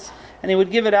homeless and he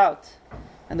would give it out.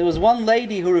 And there was one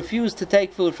lady who refused to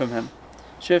take food from him.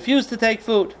 She refused to take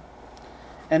food.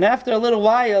 And after a little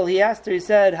while he asked her, he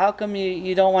said, how come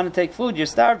you don't want to take food? You're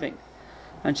starving.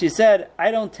 And she said,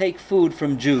 I don't take food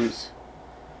from Jews.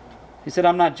 He said,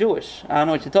 I'm not Jewish. I don't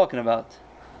know what you're talking about.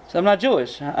 She said, I'm not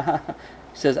Jewish. He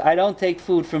says, I don't take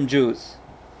food from Jews.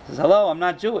 He says, hello, I'm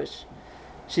not Jewish.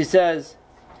 She says,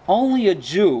 only a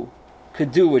Jew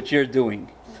could do what you're doing.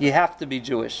 You have to be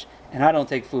Jewish. And I don't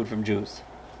take food from Jews.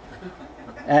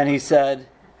 And he said,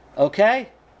 okay.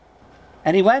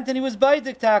 And he went and he was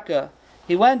Baidik Taka.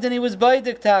 He went and he was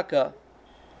Baidik.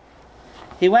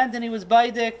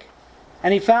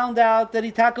 And he found out that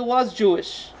Itaka was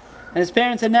Jewish. And his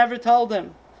parents had never told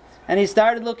him. And he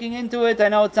started looking into it. I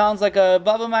know it sounds like a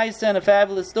Baba Maisa and a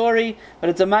fabulous story,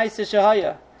 but it's a Maisa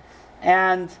Shahaya.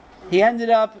 And he ended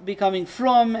up becoming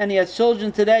frum, and he has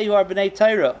children today who are B'nai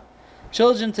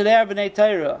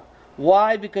Torah.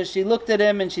 Why? Because she looked at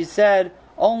him and she said,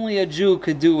 only a Jew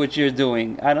could do what you're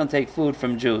doing. I don't take food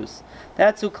from Jews.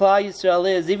 That's who Klal Yisrael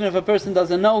is. Even if a person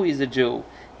doesn't know he's a Jew,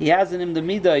 he has in him the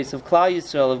midas of Klal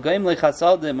Yisrael, of Goim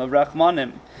Lechasadim, of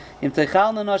Rachmanim. Im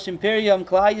Techalnu Nashim Pirium,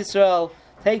 Klal Yisrael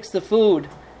takes the food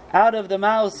out of the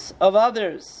mouths of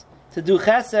others to do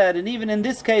chesed, and even in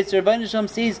this case, the Rebbeinu Shalom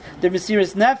sees the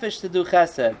Mesiras Nefesh to do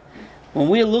chesed. When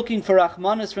we're looking for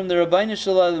Rachmanis from the Rebbeinu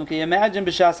Shalom, can you imagine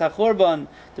B'Shas HaChurban,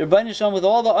 the Rebbeinu Shalom with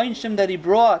all the Einshim that he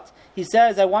brought, he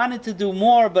says, I wanted to do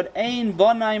more, but Ein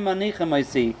Bonai Manichem, I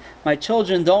see. My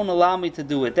children don't allow me to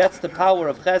do it. That's the power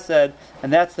of chesed,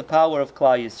 and that's the power of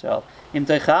Klal Yisrael. Im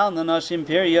Techalnu Nashim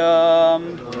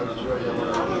Pirium.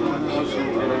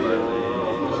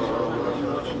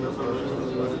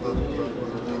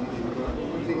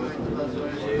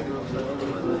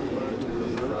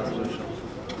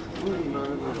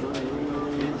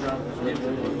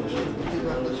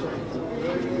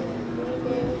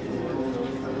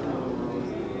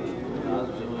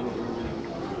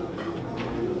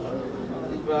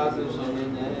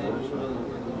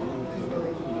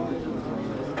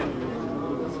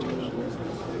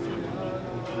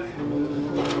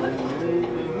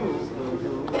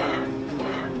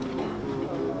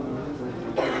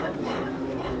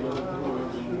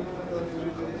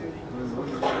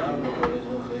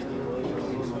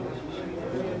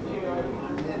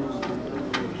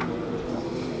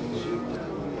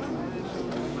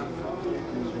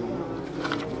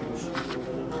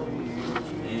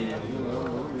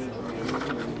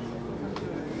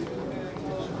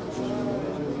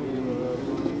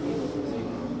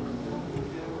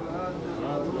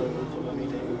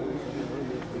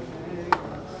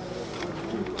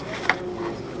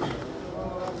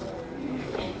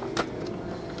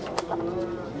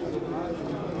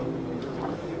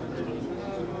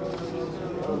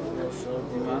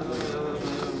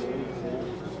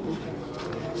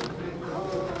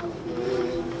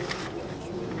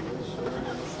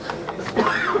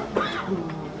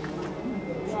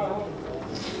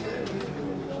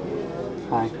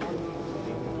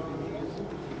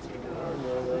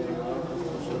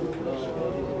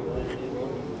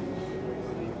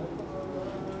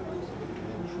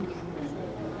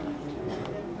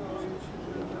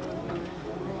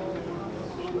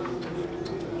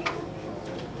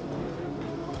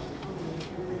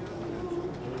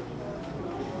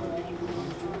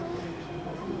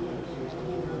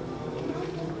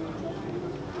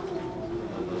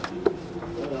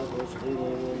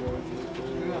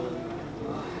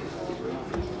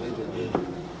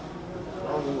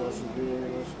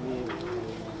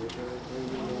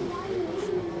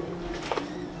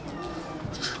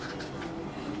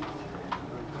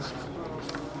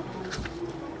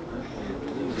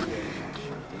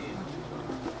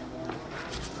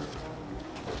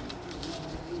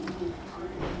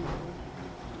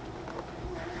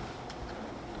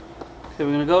 Okay,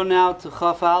 we're going to go now to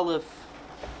Chaf Aleph.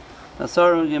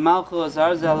 Asaru Gemalchus,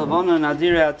 Arze Alavona,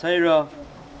 Nadire Atayra.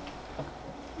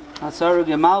 Asaru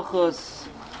Gemalchus,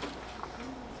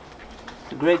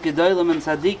 the great Gedolim and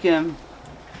Tzadikim,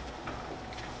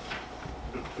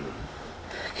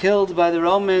 killed by the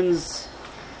Romans,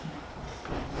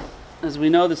 as we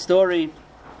know the story.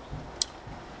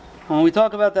 When we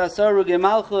talk about the Asaru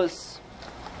Gemalchus,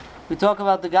 we talk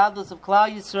about the godless of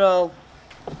Klal Yisrael,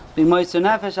 being Moiser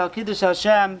Nefesh Al Kiddush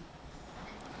Hashem.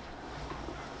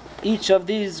 Each of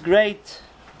these great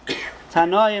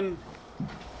Tanoim,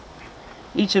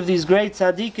 each of these great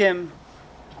Tzadikim,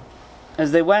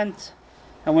 as they went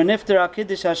and were Nifter Al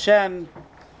Kiddush Hashem,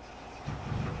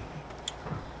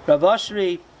 Rav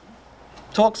Oshri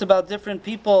talks about different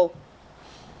people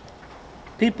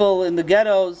in the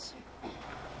ghettos,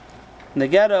 in the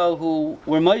ghetto who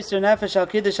were Moiser Nefesh Al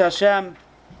Kiddush Hashem.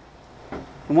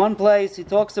 In one place he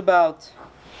talks about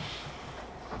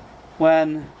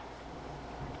when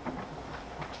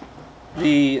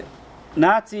the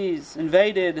Nazis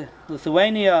invaded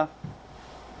Lithuania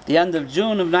at the end of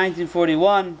June of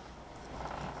 1941.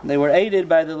 They were aided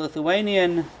by the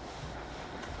Lithuanian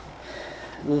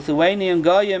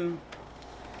Goyim,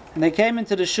 and they came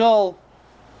into the shul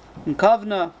in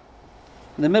Kovna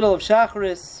in the middle of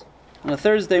Shacharis on a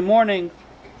Thursday morning,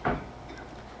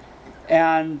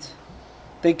 and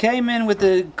they came in with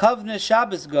the Kovna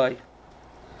Shabbos guy.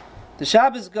 The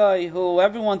Shabbos guy who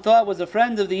everyone thought was a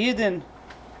friend of the Yidden,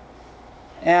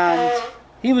 and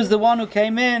he was the one who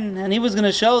came in and he was going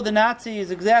to show the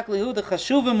Nazis exactly who the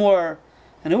Chashuvim were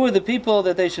and who were the people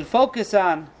that they should focus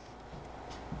on.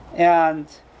 And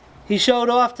he showed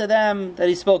off to them that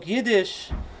he spoke Yiddish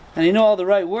and he knew all the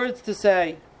right words to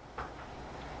say.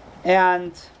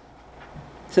 And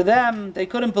to them, they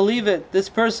couldn't believe it. This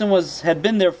person had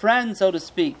been their friend, so to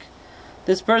speak.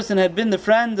 This person had been the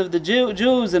friend of the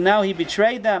Jews, and now he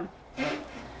betrayed them.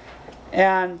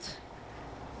 And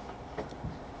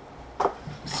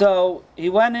so they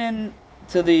went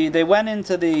into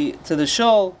the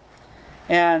shul,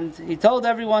 and he told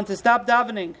everyone to stop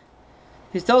davening.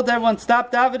 He told everyone to stop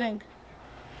davening,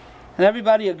 and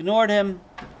everybody ignored him.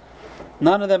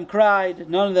 None of them cried.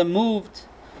 None of them moved.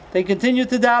 They continued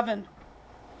to daven.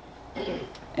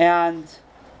 And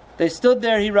they stood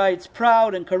there, he writes,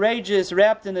 proud and courageous,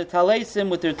 wrapped in their talesim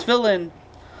with their tefillin,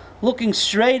 looking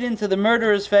straight into the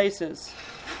murderers' faces.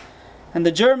 And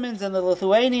the Germans and the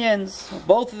Lithuanians,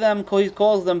 both of them, he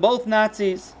calls them both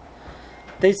Nazis,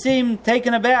 they seemed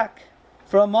taken aback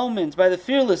for a moment by the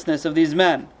fearlessness of these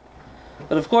men.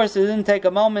 But of course it didn't take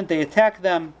a moment. They attacked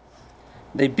them,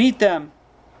 they beat them,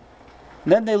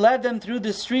 and then they led them through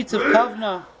the streets of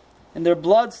Kovna in their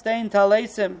blood-stained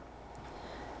talesim.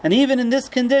 And even in this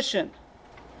condition,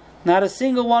 not a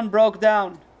single one broke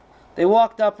down. They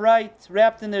walked upright,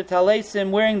 wrapped in their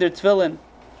talesim, wearing their tefillin.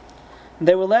 And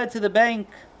they were led to the bank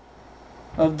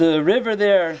of the river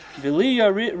there,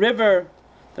 Vilia River,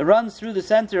 that runs through the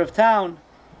center of town.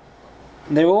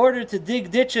 And they were ordered to dig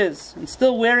ditches, and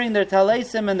still wearing their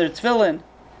talesim and their tefillin,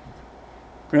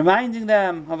 reminding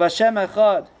them of Hashem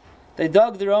Echad. They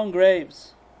dug their own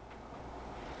graves.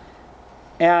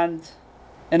 And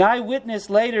an eyewitness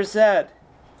later said,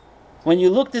 when you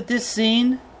looked at this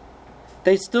scene,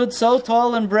 they stood so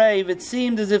tall and brave, it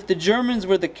seemed as if the Germans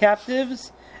were the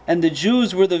captives and the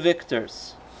Jews were the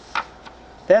victors.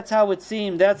 That's how it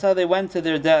seemed. That's how they went to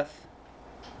their death.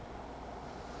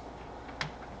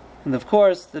 And of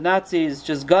course, the Nazis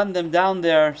just gunned them down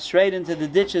there, straight into the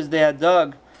ditches they had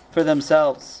dug for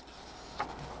themselves.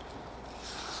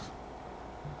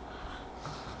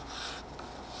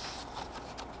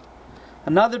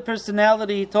 Another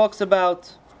personality he talks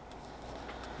about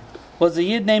was a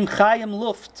Yid named Chaim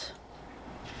Luft.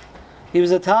 He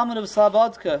was a Talmud of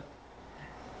Slobodka.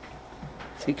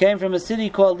 He came from a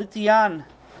city called Litian.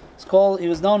 He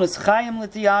was known as Chaim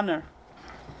Litianer.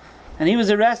 And he was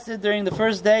arrested during the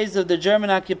first days of the German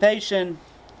occupation.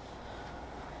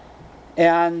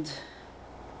 And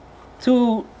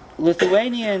two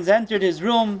Lithuanians entered his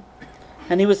room,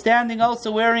 and he was standing also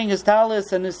wearing his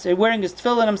talis and wearing his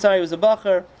tefillin. He was a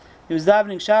bacher. He was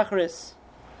davening shacharis.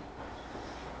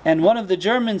 And one of the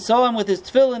Germans saw him with his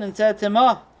tefillin and said to him,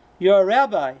 "Oh, you're a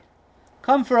rabbi.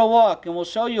 Come for a walk and we'll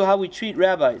show you how we treat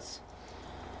rabbis."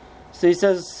 So he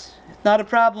says, "It's not a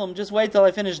problem. Just wait till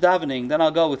I finish davening, then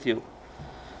I'll go with you."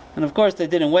 And of course they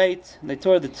didn't wait. They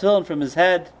tore the tefillin from his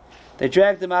head. They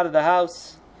dragged him out of the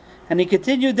house. And he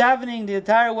continued davening the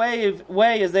entire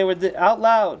way as they were out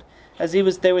loud.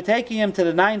 They were taking him to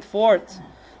the ninth fort.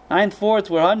 Ninth fort,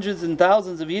 where hundreds and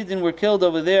thousands of Yidden were killed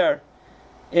over there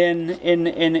in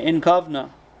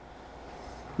Kovna.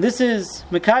 This is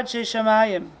Mekadshe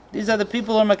Shamayim. These are the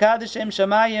people who are Mekadeshem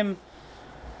Shamayim,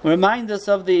 who remind us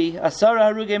of the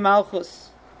Asara Haruge Malchus.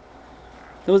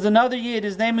 There was another Yid,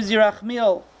 his name is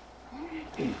Yerachmiel,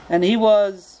 and he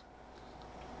was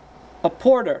a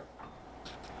porter.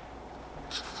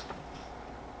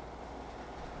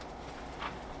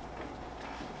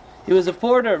 He was a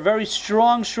porter, very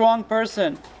strong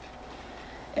person.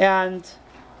 And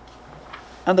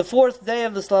on the 4th day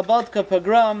of the Slobodka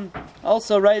pogrom,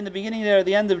 also right in the beginning there, at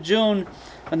the end of June,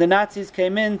 when the Nazis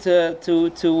came in to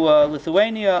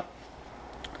Lithuania,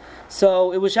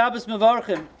 so it was Shabbos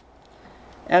Mevarchim.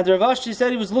 And Rav Ashi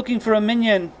said he was looking for a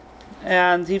minyan,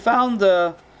 and he found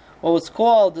what was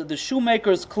called the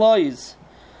shoemaker's cloys,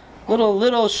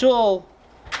 little shul.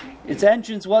 Its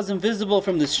entrance wasn't visible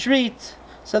from the street,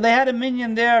 so they had a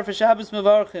minyan there for Shabbos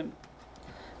Mevarchim.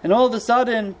 And all of a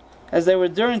sudden, as they were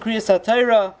during Kriyas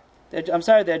HaTorah, they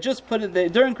had just put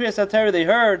it. During Kriyas HaTorah, they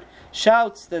heard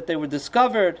shouts that they were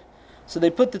discovered, so they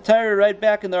put the Torah right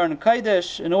back in the Aron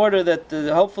Kodesh in order that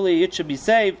hopefully it should be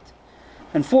saved.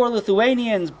 And 4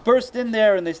 Lithuanians burst in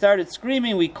there and they started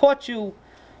screaming, "We caught you!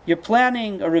 You're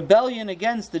planning a rebellion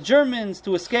against the Germans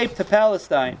to escape to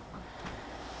Palestine."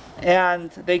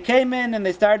 And they came in and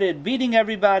they started beating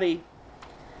everybody.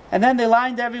 And then they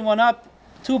lined everyone up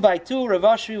 2 by 2. Rav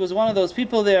Ashri was one of those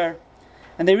people there.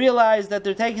 And they realized that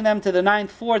they're taking them to the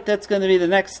 9th fort. That's going to be the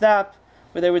next stop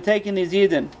where they were taking these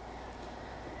Yidden.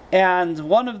 And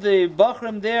one of the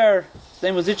Bachrim there, his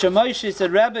name was Itcha Moshe, he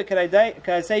said, "Rebbe, can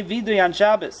I say Vidui on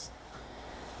Shabbos?"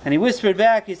 And he whispered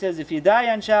back, he says, "If you die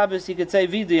on Shabbos, you could say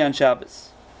Vidui on Shabbos."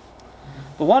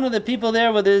 But one of the people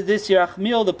there was this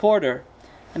Yerachmiel, the porter.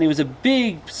 And he was a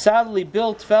big, solidly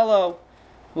built fellow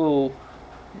who,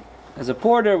 as a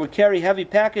porter, would carry heavy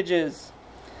packages.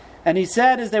 And he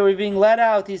said, as they were being led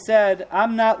out, he said,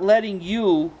 "I'm not letting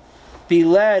you be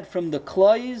led from the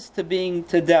cloys to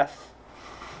death."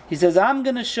 He says, "I'm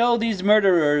going to show these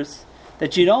murderers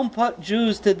that you don't put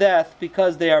Jews to death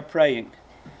because they are praying.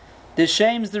 This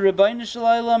shames the Rebbeinu Shel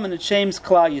Olam and it shames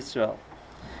Klal Yisrael."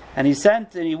 And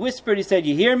he whispered, he said,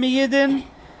 "You hear me, Yidden?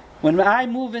 When I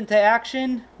move into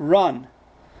action, run."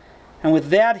 And with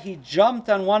that, he jumped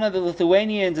on one of the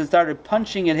Lithuanians and started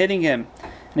punching and hitting him.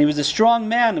 And he was a strong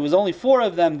man. There was only 4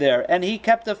 of them there. And he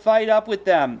kept a fight up with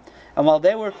them. And while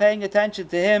they were paying attention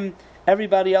to him,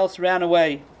 everybody else ran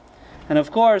away. And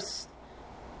of course,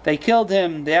 they killed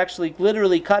him. They actually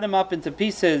literally cut him up into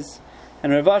pieces.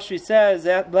 And Rav Ashri says,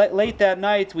 late that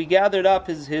night, we gathered up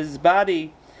his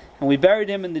body and we buried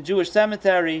him in the Jewish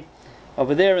cemetery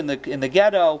over there in the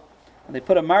ghetto. And they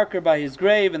put a marker by his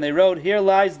grave and they wrote, "Here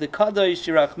lies the Kadosh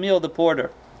Yerachmiel the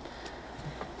porter."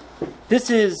 This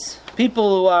is people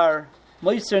who are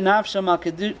Moiser Nafsham al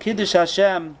Kiddush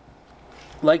Hashem,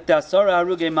 like the Asara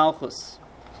Haruge Malchus.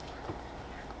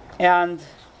 And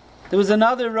there was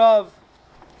another Rav,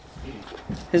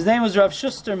 his name was Rav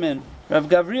Shusterman, Rav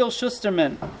Gavriel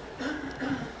Shusterman.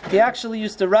 He actually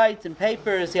used to write in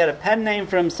papers. He had a pen name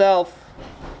for himself,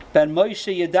 Ben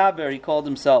Moshe Yedaber, he called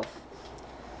himself.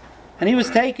 And he was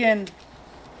taken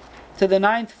to the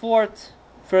 9th fort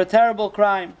for a terrible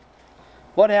crime.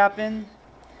 What happened?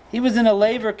 He was in a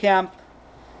labor camp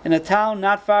in a town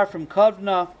not far from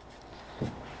Kovna. A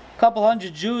couple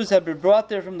hundred Jews had been brought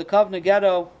there from the Kovna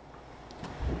ghetto.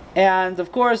 And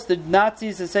of course the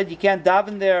Nazis had said you can't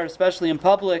daven there, especially in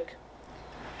public.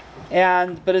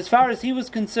 But as far as he was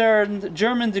concerned,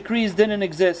 German decrees didn't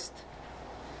exist.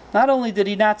 Not only did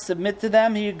he not submit to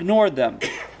them, he ignored them.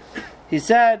 He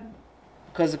said,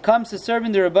 because it comes to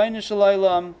serving the Rebbeinu Shel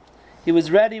Olam, he was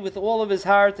ready with all of his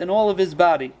heart and all of his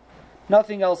body.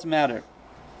 Nothing else mattered.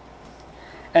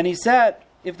 And he said,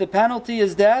 if the penalty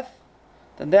is death,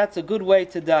 then that's a good way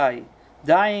to die.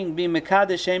 Dying be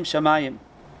Mekadesh Shem Shamayim.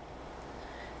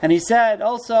 And he said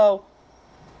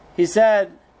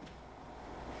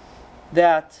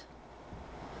that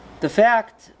the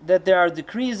fact that there are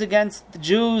decrees against the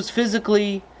Jews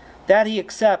physically, that he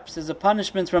accepts as a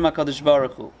punishment from HaKadosh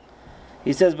Baruch Hu.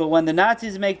 He says, but when the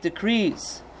Nazis make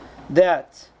decrees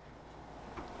that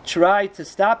try to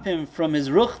stop him from his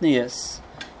ruchnius,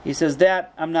 he says,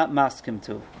 that I'm not maskim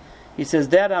to. He says,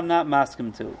 that I'm not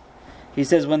maskim to. He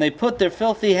says, when they put their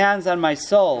filthy hands on my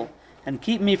soul and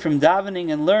keep me from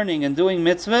davening and learning and doing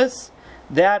mitzvahs,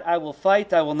 that I will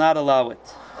fight, I will not allow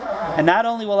it. And not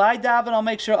only will I daven, I'll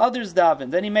make sure others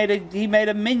daven. Then he made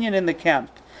a minyan in the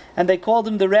camp. And they called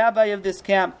him the rabbi of this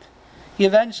camp. He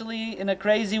eventually, in a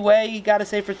crazy way, he got a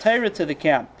Sefer Torah to the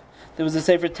camp. There was a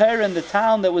Sefer Torah in the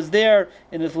town that was there,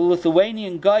 and the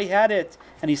Lithuanian guy had it,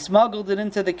 and he smuggled it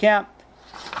into the camp.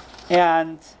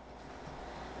 And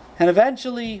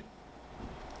eventually,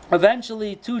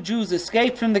 Eventually, 2 Jews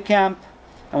escaped from the camp,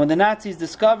 and when the Nazis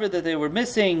discovered that they were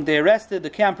missing, they arrested the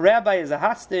camp rabbi as a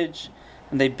hostage,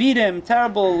 and they beat him.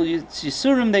 Terrible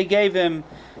yisurim they gave him.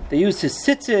 They used his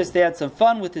tzitzis. They had some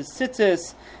fun with his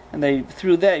tzitzis, and they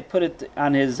put it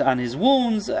on his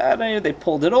wounds. They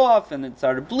pulled it off, and it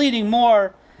started bleeding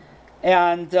more.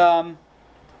 And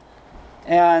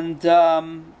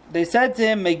they said to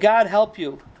him, "May God help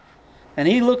you." And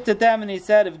he looked at them and he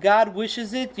said, "If God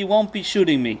wishes it, you won't be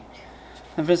shooting me."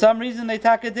 And for some reason, they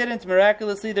didn't.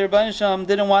 Miraculously, the Rebbeinu Shalom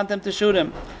didn't want them to shoot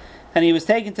him. And he was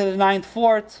taken to the 9th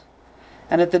fort.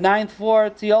 And at the 9th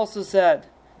fort, he also said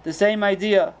the same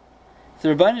idea. If the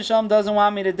Rebbeinu Shalom doesn't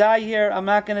want me to die here, I'm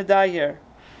not going to die here.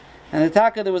 And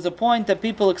there was a point that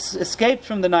people escaped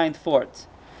from the 9th fort.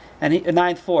 And he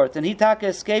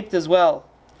escaped as well.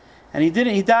 And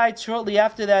he died shortly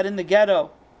after that in the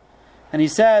ghetto. And he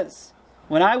says,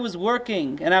 when I was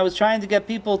working and I was trying to get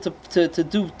people to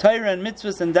do Torah and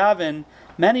mitzvahs and daven,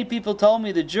 many people told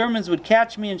me the Germans would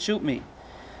catch me and shoot me.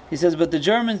 He says, but the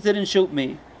Germans didn't shoot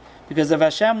me. Because if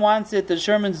Hashem wants it, the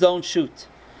Germans don't shoot.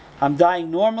 I'm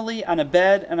dying normally on a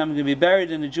bed and I'm going to be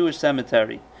buried in a Jewish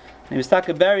cemetery. And he was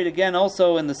buried again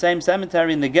also in the same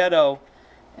cemetery in the ghetto.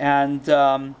 And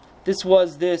this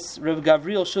was Rav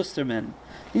Gavriel Shusterman.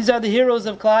 These are the heroes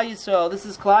of Klal Yisrael. This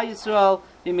is Klal Yisrael,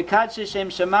 V'mikadshe Shem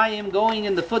Shamayim, going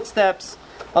in the footsteps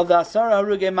of the Asara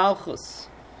Harugei Malchus.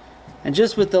 And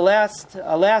just with the last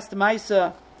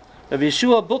Maisa, Rav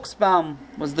Yeshua Buxbaum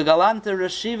was the Galante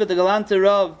Rashiva, the Galante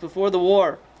Rav before the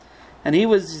war, and he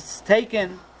was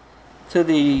taken to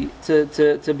be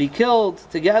killed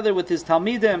together with his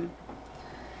Talmidim,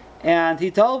 and he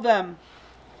told them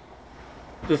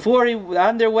before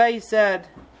on their way, he said,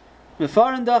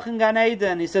 "Mefarin dachen Gan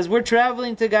Eden." He says, "We're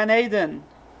traveling to Gan Eden.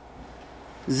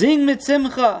 Zing mit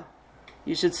simcha."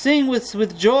 You should sing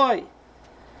with joy.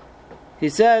 He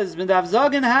says, "Midav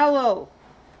zagen halal."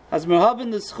 As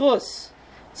merhaben the schus,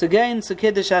 it's again to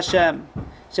Kiddush Hashem.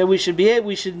 So we should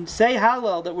say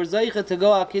halal, that we're zeicha to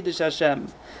go al Kiddush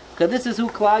Hashem, because this is who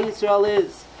Klal Yisrael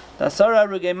is. The Asara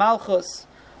Harugei Malchus,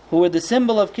 who were the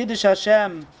symbol of Kiddush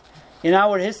Hashem in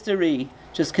our history,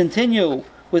 just continue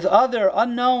with other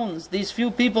unknowns. These few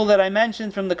people that I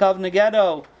mentioned from the Kovna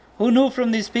Ghetto, who knew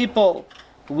from these people?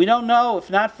 We don't know, if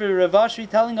not for Rav Ashri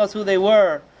telling us who they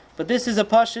were. But this is a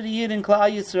Pasha Yid in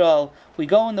Klal Yisrael. We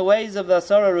go in the ways of the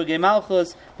Asara Harugei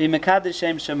Malchus, V'mekadesh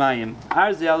Shem Shamayim.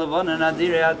 Arzi alavon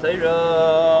nadirei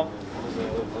HaTorah.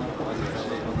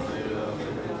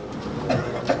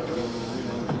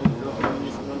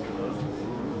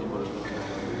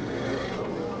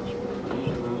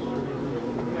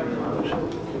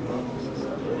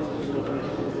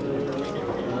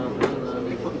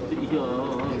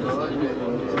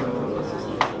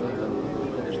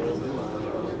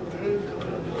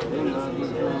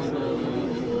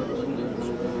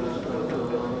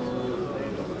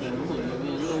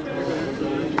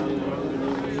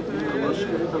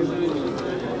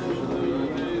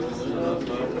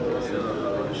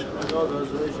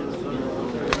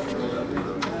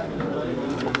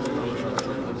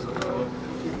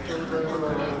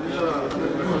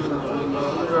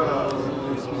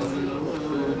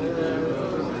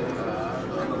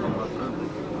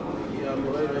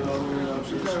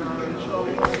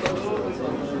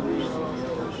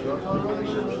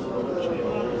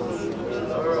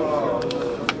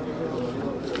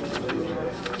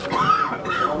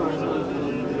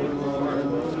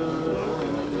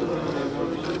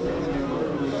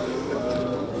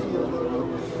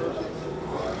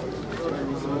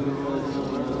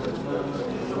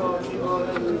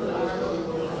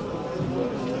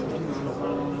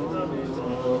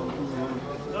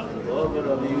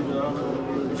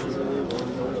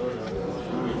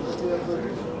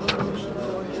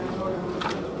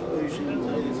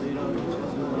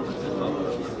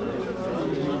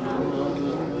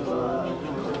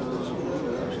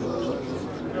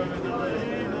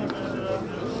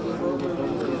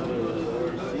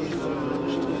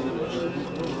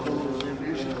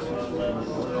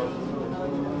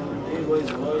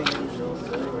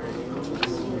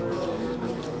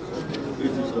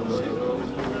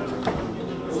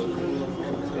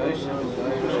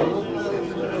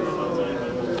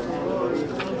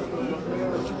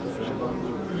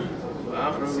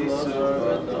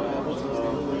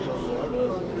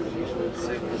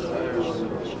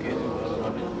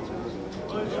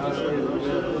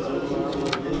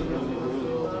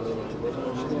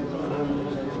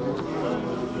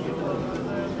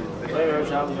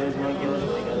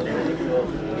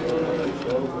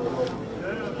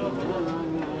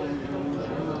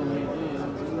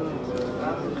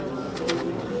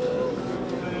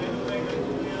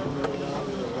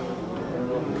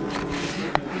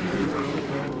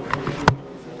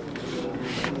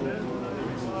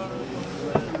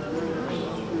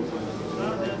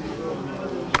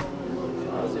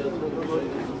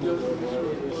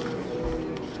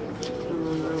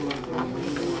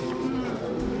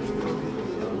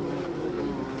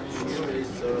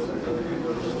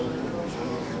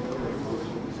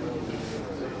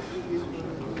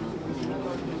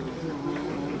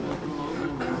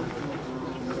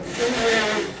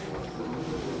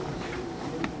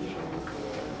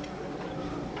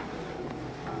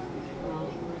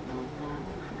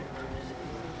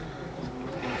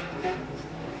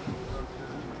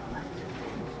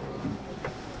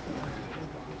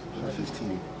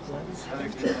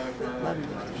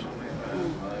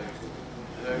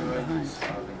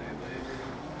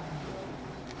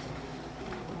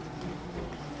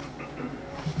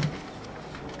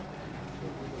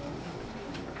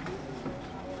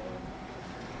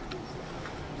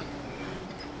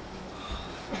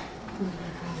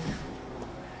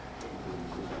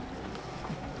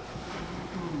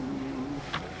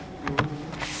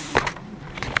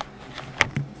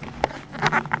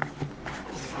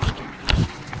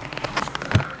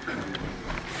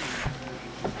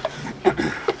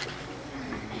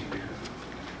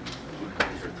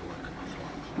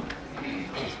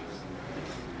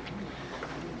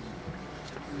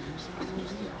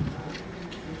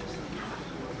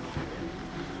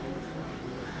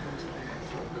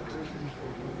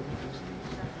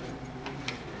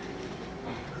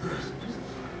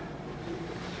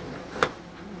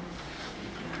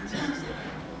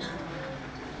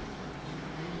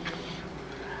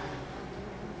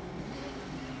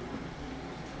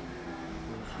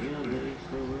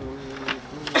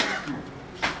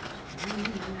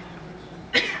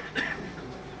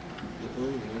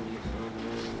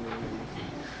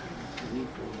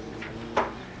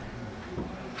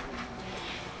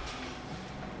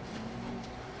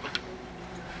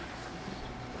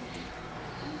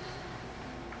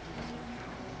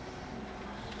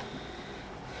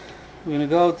 We're going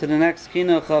to go to the next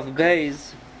Kinuch of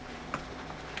Beis.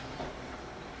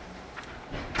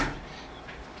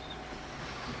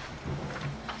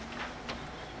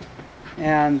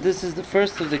 And this is the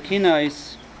first of the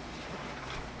Kinais.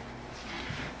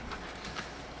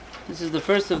 This is the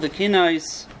first of the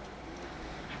Kinais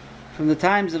from the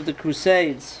times of the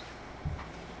Crusades.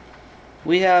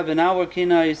 We have in our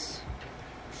Kinais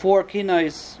 4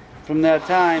 Kinais from that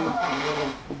time.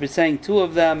 We'll be saying 2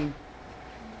 of them.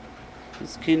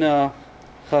 It's Kina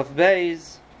Chav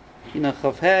Beis, Kina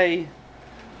Chav Hey.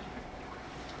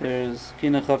 There's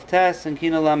Kina Chav Tes and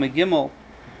Kina Lamed Gimel.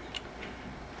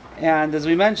 And as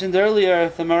we mentioned earlier,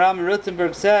 the Maram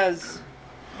Rutenberg says,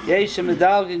 Yeshem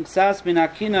Medalgin Ksas Min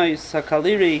HaKinais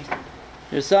HaKaliri.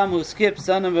 There's some who skip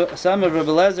some of Rebbe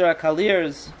Lezer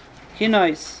HaKalir's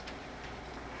Kinais.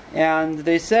 And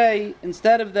they say,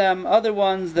 instead of them, other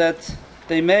ones that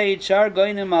they made, Shar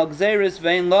Goinim Al Gzeris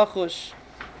Vein Lachush.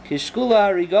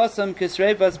 Kishkula Rigosam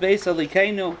Kisreivas Beis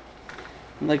Alikeinu.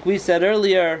 Like we said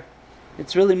earlier,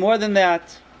 it's really more than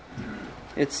that.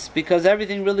 It's because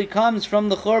everything really comes from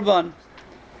the Churban.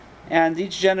 And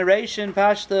each generation,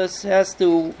 Pashtus, has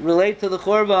to relate to the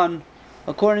Churban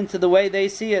according to the way they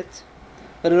see it.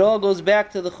 But it all goes back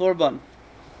to the Churban.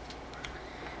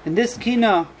 In this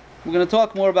Kina, we're going to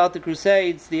talk more about the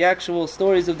Crusades, the actual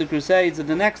stories of the Crusades in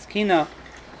the next Kina.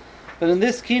 But in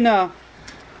this Kina,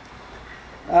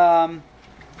 my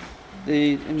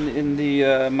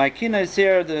Kina is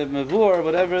here, the Mavur,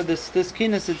 whatever, this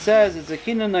Kinas it says, it's a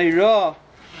Kina Naira,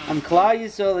 and Klal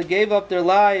Yisrael, they gave up their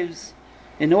lives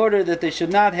in order that they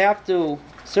should not have to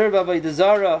serve Avodah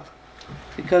Zarah,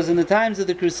 because in the times of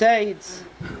the Crusades,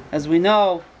 as we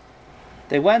know,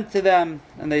 they went to them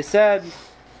and they said,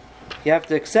 you have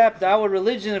to accept our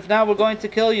religion if not we're going to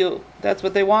kill you. That's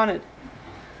what they wanted.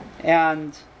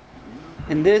 And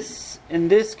in this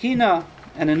Kina,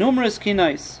 and in numerous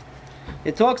Kinais,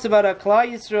 it talks about how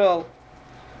Klal Yisrael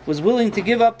was willing to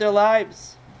give up their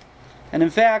lives. And in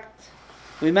fact,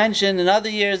 we mentioned in other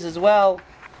years as well,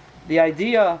 the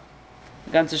idea,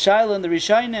 Ganze Shaila and the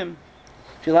Rishonim,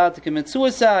 if you're allowed to commit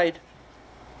suicide,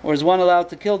 or is one allowed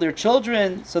to kill their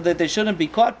children so that they shouldn't be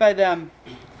caught by them.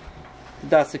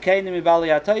 Das Sekeinim Ibali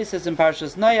Atoises in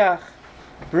Parshas Noach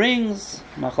brings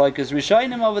Machlokes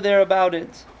Rishonim over there about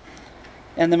it.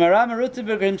 And the Maram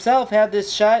Rutenberg himself had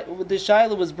this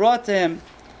Shaila was brought to him,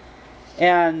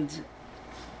 and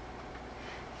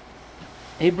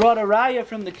he brought a raya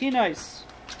from the Kinais.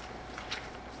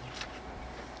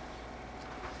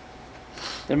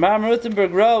 The Maram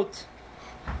Rutenberg wrote,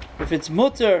 if it's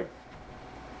mutter,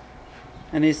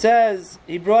 and he says,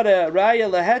 he brought a raya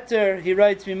leheter, he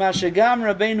writes, Mimashagam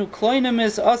Rabbeinu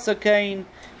Kloinamis Asakain,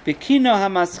 Bikino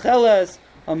Hamascheles,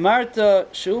 Amarta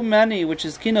Shumani, which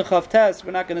is Kina Chavtes.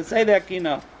 We're not going to say that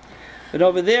Kina. But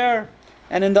over there,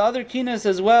 and in the other Kinas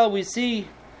as well, we see,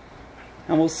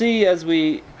 and we'll see as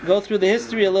we go through the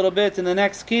history a little bit in the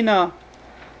next Kina,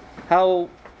 how,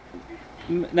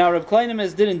 now Rav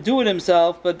Kleinemiz didn't do it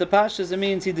himself, but the Pashas, it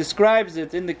means he describes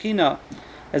it in the Kina,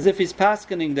 as if he's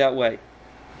paskening that way.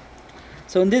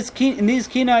 So in these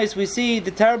Kinais, we see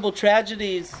the terrible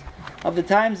tragedies of the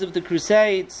times of the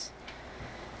Crusades.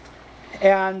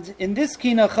 And in this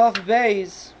Kina Chav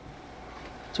Beis,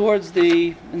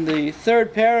 in the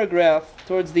 3rd paragraph,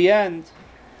 towards the end,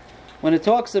 when it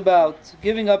talks about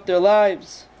giving up their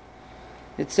lives,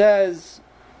 it says,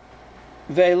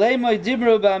 Ve'eleimoi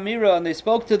dibru ba'amira, and they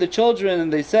spoke to the children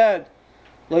and they said,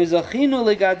 Lo zachinu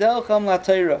legadelchem la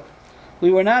Torah.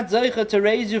 We were not zeicha to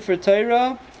raise you for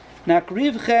Torah,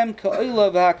 nakrivchem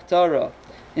ka'oila v'haktara.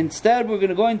 Instead, we're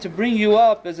going to bring you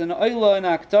up as an oila and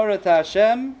haktara to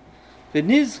Hashem,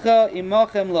 v'nizcha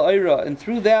imachem la'oira, and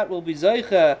through that we'll be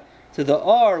zeicha to the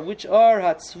ar, which are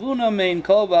hatzvuna mein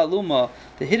kol ba'aluma,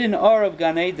 the hidden ar of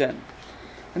Gan Eden.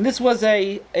 And this was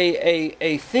a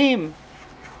theme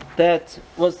that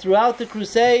was throughout the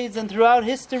Crusades and throughout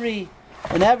history.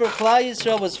 Whenever Klal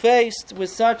Yisrael was faced with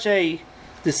such a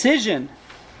decision,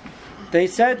 they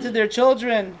said to their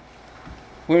children,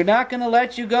 we're not going to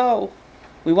let you go.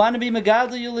 We want to be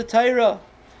Megadol you l'Torah.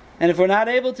 And if we're not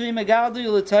able to be Megaldu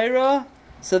L'Torah,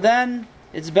 so then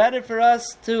it's better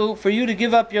for you to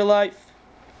give up your life.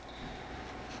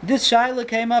 This shaila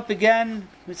came up again.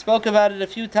 We spoke about it a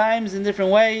few times in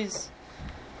different ways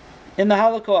in the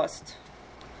Holocaust.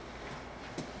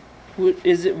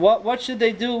 What should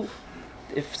they do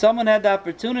if someone had the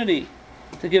opportunity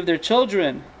to give their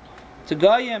children to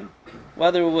Goyim,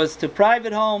 whether it was to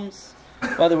private homes,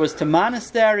 whether it was to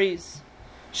monasteries?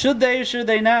 Should they or should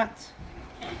they not?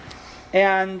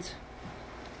 And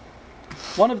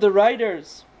one of the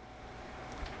writers,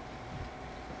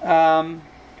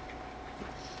 Rebbetzin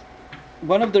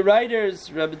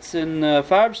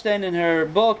Farbstein, in her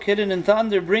book Hidden in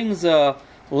Thunder, brings a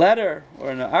letter,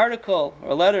 or an article,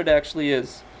 or a letter it actually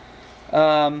is,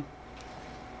 that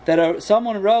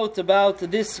someone wrote about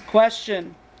this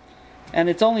question, and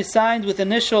it's only signed with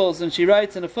initials, and she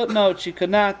writes in a footnote she could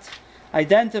not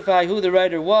identify who the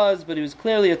writer was, but he was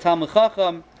clearly a Talmud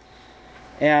Chacham,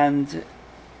 and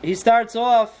he starts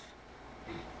off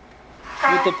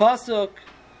with the pasuk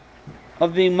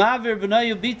of being Mavir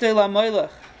B'nayu Bitei La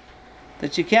Moilech,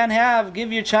 that you can't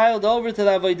give your child over to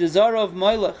the Avodah Zarah of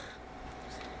Moilech.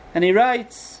 And he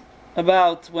writes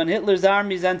about when Hitler's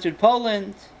armies entered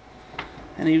Poland,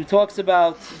 and he talks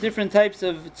about different types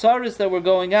of tsaras that were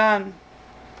going on.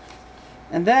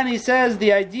 And then he says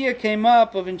the idea came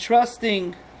up of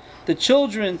entrusting the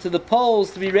children to the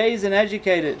Poles to be raised and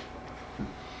educated.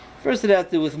 First it had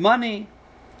to do with money.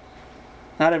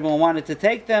 Not everyone wanted to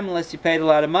take them unless you paid a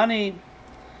lot of money.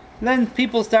 And then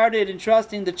people started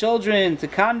entrusting the children to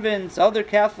convents, other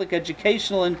Catholic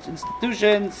educational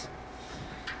institutions.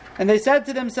 And they said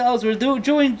to themselves, we're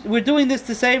doing this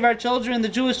to save our children, the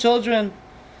Jewish children.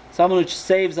 Someone who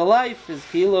saves a life is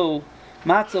Kilo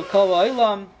Matzel Kol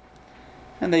Olam.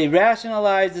 And they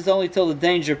rationalized this only till the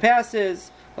danger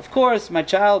passes. Of course, my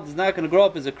child is not going to grow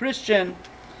up as a Christian.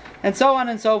 And so on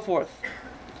and so forth.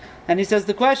 And he says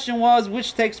the question was,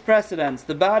 which takes precedence,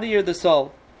 the body or the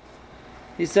soul?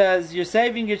 He says, you're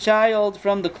saving your child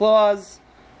from the claws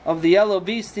of the yellow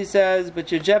beast, he says,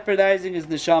 but you're jeopardizing his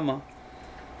neshama.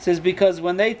 He says, because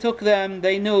when they took them,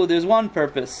 they knew there's one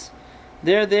purpose.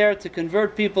 They're there to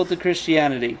convert people to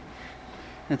Christianity.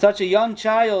 And such a young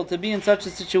child to be in such a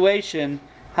situation,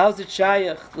 how's it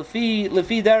shayach? Lefi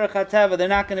derech hateva, they're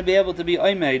not going to be able to be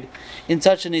oimed in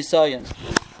such an isayan.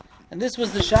 And this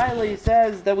was the shaila, he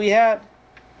says, that we had.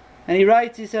 And he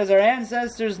writes, he says, our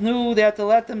ancestors knew they had to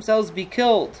let themselves be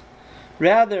killed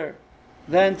rather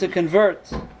than to convert.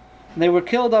 And they were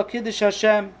killed al Kiddush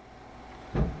Hashem.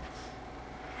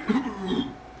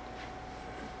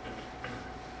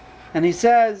 And he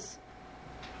says,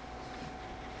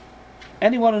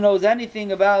 anyone who knows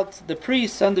anything about the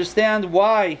priests understand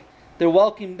why they're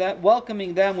welcoming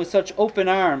them with such open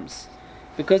arms.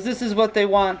 Because this is what they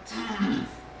want.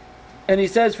 And he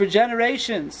says, for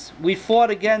generations, we fought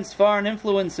against foreign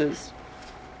influences.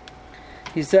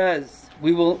 He says,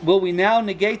 will we now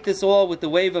negate this all with the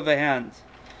wave of a hand?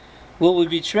 Will we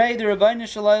betray the Rabbeinu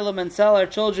Shalom and sell our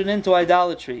children into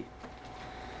idolatry?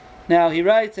 Now he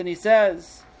writes and he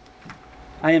says,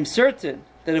 I am certain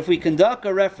that if we conduct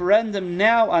a referendum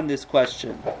now on this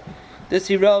question, this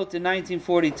he wrote in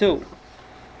 1942,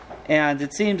 and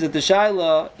it seems that the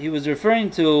shaila he was referring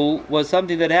to was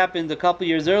something that happened a couple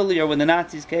years earlier when the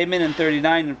Nazis came in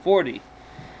 39 and 40.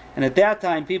 And at that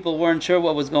time, people weren't sure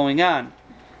what was going on.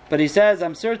 But he says,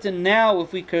 I'm certain now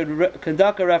if we could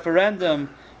conduct a referendum,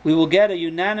 we will get a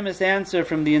unanimous answer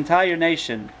from the entire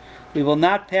nation. We will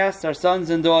not pass our sons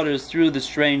and daughters through the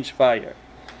strange fire.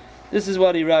 This is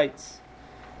what he writes.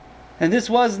 And this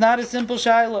was not a simple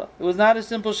shaila. It was not a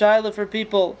simple shaila for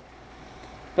people.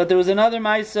 But there was another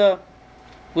Maisa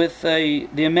with the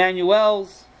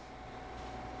Emmanuels,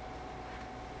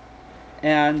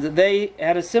 and they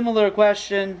had a similar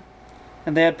question,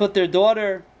 and they had put their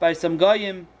daughter by some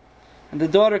Goyim, and the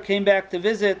daughter came back to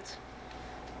visit,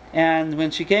 and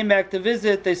when she came back to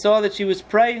visit, they saw that she was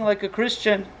praying like a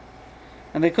Christian,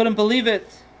 and they couldn't believe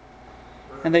it.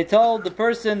 And they told the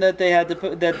person that they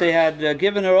had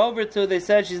given her over to, they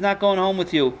said, she's not going home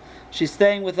with you, she's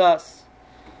staying with us.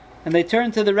 And they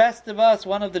turned to the rest of us.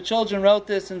 One of the children wrote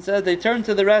this and said, they turned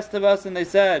to the rest of us and they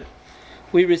said,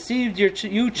 we received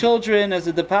you children as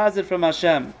a deposit from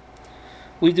Hashem.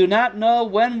 We do not know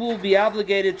when we'll be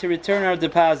obligated to return our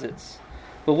deposits.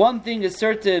 But one thing is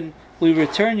certain, we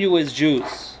return you as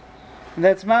Jews. And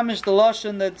that's mamish the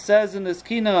lashon that says in this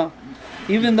kina,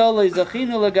 even though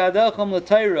le'zachinu le'gadachem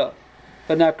l'tayra,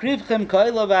 but nakrivchem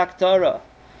ka'ila v'aktara.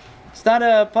 It's not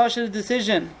a partial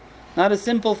decision, not a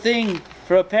simple thing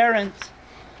for a parent.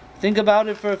 Think about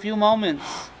it for a few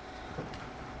moments.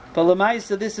 But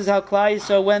Lamaisa, this is how Klal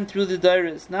Yisrael went through the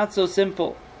Dairis. Not so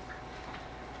simple.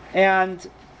 And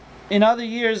in other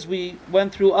years, we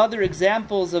went through other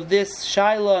examples of this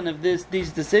Shaila and of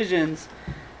these decisions.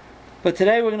 But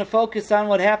today we're going to focus on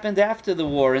what happened after the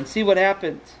war and see what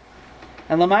happened.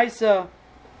 And Lamaisa,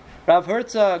 Rav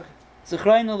Herzog,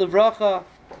 Zechreinu Livracha,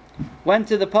 went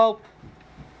to the Pope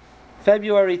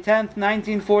February 10th,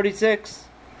 1946,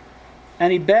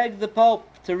 and he begged the Pope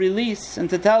to release and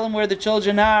to tell him where the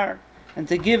children are and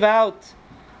to give out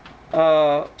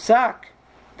psak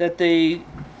that the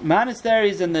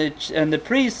monasteries and the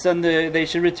priests they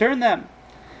should return them.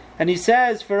 And he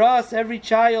says, for us, every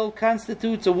child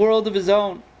constitutes a world of his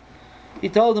own. He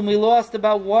told him we lost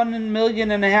about 1.5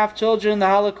 million children in the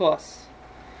Holocaust.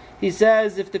 He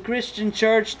says, if the Christian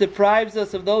church deprives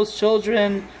us of those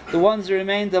children, the ones who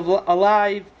remained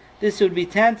alive, this would be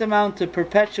tantamount to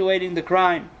perpetuating the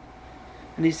crime.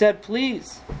 And he said,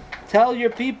 please, tell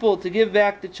your people to give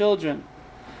back the children.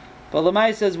 But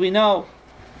Lamai says, we know,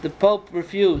 the Pope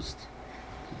refused.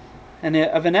 And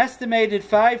of an estimated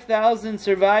 5,000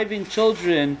 surviving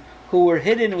children who were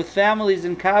hidden with families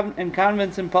in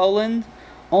convents in Poland,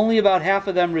 only about half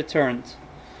of them returned.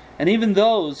 And even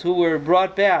those who were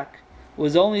brought back, it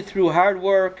was only through hard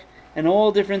work and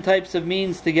all different types of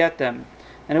means to get them.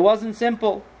 And it wasn't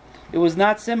simple. It was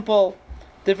not simple.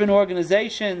 Different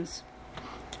organizations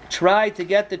tried to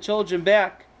get the children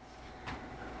back.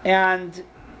 And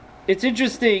it's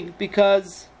interesting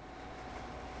because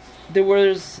there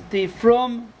was the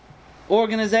Frum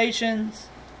organizations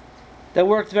that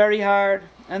worked very hard,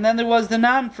 and then there was the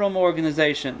non-Frum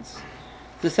organizations,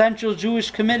 the Central Jewish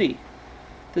Committee.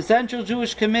 The Central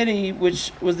Jewish Committee,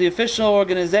 which was the official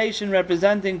organization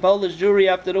representing Polish Jewry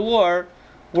after the war,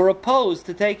 were opposed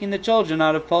to taking the children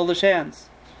out of Polish hands.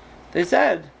 They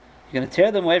said, you're going to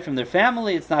tear them away from their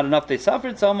family, it's not enough they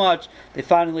suffered so much, they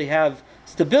finally have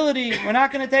stability, we're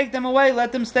not going to take them away,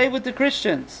 let them stay with the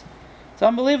Christians. It's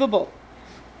unbelievable.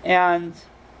 And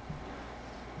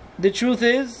the truth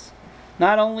is,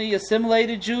 not only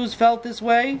assimilated Jews felt this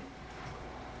way,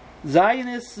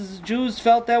 Zionist Jews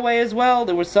felt that way as well.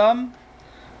 There were some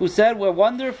who said, we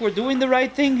wonder if we're doing the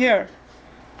right thing here.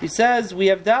 He says, we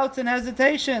have doubts and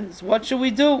hesitations. What should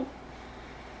we do?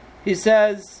 He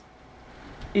says,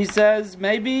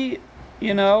 maybe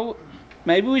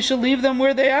we should leave them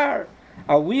where they are.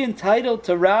 Are we entitled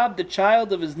to rob the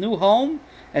child of his new home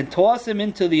and toss him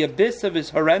into the abyss of his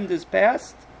horrendous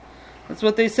past? That's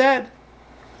what they said.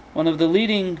 One of the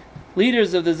leading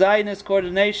leaders of the Zionist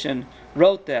coordination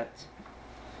wrote that.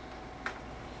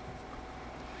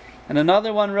 And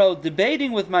another one wrote,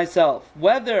 debating with myself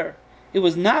whether it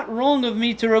was not wrong of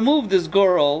me to remove this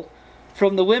girl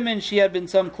from the women she had been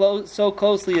so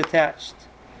closely attached.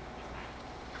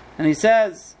 And he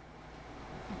says,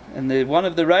 and one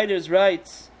of the writers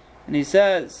writes, and he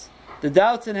says, the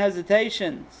doubts and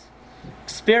hesitations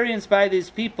experienced by these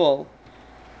people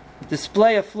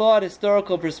display a flawed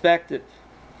historical perspective.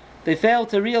 They fail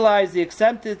to realize the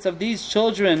acceptance of these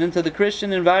children into the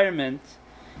Christian environment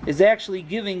is actually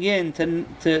giving in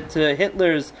to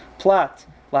Hitler's plot,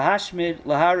 lahashmid,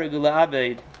 laharig,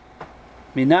 la'abed,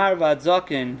 minar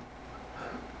v'adzokin,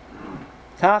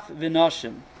 taf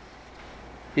v'noshim.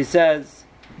 He says,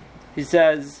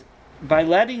 by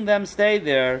letting them stay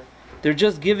there, they're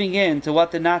just giving in to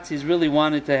what the Nazis really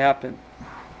wanted to happen.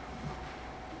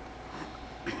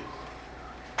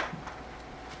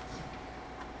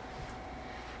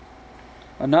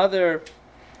 Another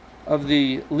of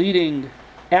the leading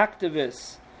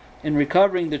activists in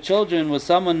recovering the children was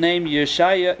someone named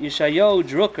Yeshayahu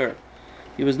Drucker.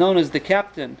 He was known as the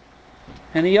captain.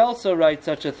 And he also writes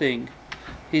such a thing.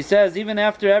 He says, even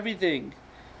after everything,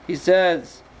 he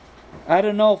says, I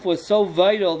don't know if it was so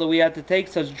vital that we had to take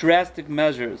such drastic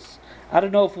measures. I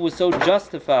don't know if it was so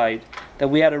justified that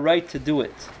we had a right to do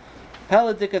it.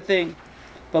 Politic thing.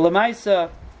 But Lamaisa,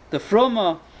 the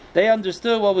Fruma, they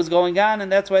understood what was going on,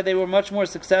 and that's why they were much more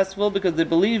successful, because they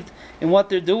believed in what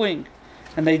they're doing.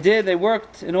 And they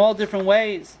worked in all different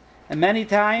ways. And many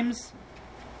times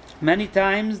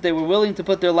they were willing to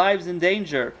put their lives in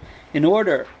danger in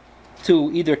order to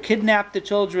either kidnap the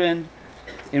children.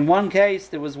 In one case,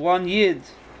 there was one Yid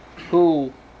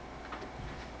who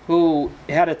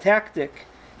had a tactic.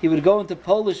 He would go into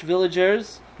Polish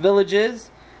villages,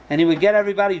 and he would get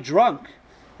everybody drunk.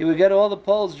 He would get all the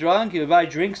Poles drunk, he would buy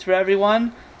drinks for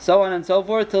everyone, so on and so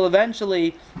forth, till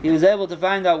eventually he was able to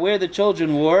find out where the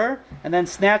children were, and then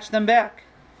snatch them back.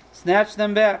 And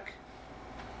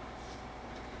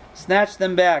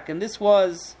this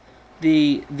was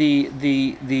the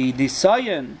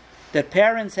sayan that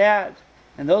parents had,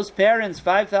 And those parents,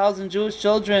 5,000 Jewish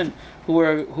children who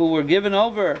were given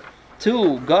over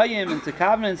to Goyim and to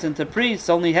covenants and to priests,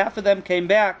 only half of them came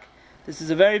back. This is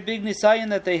a very big nisayon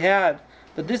that they had.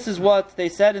 But this is what they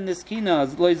said in this kina.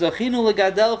 However,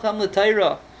 nakrivchem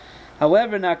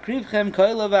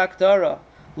koila v'aktara.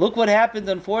 Look what happened,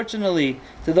 unfortunately,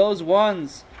 to those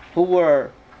ones who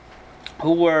were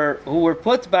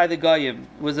put by the Goyim.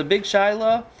 It was a big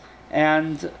shaila,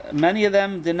 and many of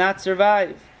them did not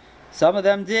survive. Some of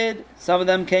them did, some of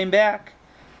them came back.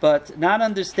 But not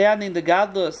understanding the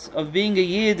godless of being a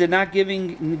yid and not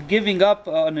giving up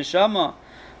a neshama.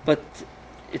 But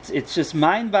it's just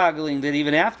mind-boggling that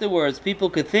even afterwards people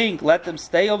could think, let them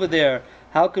stay over there.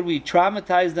 How could we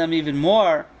traumatize them even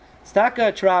more? It's taka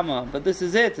a trauma, but this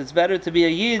is it. It's better to be a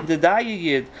yid, to die a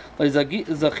yid. That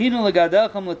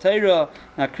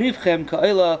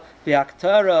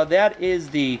is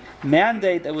the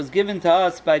mandate that was given to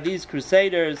us by these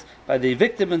crusaders, by the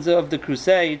victims of the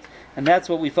crusade, and that's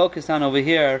what we focus on over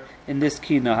here in this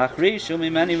kina.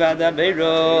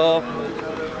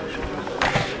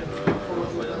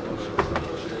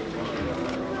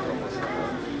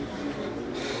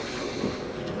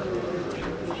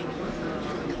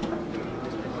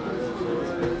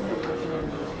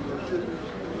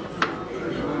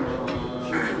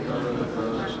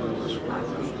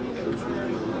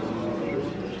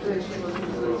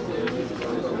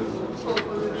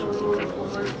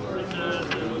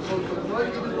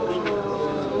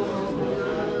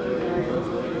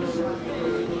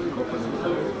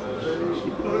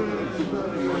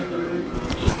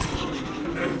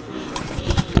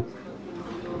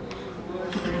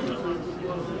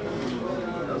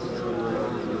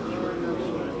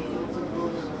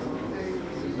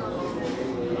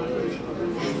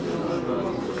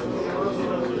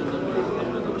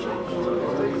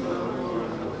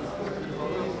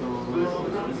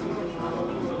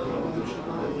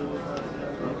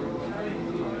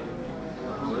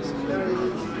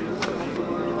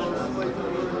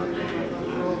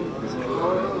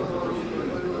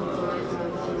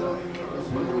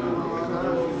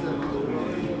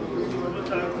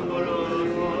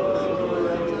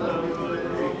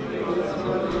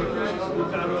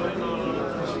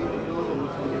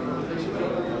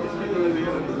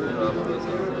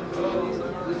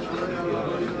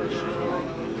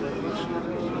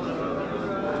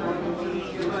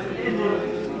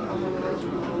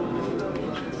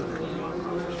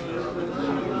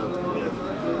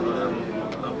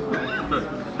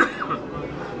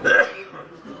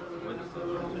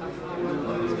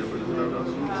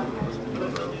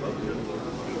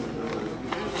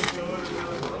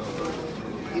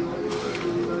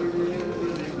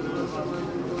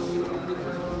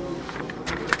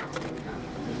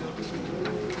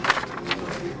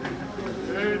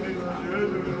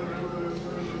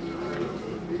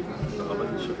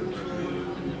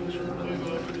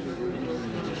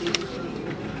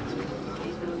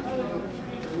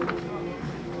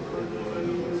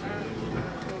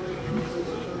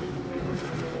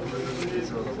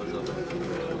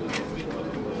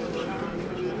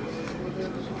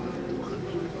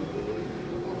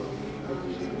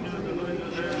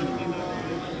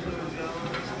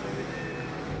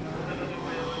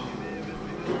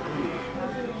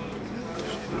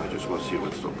 See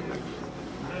what's still connected.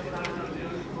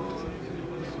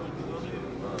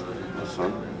 No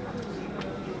sun?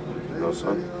 No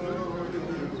sun?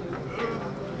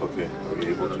 Okay. Are you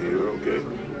able to hear? Okay.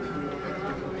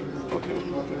 Okay.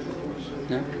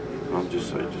 Yeah. I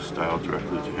just dialed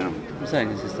directly to him. I'm saying,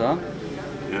 is this on?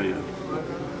 Yeah.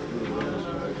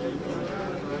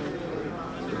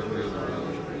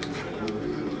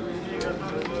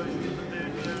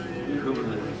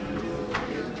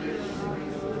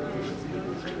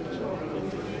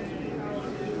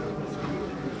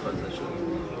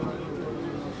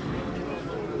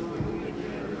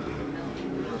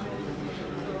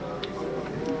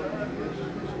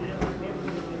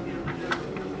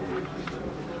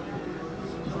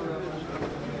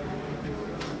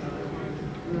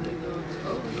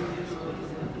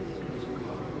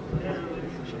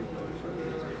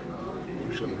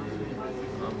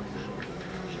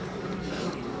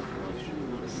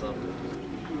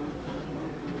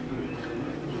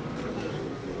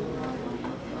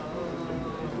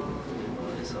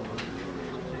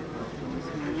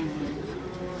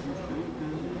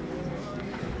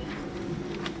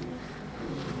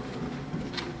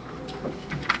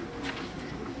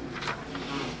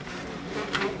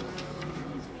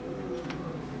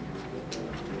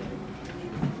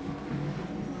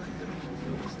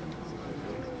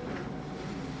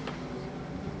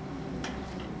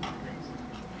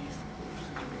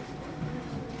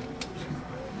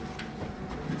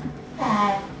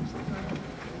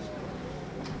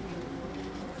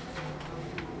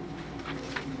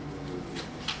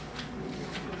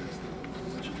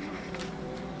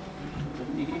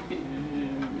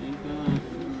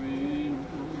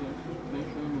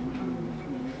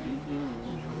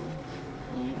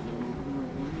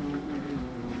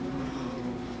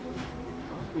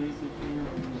 We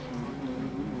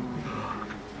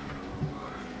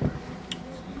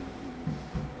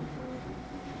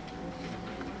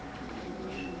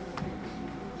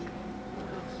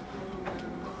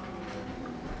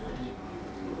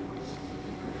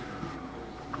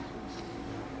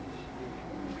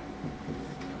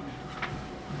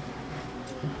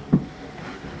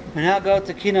now go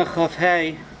to Kina Chaf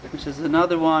Hey, which is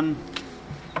another one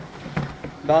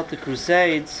about the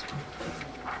Crusades.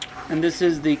 And this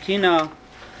is the Kina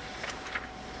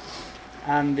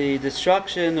and the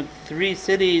destruction of 3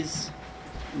 cities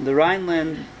in the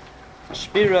Rhineland: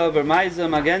 Spira, Vermaisa,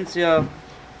 Magentia,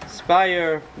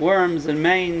 Speyer, Worms, and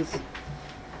Mainz.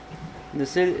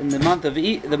 In the months of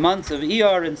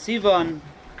Iyar and Sivan,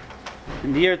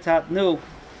 in the year Tatnu.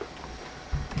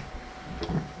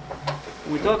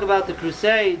 When we talk about the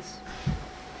Crusades,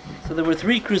 so there were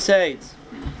 3 Crusades.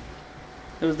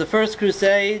 There was the first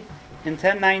Crusade in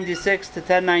 1096 to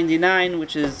 1099,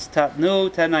 which is Tatnu.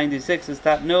 1096 is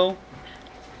Tatnu.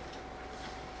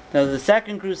 Now the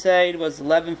second Crusade was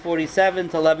 1147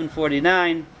 to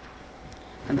 1149,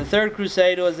 and the third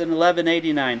Crusade was in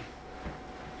 1189.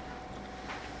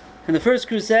 And the first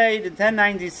Crusade in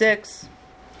 1096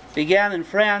 began in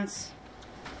France,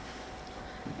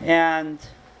 and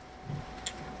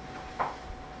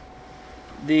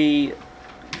the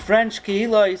French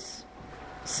Kehilos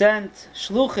sent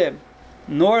shluchim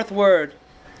northward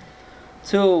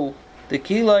to the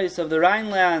Kehilos of the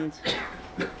Rhineland,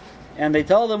 and they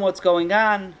told them what's going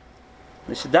on.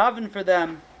 They should daven for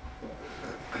them.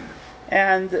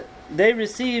 And they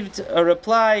received a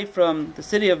reply from the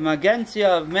city of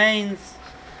Magentia of Mainz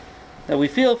that we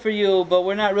feel for you, but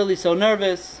we're not really so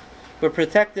nervous. We're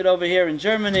protected over here in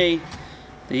Germany.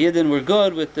 The Yidden were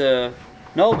good with the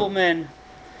noblemen,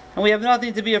 and we have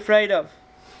nothing to be afraid of.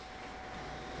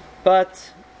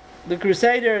 But the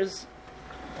Crusaders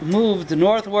moved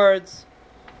northwards,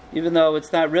 even though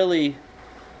it's not really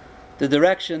the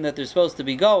direction that they're supposed to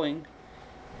be going.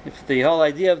 If the whole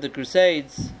idea of the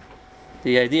Crusades,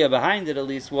 the idea behind it at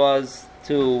least, was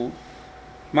to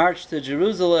march to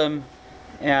Jerusalem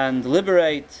and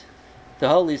liberate the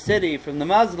holy city from the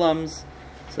Muslims,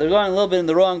 so they're going a little bit in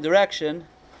the wrong direction.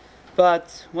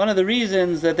 But one of the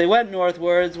reasons that they went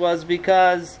northwards was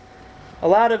because a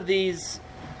lot of these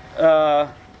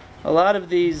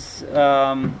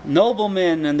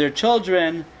noblemen and their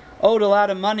children owed a lot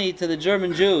of money to the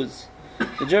German Jews.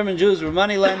 The German Jews were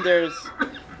money lenders,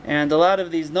 and a lot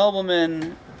of these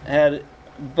noblemen had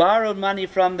borrowed money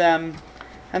from them,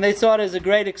 and they saw it as a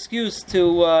great excuse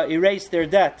to erase their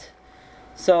debt.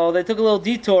 So they took a little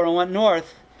detour and went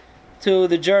north to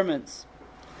the Germans.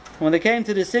 When they came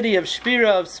to the city of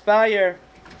Spira, of Speyer,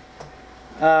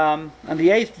 on the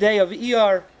 8th day of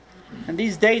Iyar, and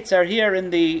these dates are here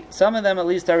some of them at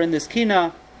least are in this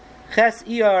Kina, Ches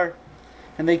Iyar,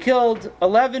 and they killed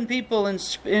 11 people in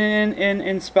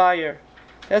Speyer.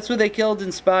 That's what they killed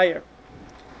in Speyer.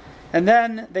 And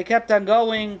then they kept on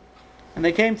going, and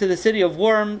they came to the city of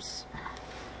Worms,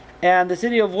 and the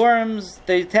city of Worms,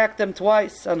 they attacked them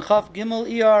twice, on Chaf Gimel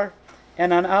Iyar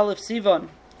and on Aleph Sivan.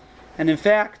 And in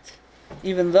fact,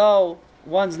 even though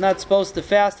one's not supposed to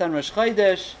fast on Rosh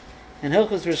Chodesh, in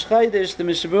Hilchos Rosh Chodesh, the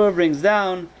Mishnah Berurah brings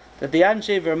down that the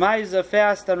Anshe Vermaisa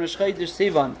fast on Rosh Chodesh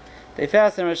Sivan. They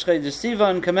fast on Rosh Chodesh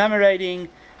Sivan, commemorating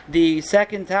the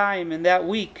second time in that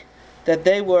week that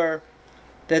they were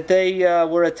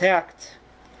attacked.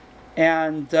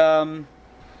 And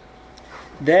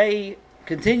they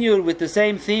continued with the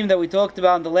same theme that we talked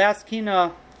about in the last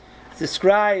Kina. It's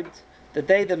described that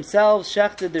they themselves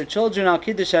shechted their children al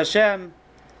Kiddush Hashem.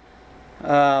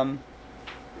 One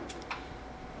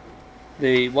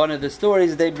of the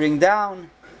stories they bring down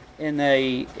in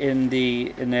a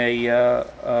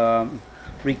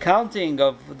recounting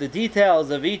of the details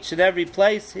of each and every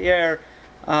place here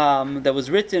that was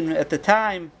written at the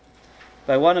time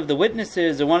by one of the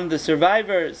witnesses or one of the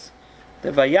survivors.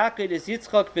 The Vayakid is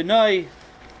Yitzchak Benoi,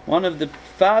 one of the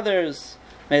fathers,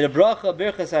 made a bracha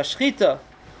birchas hashchita,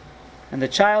 and the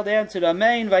child answered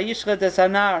Amen Vayishchet es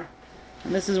hanar,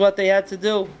 and this is what they had to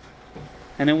do.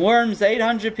 And in Worms,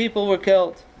 800 people were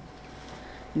killed.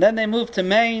 And then they moved to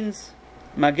Mainz,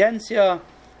 Magentia,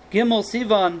 Gimel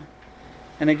Sivan,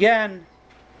 and again,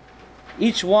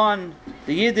 each one,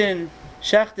 the Yidden,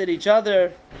 shechted each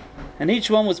other, and each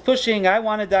one was pushing, I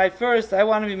want to die first, I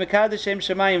want to be Mekadesh Shem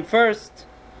Shemayim first.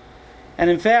 And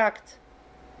in fact,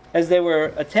 as they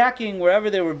were attacking wherever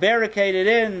they were barricaded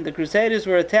in, the Crusaders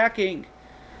were attacking,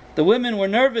 the women were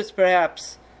nervous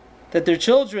perhaps that their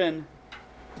children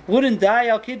wouldn't die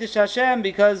al Kiddush Hashem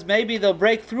because maybe they'll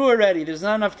break through already, there's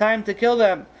not enough time to kill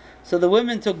them. So the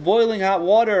women took boiling hot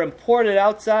water and poured it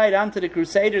outside onto the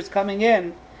crusaders coming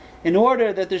in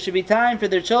order that there should be time for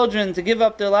their children to give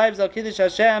up their lives al Kiddush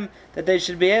Hashem, that they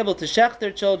should be able to shech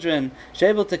their children, should be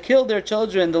able to kill their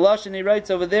children. The lashon he writes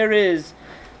over there is,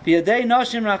 B'yadei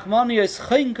nashim rachmaniyos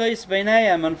chinkos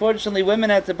beinayim. Unfortunately, women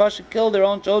had to kill their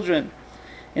own children.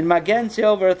 In Magenzi,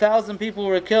 over 1,000 people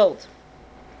were killed.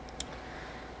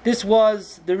 This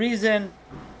was the reason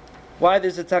why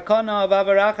there's a takana of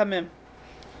avarachamim.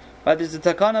 Why there's a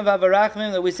takana of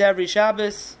avarachamim that we say every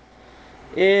Shabbos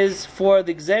is for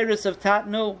the gzeiros of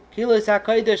Tatnu. Kilos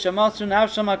HaKodesh Amasru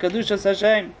Nafsham HaKadushas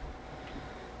Hashem.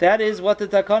 That is what the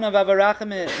takana of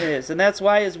avarachamim is. And that's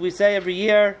why, as we say every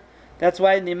year, that's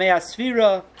why in the Yemei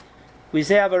Asfira we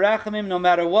say avarachamim no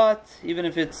matter what, even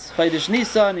if it's Chodesh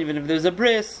Nisan, even if there's a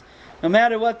bris, no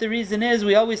matter what the reason is,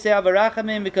 we always say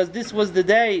avarachamim because this was the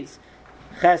days.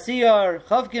 Chasiyar,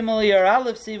 Chav Gimel Iyar,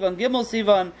 Aleph Sivan, Gimel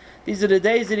Sivan. These are the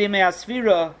days of the Yemei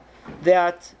Asfira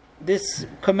that this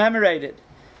commemorated.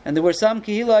 And there were some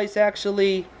Kehilais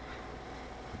actually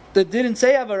that didn't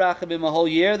say avarachamim a whole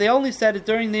year. They only said it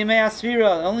during the Yemei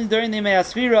Asfira, only during the Yemei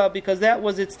Asfira, because that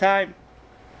was its time.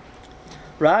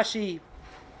 Rashi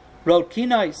wrote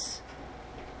Kinais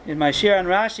in my shir on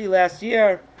Rashi last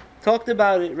year, talked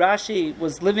about it. Rashi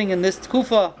was living in this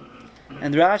tkufa,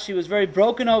 and Rashi was very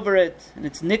broken over it, and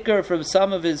it's nicker from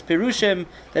some of his pirushim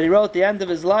that he wrote at the end of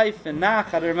his life in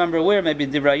Nach, I don't remember where, maybe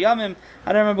in Divrei Yamim,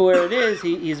 I don't remember where it is.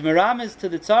 He's meramis to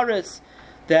the tzaras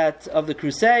that of the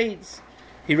Crusades.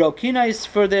 He wrote Kinais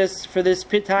for this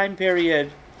time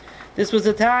period. This was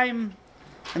a time,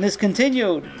 and this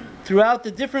continued throughout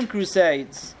the different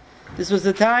crusades. This was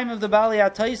the time of the Bali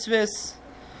HaTaisvis,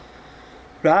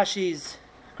 Rashi's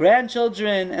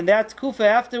grandchildren, and that kufa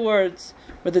afterwards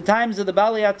were the times of the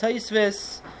Bali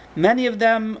HaTaisvis. Many of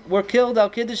them were killed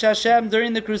al Kiddush Hashem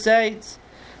during the crusades.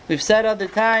 We've said other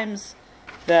times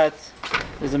that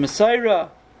there's a Messiah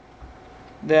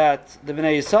that the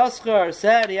Bnei Yissaschar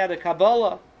said he had a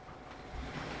Kabbalah,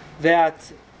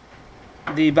 that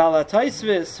the Bala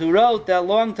Taisvis, who wrote that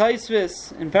long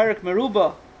Taisvis in Perek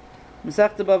Meruba,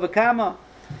 Masechta Bava Kama,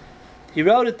 he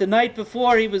wrote it the night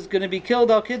before he was going to be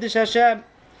killed al Kiddush Hashem.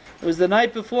 It was the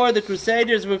night before the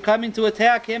Crusaders were coming to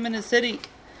attack him in his city.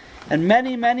 And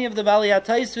many of the Bali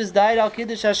HaTaisvis died al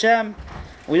Kiddush Hashem.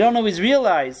 We don't always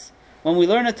realize, when we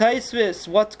learn a Taisvis,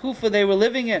 what kufa they were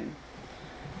living in.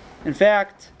 In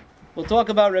fact, we'll talk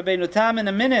about Rabbeinu Tam in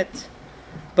a minute,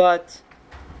 but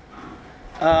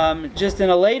just in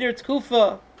a later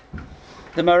tkufa,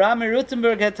 the Maram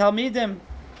Rutenberg had Talmidim,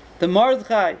 the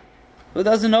Mordechai. Who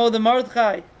doesn't know the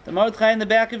Mordechai? The Mordechai in the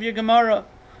back of your Gemara.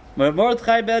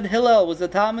 Mordechai ben Hillel was the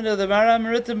Talmud of the Maram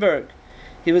Rutenberg.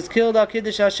 He was killed al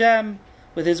Kiddush Hashem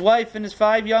with his wife and his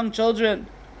 5 young children.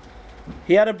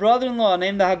 He had a brother-in-law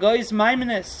named the Hagoyis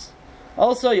Maimonides.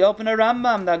 Also, you open a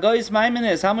Rambam, the Hagoyis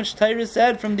Maimonides, how much Torah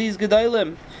said from these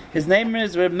Gedolim. His name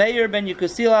is Reb Meir ben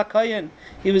Yekusil HaKoyen.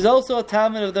 He was also a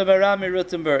Talmud of the Maram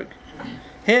Rutenberg.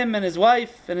 Him and his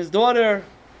wife and his daughter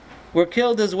were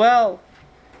killed as well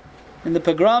in the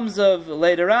pogroms of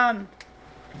later on,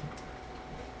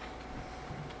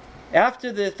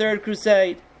 after the Third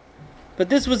Crusade. But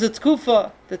this was a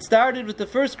tkufa that started with the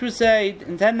First Crusade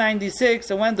in 1096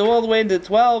 and went all the way into the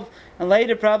 12, and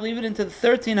later probably even into the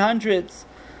 1300s,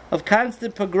 of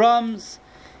constant pogroms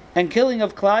and killing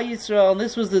of Klal Yisrael. And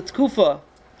this was the tkufa.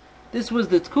 This was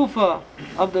the tkufa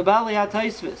of the Bali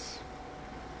HaTaisvis.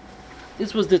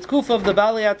 This was the tkufa of the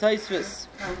Bali HaTaisvis.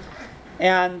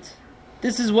 And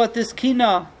this is what this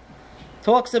kina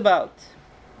talks about.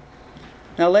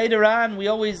 Now later on, we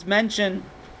always mention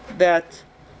that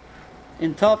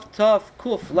in Tov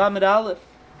Kuf Lamed Aleph,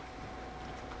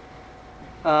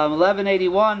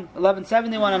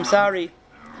 1171, I'm sorry.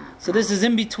 So this is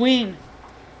in between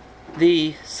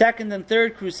the Second and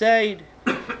Third Crusade.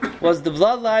 Was the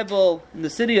blood libel in the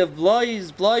city of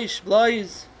Blois,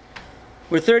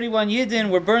 where 31 Yidden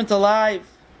were burnt alive.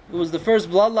 It was the first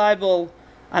blood libel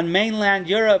on mainland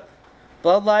Europe.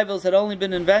 Blood libels had only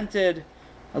been invented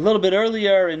a little bit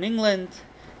earlier in England.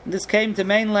 And this came to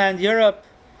mainland Europe,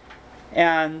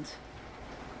 and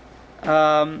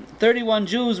 31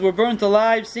 Jews were burnt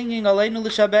alive singing Aleinu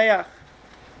L'Shabeach.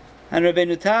 And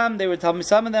Rabbeinu Tam, they were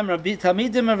some of them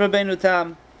Talmidim of Rabbeinu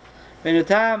Tam. Rabbeinu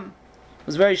Tam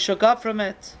was very shook up from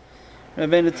it.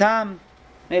 Rabbeinu Tam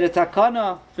made a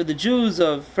takana for the Jews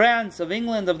of France, of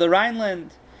England, of the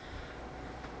Rhineland.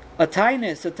 The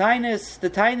tainus of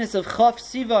Chaf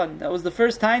Sivan. That was the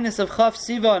first tainus of Chaf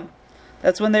Sivan.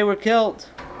 That's when they were killed.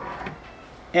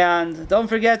 And don't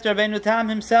forget Rabbeinu Tam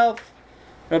himself.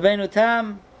 Rabbeinu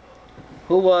Tam,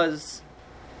 who was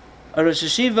a Rosh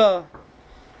Hashiva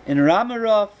in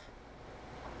Ramarov,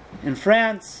 in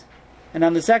France. And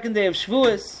on the second day of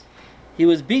Shavuos, he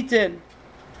was beaten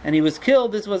and he was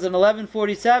killed. This was in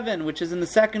 1147, which is in the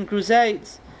Second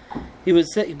Crusades. He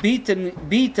was beat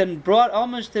and brought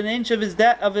almost an inch of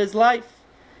his life.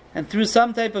 And through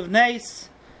some type of nace,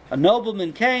 a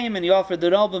nobleman came and he offered the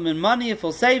nobleman money if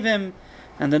he'll save him.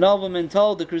 And the nobleman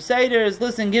told the Crusaders,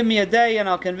 listen, give me a day and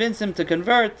I'll convince him to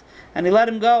convert. And he let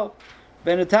him go.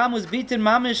 Rabbeinu Tam was beaten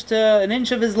mamish to an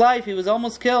inch of his life. He was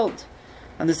almost killed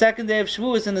on the second day of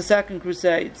Shavuos in the Second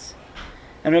Crusades.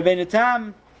 And Rabbeinu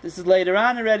Tam, this is later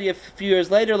on already, a few years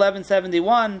later,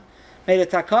 1171, made a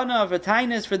takana of a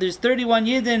tainus for these 31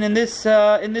 yidden in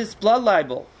this blood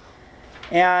libel.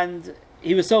 And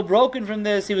he was so broken from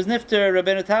this, he was nifter.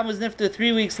 Rabbeinu Tam was nifter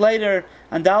 3 weeks later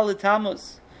on Dalet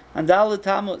Tammuz.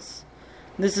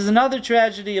 This is another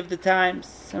tragedy of the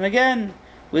times. And again,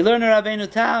 we learn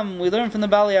Rabbeinu Tam, we learn from the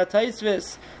Bali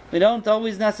HaTaisvis. We don't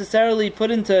always necessarily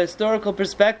put into historical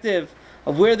perspective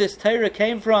of where this Torah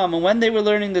came from and when they were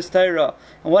learning this Torah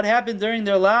and what happened during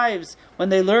their lives when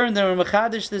they learned they were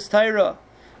mechadish this Torah.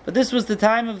 But this was the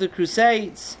time of the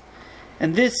Crusades,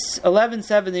 and this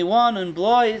 1171 in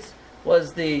Blois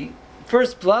was the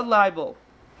first blood libel.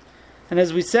 And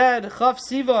as we said, Chav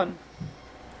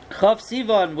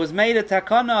Sivan was made a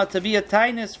takana to be a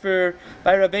tainus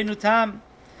by Rabbeinu Tam.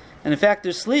 And in fact,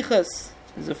 there's slichas.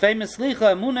 There's a famous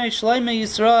slicha, Emunei Shleimei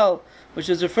Yisrael, which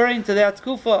is referring to that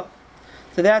tkufa.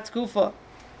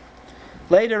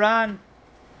 Later on,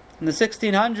 in the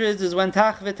 1600s, is when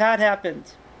Tach V'Tat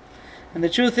happened. And the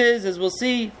truth is, as we'll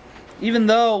see, even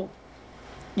though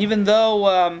there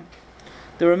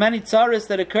were many tzaras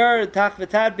that occurred, Tach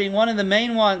V'Tat being one of the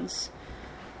main ones,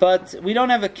 but we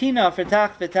don't have a kina for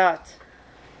Tach V'Tat.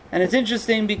 And it's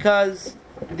interesting because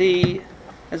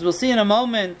as we'll see in a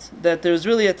moment, that there's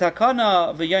really a takana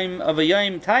of a yom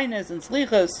tainus and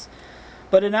slichas,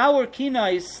 but in our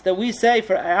kinais that we say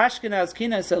for Ashkenaz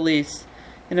kinais at least,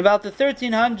 in about the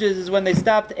 1300s is when they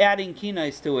stopped adding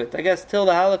kinais to it. I guess till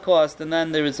the Holocaust, and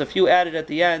then there was a few added at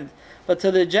the end. But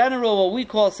to the general, what we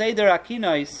call Seder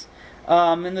HaKinais,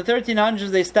 in the 1300s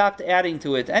they stopped adding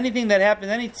to it. Anything that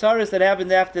happened, any tzaras that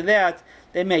happened after that,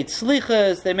 they made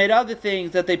slichas, they made other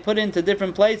things that they put into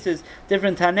different places,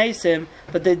 different tanesim,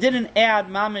 but they didn't add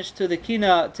mamish to the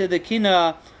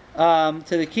kina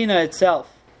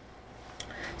itself.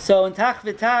 So in Tach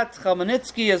V'Tat,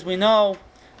 Chmelnytsky, as we know,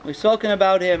 we've spoken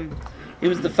about him. He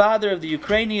was the father of the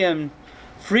Ukrainian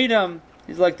freedom.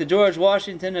 He's like the George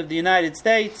Washington of the United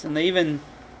States, and they even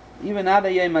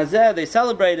Adayem Hazeh, they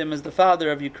celebrate him as the father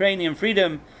of Ukrainian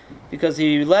freedom because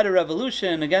he led a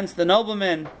revolution against the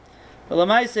noblemen. But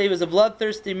Lamaise, he was a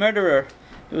bloodthirsty murderer.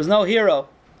 He was no hero.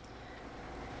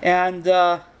 And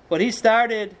what he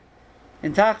started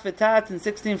in Tach V'Tat in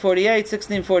 1648,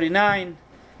 1649,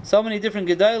 so many different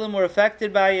Gedolim were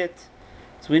affected by it.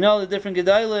 So we know the different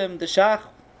Gedolim, the Shach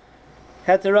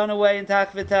had to run away in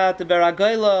Tach V'Tat, the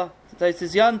Beragoyla, the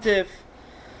Taisis Yontif,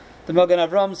 the Magen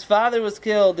Avram's father was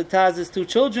killed, the Taz's 2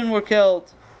 children were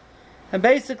killed. And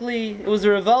basically, it was a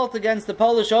revolt against the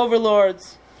Polish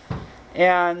overlords.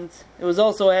 And it was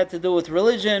also had to do with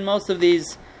religion. Most of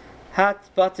these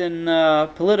hot-button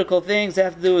political things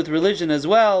have to do with religion as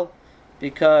well,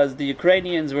 because the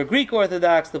Ukrainians were Greek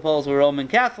Orthodox, the Poles were Roman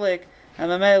Catholic, and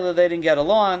Mamela, they didn't get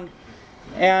along.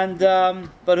 And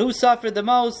but who suffered the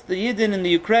most? The Yidden in the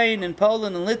Ukraine, in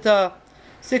Poland, and Litva,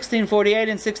 1648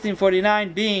 and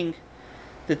 1649 being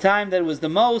the time that it was the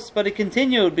most, but it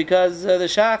continued because the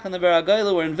Shach and the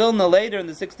Beragoyla were in Vilna later in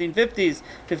the 1650s,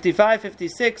 55,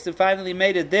 56, and finally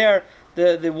made it there,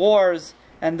 the wars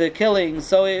and the killings.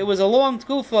 So it was a long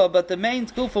tkufa, but the main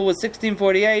tkufa was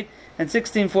 1648 and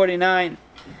 1649.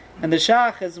 And the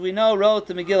Shach, as we know, wrote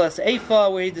the Megillas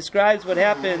Eifa, where he describes what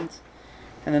happened.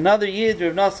 And another Yid,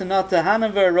 Rav Nosson Nata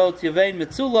Hanover, wrote Yevein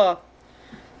Metzula,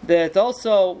 that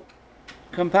also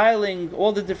compiling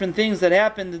all the different things that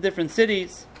happened in different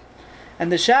cities.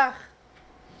 And the Shach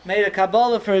made a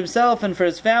Kabbalah for himself and for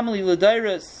his family,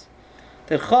 L'Dairis,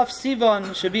 that Chav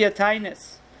Sivan should be a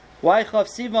tainus. Why Chav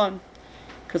Sivan?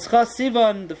 Because Chav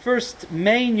Sivan, the first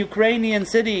main Ukrainian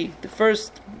city, the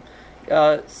first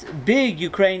big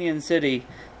Ukrainian city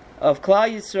of Klal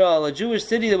Yisrael, a Jewish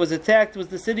city that was attacked, was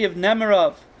the city of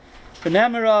Nemirov. For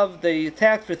Nemirov, they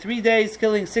attacked for 3 days,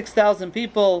 killing 6,000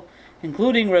 people,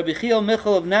 including Rabbi Chiel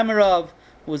Michal of Nemirov,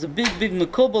 who was a big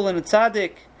Mekubal and a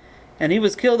tzaddik, and he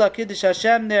was killed at Kiddush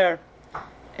Hashem there.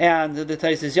 And the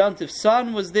Taisis Yontif's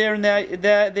son was there.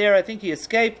 I think he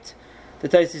escaped. The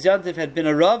Taisis Yontif had been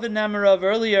a Rav in Nemirov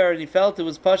earlier, and he felt it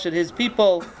was Pashat his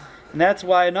people, and that's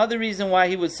why another reason why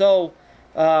he was so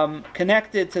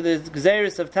connected to the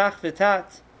Gzeirus of Tach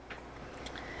V'Tat.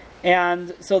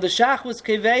 And so the Shach was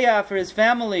keveya for his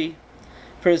family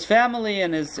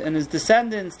and his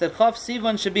descendants, that Chav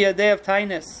Sivan should be a day of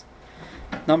Tainus.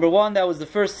 Number one, that was the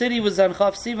first city was on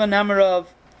Chav Sivan Namarov.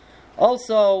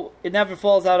 Also, it never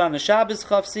falls out on a Shabbos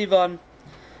Chav Sivan.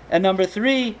 And number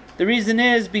three, the reason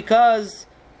is because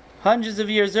hundreds of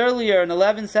years earlier, in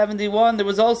 1171, there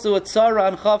was also a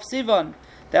Tzara on Chav Sivan.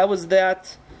 That was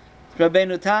that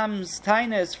Rabbeinu Tam's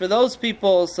Tainus for those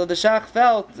people. So the Shach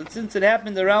felt that since it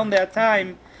happened around that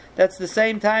time, that's the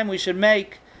same time we should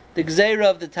make the Gzeira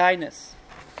of the Tainus.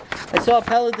 I saw a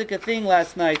Pelodika thing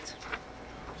last night,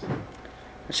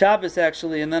 a Shabbos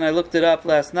actually, and then I looked it up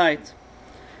last night.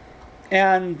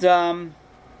 And there's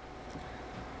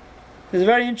a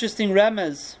very interesting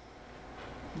remez.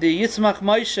 The Yitzmach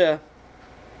Moshe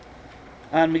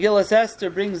on Megillas Esther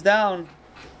brings down,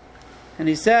 and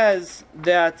he says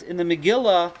that in the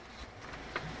Megillah,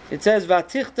 it says,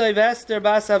 Vatichtoi Esther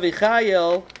bas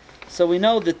Avichayel, so we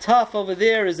know the Tuf over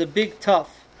there is a big Tuf.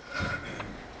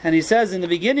 And he says in the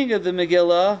beginning of the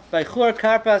Megillah, by Chur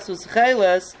Karpas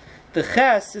Uscheles, the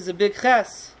Ches is a big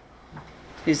Ches.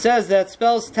 He says that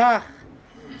spells Tach.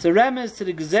 It's a remez to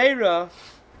the Gzeira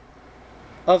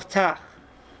of Tach.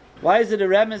 Why is it a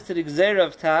remez to the Gzeira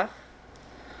of Tach?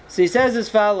 So he says as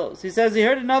follows. He says he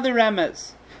heard another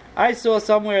remez. I saw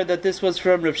somewhere that this was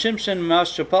from Rav Shimshon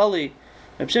Ashtrapali.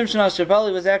 Rav Shimshon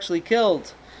Ashtrapali was actually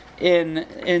killed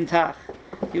in Tach.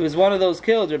 He was one of those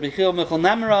killed. Rabbi Chil Michal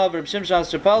Nemerov, Rabbi Shimshon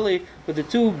Ashtrapali, with the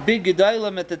two big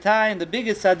Gedolim at the time, the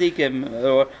biggest Tzadikim,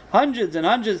 or hundreds and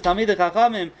hundreds Talmidei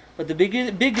Chachamim, but the big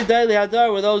Gedolei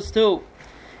Hadar were those two.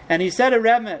 And he said a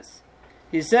remez.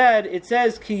 He said, it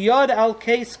says, Ki Yod al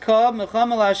Keis Ka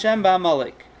Mechamal Hashem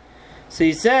Ba'amalek. So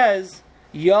he says,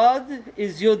 Yod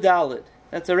is Yud Daled.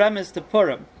 That's a remez to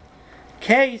Purim.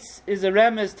 Keis is a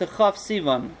remez to Chav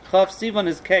Sivan. Chav Sivan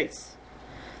is Keis.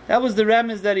 That was the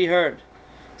remez that he heard.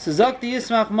 So Zakti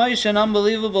Yismach Moshe, an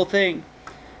unbelievable thing.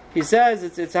 He says,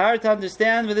 it's hard to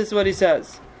understand, but this is what he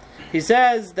says. He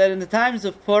says that in the times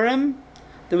of Purim,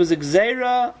 there was a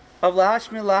Gzeira of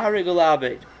Lahashmi Laharig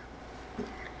Ulabed.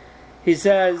 He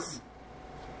says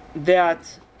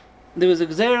that there was a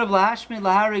Gzeira of Lahashmi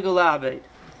Laharig Ulabed.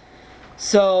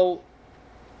 So,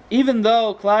 even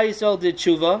though Klal Yisrael did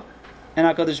tshuva, and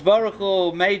HaKadosh Baruch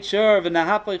Hu made sure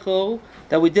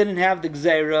that we didn't have the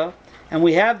Gzeira, and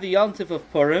we have the Yontif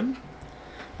of Purim,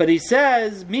 but he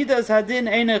says, Midas Hadin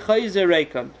Eine Chayzer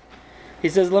Reikon. He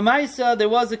says, Lamaisa, there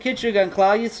was a Kitchug on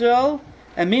Klal Yisrael,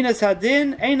 and Midas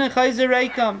Hadin Eine Chayzer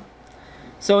Reikon.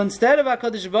 So instead of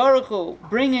HaKadosh Baruch Hu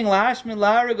bringing Lahashmi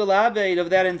Laharig Ulabed of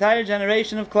that entire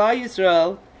generation of Klal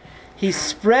Yisrael, he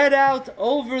spread out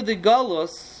over the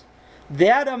Galus,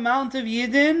 that amount of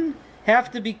Yidden have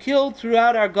to be killed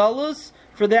throughout our Galus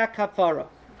for that kapara.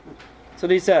 That's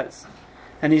what he says.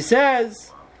 And he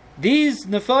says, these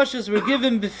nefashos were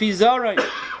given b'fizaron.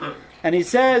 And he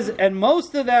says, and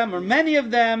most of them, or many of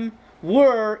them,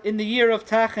 were in the year of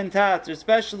Tach and Tat,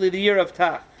 especially the year of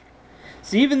Tach.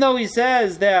 So even though he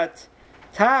says that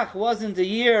Tach wasn't the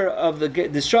year of the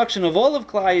destruction of all of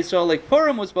Klal Yisrael like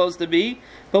Purim was supposed to be,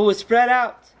 but was spread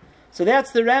out. So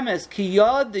that's the remez. Ki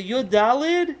Yod, the Yud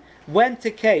Dalid, went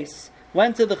to Case,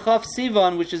 went to the Chav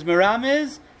Sivan, which is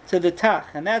Meramiz, to the Tach.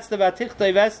 And that's the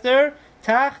Vatichtoi Esther.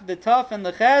 Tach, the Taf, and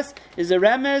the Ches is a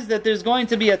remez that there's going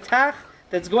to be a Tach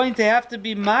that's going to have to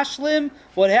be mashlim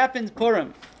what happened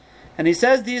Purim. And he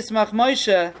says, the Yismach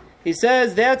Moshe, he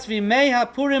says, that's v'mei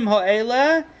ha-Purim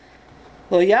ha'ele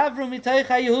lo yavru mitoich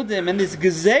ha-Yehudim. And this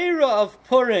Gezeira of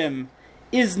Purim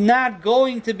is not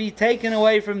going to be taken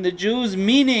away from the Jews,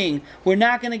 meaning we're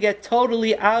not going to get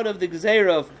totally out of the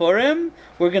Gezeira of Purim.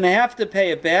 We're going to have to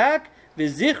pay it back.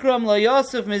 V'zichram lo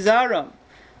Yosef mizaram.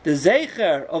 The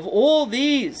Zeicher of all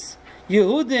these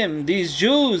Yehudim, these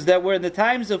Jews that were in the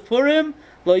times of Purim,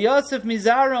 Lo Yosef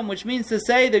Mizaram, which means to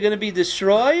say they're going to be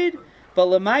destroyed, but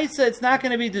Lamaisa, it's not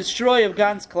going to be destroyed of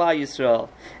Gans Klal Yisrael.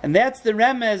 And that's the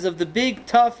remez of the big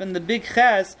Tuf and the big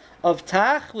Ches of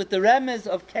Tach with the remez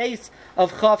of Case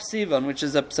of Chav Sivan, which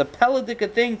is a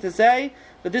pelodika thing to say,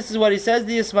 but this is what he says,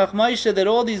 the Yismach Moshe, that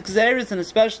all these Gzeres, and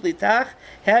especially Tach,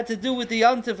 had to do with the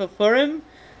Yontif of Purim,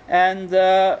 and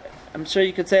I'm sure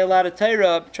you could say a lot of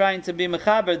Torah trying to be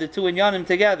mechaber, the two inyanim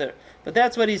together. But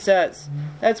that's what he says.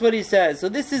 That's what he says. So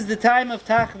this is the time of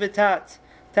Tach V'Tat.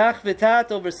 Tach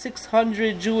V'Tat, over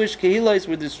 600 Jewish kehilos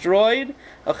were destroyed,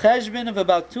 a cheshbon of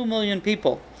about 2 million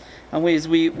people. And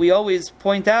we always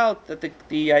point out that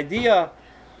the idea,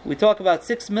 we talk about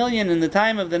 6 million in the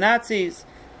time of the Nazis,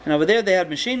 and over there they had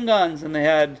machine guns, and they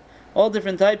had all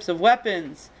different types of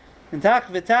weapons. In Tach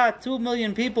V'Tat, 2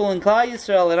 million people in Klal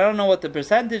Yisrael, and I don't know what the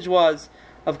percentage was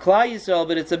of Klal Yisrael,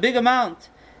 but it's a big amount.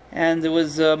 and it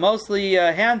was mostly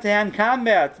hand-to-hand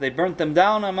combat. They burnt them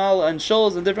down on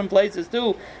shoals in different places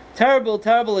too. Terrible,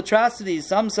 terrible atrocities.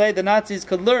 Some say the Nazis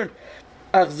could learn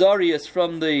Achzarius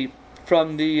from the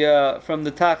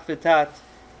Tach V'Tat,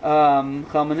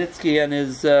 Khmelnytsky and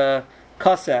his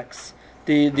Cossacks.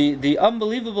 The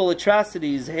unbelievable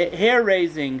atrocities,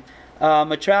 hair-raising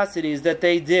atrocities that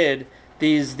they did,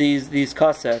 these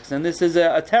Cossacks. And this is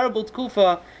a terrible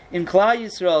tkufa in Klal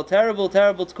Yisrael, terrible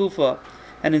tkufa.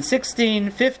 And in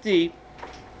 1650,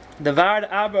 the Vard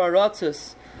Abba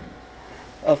Aratzis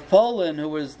of Poland, who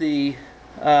was the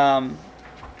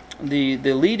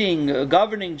leading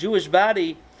governing Jewish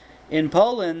body in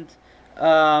Poland,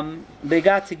 they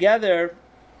got together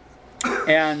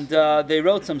and they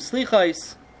wrote some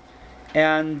slichos,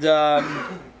 and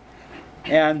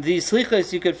these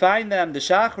slichos, you could find them. The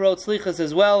Shach wrote slichos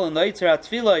as well in the Eitzer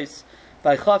HaTfilos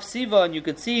by Chav Sivan. You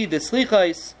could see the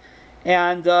slichos,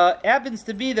 and happens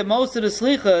to be that most of the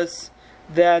slichos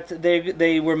that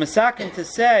they were masakin to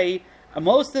say,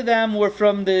 most of them were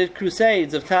from the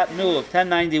Crusades of Tatnu of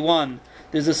 1091.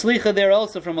 There's a slicha there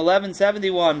also from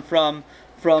 1171 from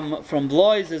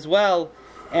Blois as well.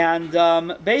 And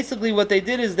basically what they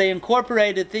did is they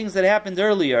incorporated things that happened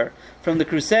earlier from the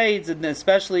Crusades, and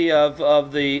especially of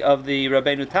the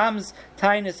Rabbeinu Tam's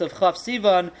tainus of Chav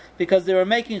Sivan, because they were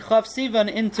making Chav Sivan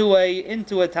into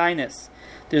a tainus.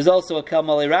 There's also a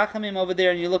Kalmali Rachamim over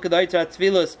there, and you look at the Eitzer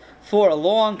HaTfilos for a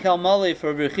long Kalmali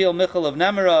for Rechiel Michal of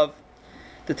Nemerov.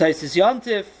 The Taisis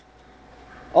Yontif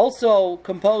also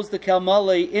composed the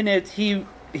Kalmali. In it,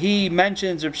 he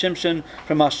mentions Reb Shimshon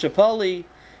from Ashapali.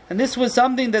 And this was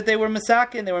something that they were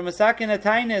masakin. They were masakin a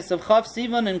tainus of Chav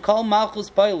Sivan and Kol Malchus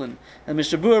Poilin. And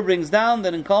Mishnah Berurah brings down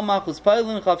that in Kol Malchus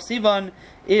Poilin, Chav Sivan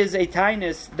is a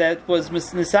tainus that was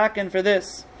masakin for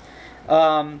this.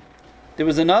 There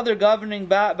was another governing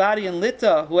body in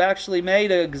Lita who actually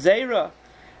made a gzeira,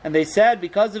 and they said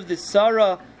because of this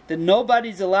Sarah that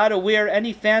nobody's allowed to wear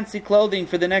any fancy clothing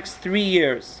for the next 3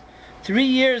 years. 3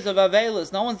 years of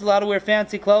Avelis, no one's allowed to wear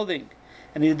fancy clothing.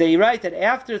 And they write that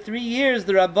after 3 years,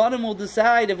 the Rabbanim will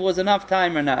decide if it was enough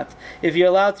time or not, if you're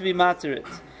allowed to be materet.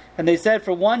 And they said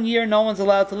for 1 year, no one's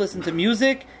allowed to listen to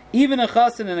music, even a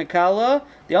chassan and a kala.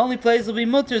 The only place will be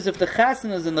mutter is if the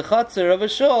chassan is in the chatzar of a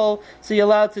shul, so you're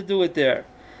allowed to do it there.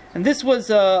 And this was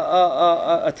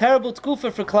a terrible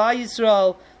tkufa for Klal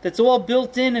Yisrael that's all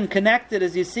built in and connected.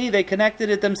 As you see, they connected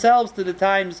it themselves to the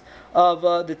times of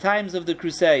the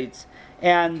Crusades.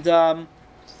 And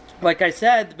like I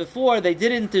said before,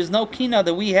 there's no kina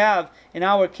that we have in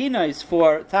our kinas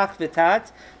for Tach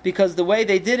V'Tat, because the way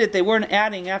they did it, they weren't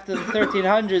adding after the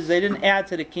 1300s, they didn't add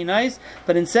to the kinas,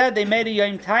 but instead they made a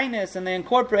Yom Tainus and they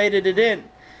incorporated it in.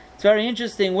 It's very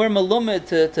interesting, we're malumid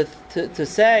to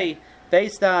say,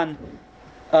 based on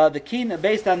the kina,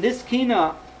 based on this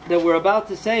kina that we're about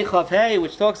to say, Chav Hei,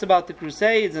 which talks about the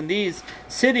Crusades and these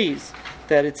cities,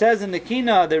 that it says in the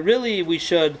kina that really we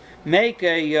should make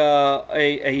a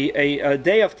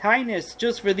day of tainus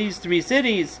just for these 3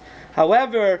 cities.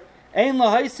 However, Ein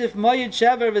lahaisif moyed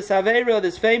shever v'saveira,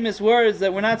 this famous words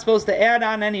that we're not supposed to add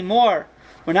on anymore.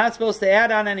 We're not supposed to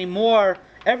add on anymore.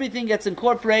 Everything gets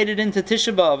incorporated into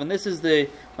Tisha B'Av, and this is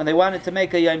when they wanted to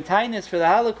make a Yom Tainus for the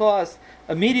Holocaust.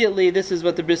 Immediately, this is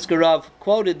what the Brisker Rav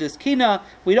quoted, this kina.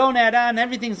 We don't add on;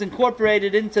 everything's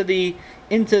incorporated into Tisha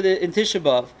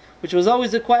B'Av, which was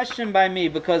always a question by me,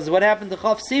 because what happened to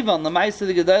Chav Sivan? The Ma'aseh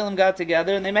the Gedolim got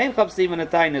together and they made Chav Sivan a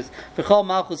tainus for Chol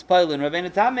Malchus Poilin.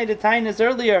 Rabbeinu Tam made a tainus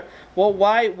earlier. Well,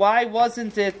 why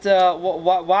wasn't it?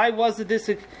 Why was it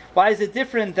this? Why is it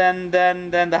different than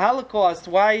the Holocaust?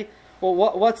 Why? Well,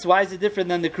 why is it different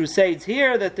than the Crusades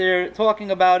here that they're talking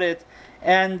about it?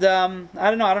 And I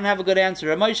don't know. I don't have a good answer.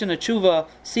 Ramosha Tshuva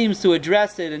seems to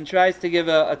address it and tries to give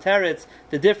a teretz,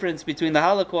 the difference between the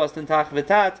Holocaust and Tach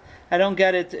V'Tat. I don't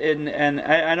get it,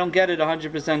 I don't get it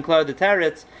 100% clear, the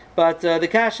teretz, but the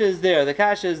kasha is there. The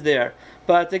kasha is there.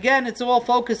 But again, it's all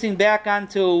focusing back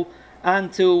onto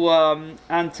the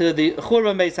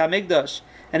Churban Beis Hamikdash.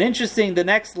 And interesting, the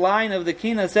next line of the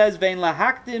Kina says, "Vein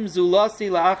lahakdim zulasi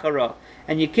laachara,"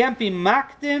 and you can't be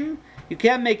makdim. You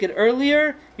can't make it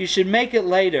earlier. You should make it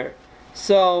later.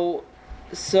 So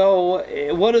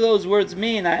what do those words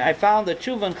mean? I found a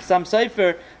tshuva in Chassam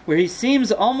Sofer where he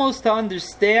seems almost to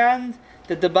understand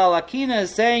that the Balakina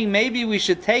is saying maybe we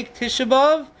should take Tisha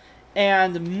B'Av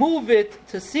and move it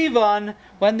to Sivan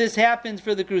when this happens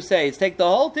for the Crusades. Take the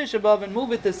whole Tisha B'Av and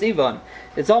move it to Sivan.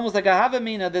 It's almost like a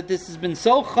Havamina that this has been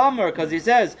so chamer, because he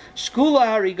says, Shkula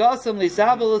harigasam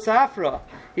lisabel l'safra.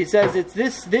 He says it's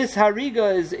this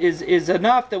hariga is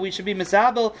enough that we should be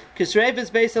misabel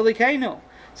kisrevis beis alikenu.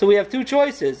 So we have 2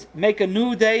 choices: make a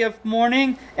new day of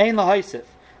mourning, ein lahaisif.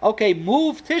 okay,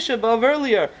 move Tisha B'Av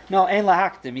earlier. No, Ein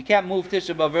Lahaktim. You can't move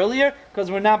Tisha B'Av earlier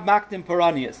because we're not Maktim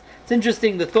Peronius. It's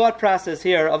interesting the thought process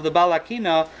here of the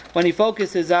Balakina when he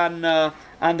focuses on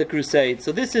the Crusades.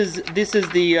 So this is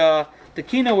the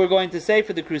kina we're going to say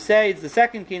for the Crusades. The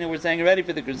second kina we're saying already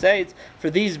for the Crusades for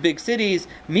these big cities.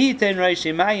 Mi ten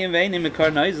reishimayim ve'enim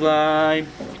mikar noizlai.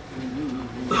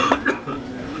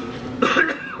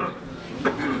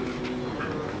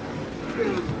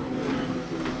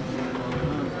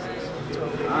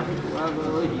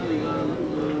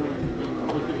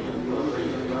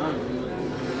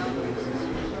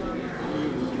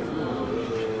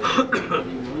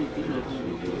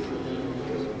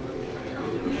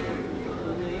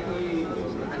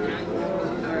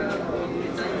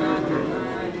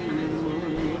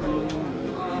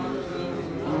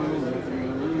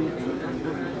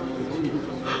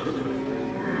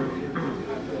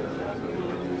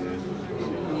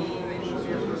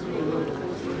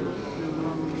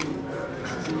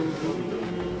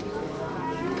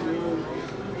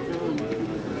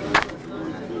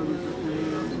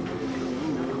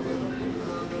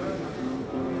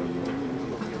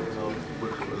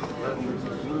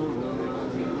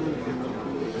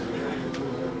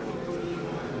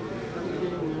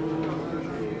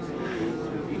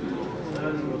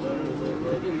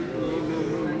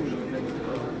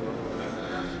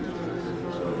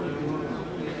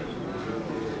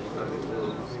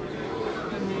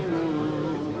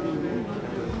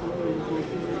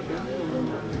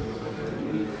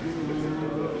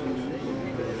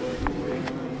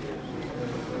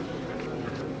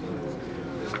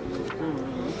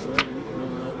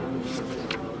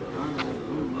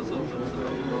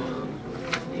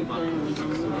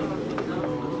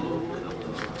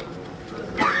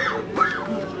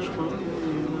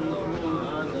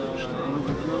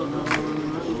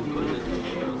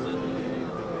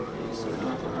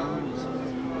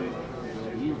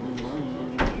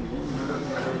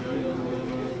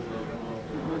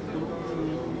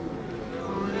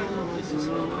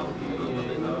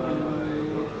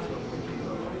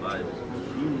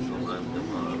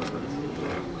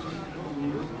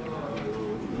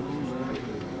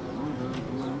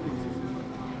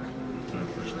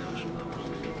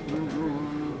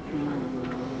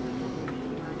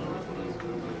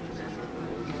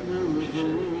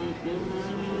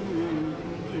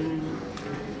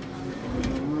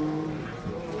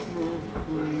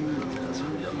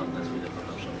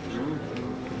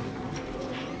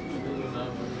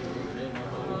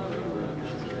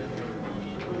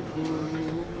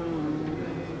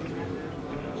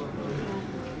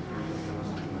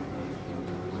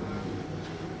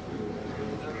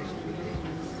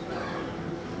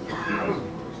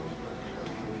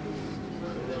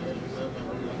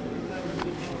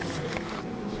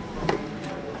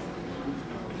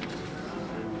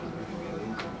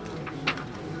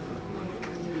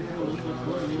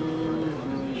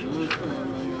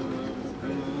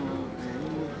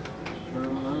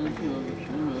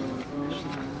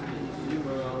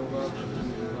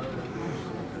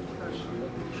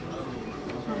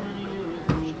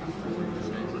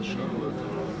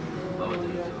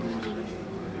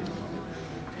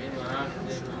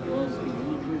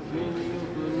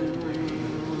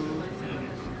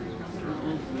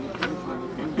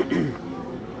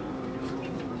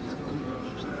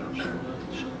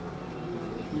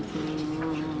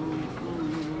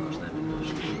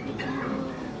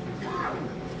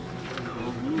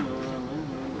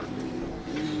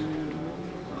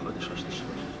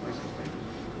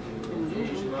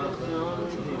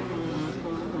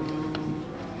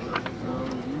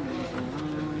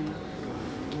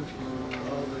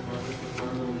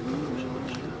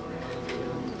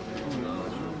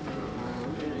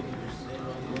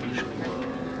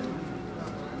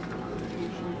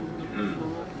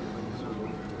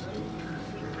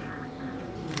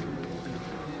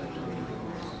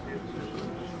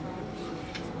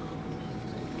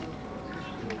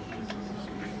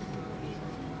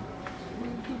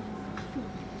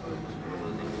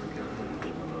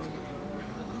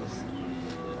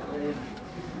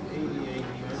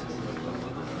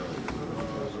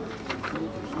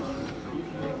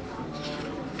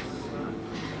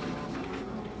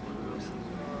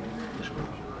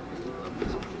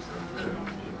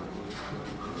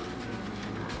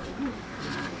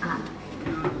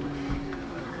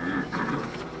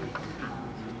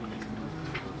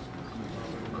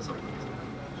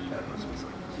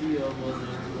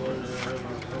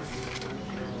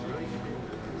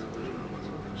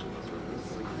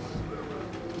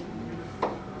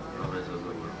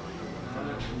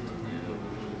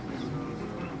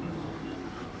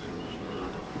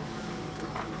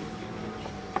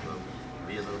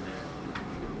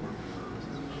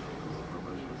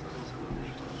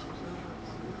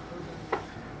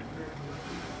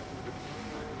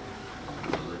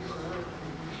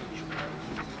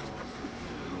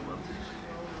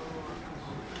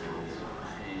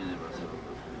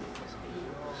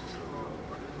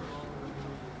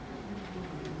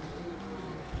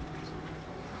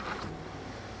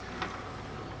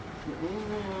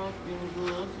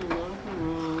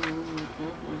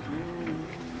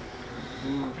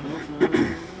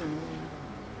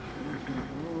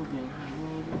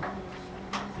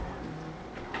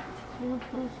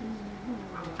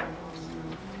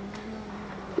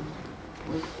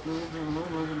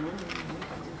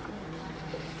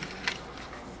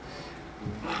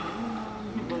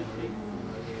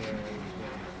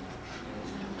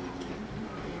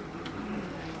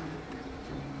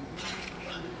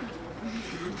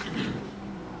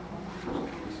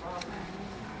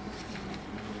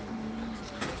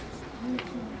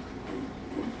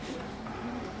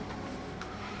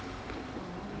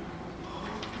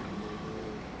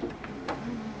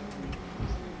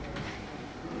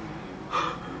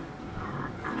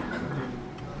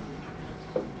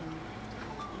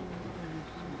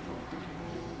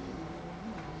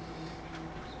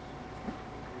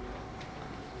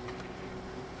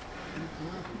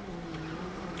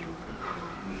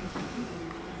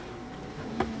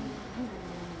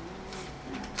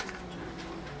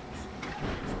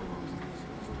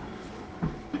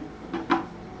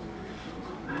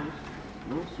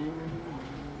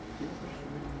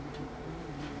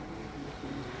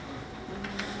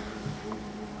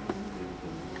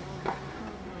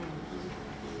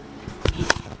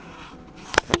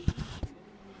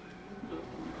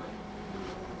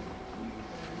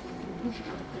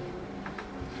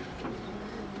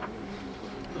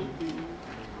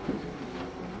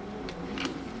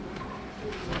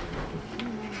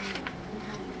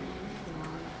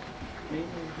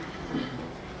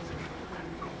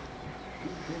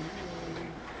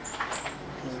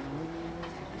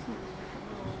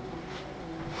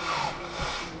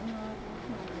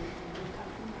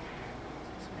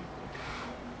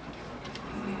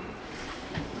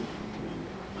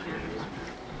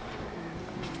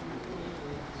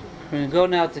 We're going to go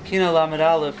now to Kina Lamed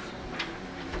Aleph,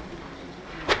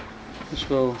 which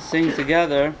we'll sing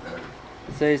together.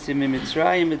 Mitzaysim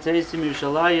Mitzrayim, Mitzaysim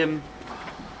Yerushalayim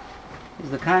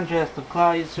is the contrast of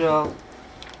Klal Yisrael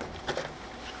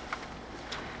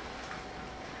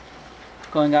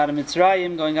going out of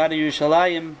Mitzrayim, going out of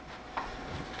Yerushalayim.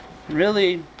 And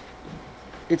really,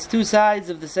 it's two sides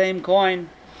of the same coin.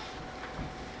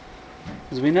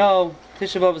 As we know,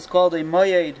 Tisha B'Av is called a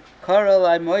Moyed. Karal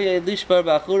ay Moyed Lishbar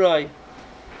B'Achurai.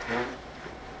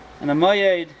 And a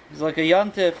Moyed is like a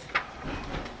Yontif.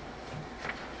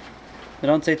 They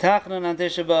don't say Tachanun on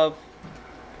Tisha B'Av.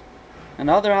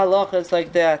 And other halachas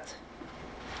like that.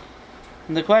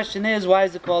 And the question is, why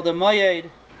is it called a Moyed?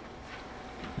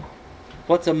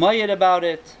 What's a Moyed about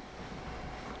it?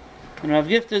 And Rav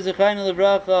Gifter Zechaynu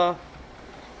Livracha,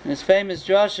 in his famous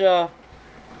drasha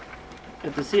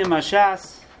at the Siyam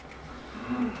HaShas,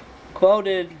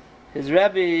 quoted his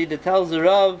Rebbe that tells the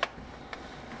Rav,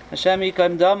 Hashem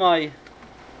Yikam Damai,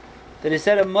 that he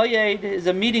said a Moyed is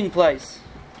a meeting place.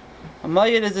 A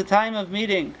Moyed is a time of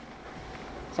meeting.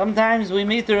 Sometimes we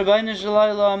meet the Rebbeinu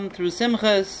Shalom through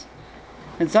Simchas,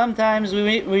 and sometimes we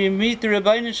meet the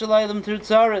Rebbeinu Shalom through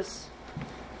Tzaras.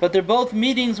 But they're both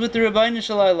meetings with the Rebbeinu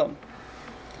Shalom.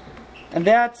 And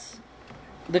that's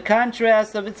the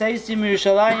contrast of Mitzaysim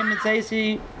Yerushalayim,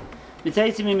 Mitzaysim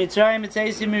Mitzrayim,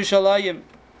 Mitzaysim Yerushalayim.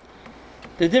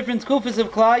 The different kufas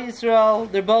of Klal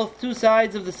Yisrael, they're both two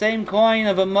sides of the same coin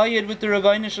of a Moyed with the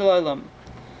Rebbeinu Shalom.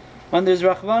 When there's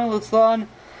Rachmana Litzlan,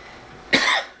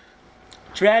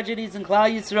 tragedies in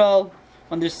Klal Yisrael,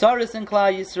 when there's Saras in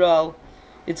Klal Yisrael,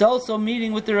 it's also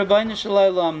meeting with the Rebbeinu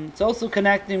Shalom. It's also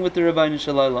connecting with the Rebbeinu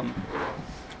Shalom.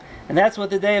 And that's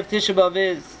what the day of Tisha B'Av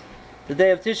is. The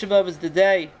day of Tisha B'Av is the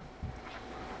day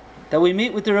that we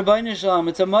meet with the Rebbeinu Shalom.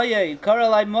 It's a Moyed.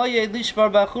 Karalai Moyed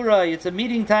Lishbar B'Achurai. It's a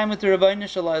meeting time with the Rebbeinu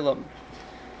Shalom.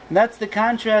 And that's the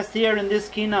contrast here in this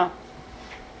Kina.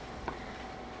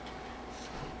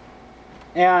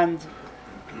 And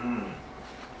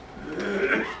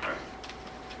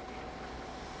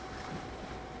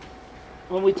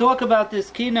when we talk about this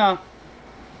Kina,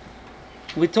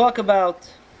 we talk about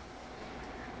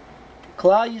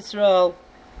Klal Yisrael,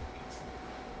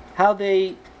 how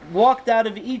they walked out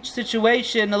of each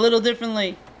situation a little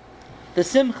differently. The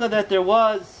simcha that there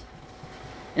was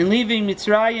in leaving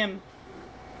Mitzrayim,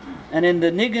 and in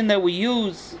the nigun that we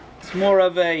use, it's more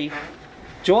of a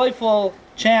joyful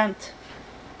chant,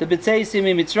 the B'tzeisim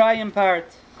Mitzrayim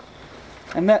part,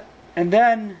 and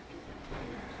then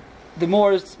the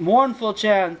more mournful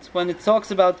chant when it talks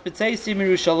about B'tzeisim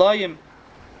Yerushalayim.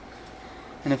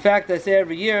 And in fact, I say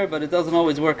every year, but it doesn't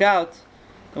always work out,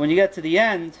 that when you get to the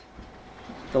end,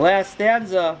 the last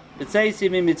stanza,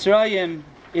 B'tzeisim Mitzrayim,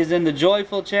 is in the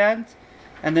joyful chant,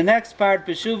 and the next part,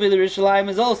 B'shuvi L'Yerushalayim,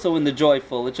 is also in the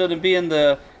joyful. It shouldn't be in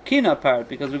the Kina part,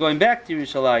 because we're going back to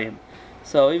Yerushalayim.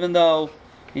 So even though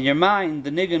in your mind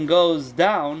the nigun goes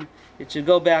down, it should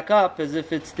go back up as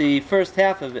if it's the first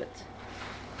half of it.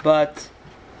 But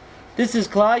this is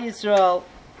Klal Yisrael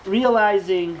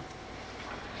realizing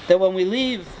that when we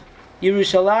leave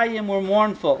Yerushalayim, we're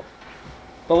mournful.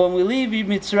 But when we leave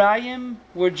Mitzrayim,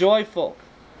 we're joyful.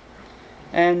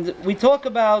 And we talk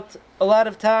about a lot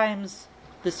of times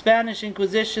the Spanish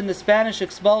Inquisition, the Spanish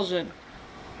expulsion,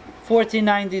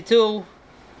 1492,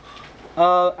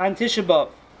 on Tisha B'Av.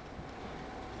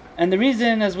 And the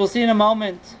reason, as we'll see in a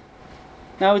moment,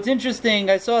 now it's interesting,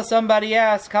 I saw somebody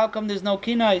ask, how come there's no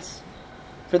kinais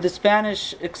for the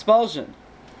Spanish expulsion?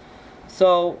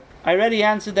 So I already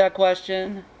answered that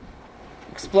question,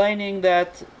 explaining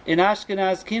that in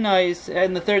Ashkenaz kinais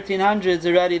in the 1300s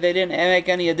already, they didn't make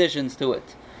any additions to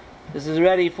it. This is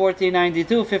already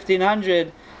 1492,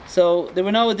 1500, so there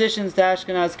were no additions to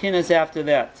Ashkenaz kinais after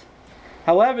that.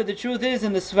 However, the truth is,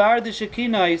 in the Svardish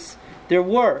kinais,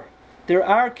 there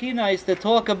are kinais that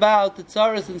talk about the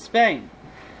tsaras in Spain.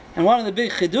 And one of the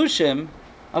big chidushim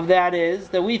of that is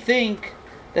that we think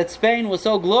that Spain was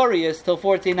so glorious till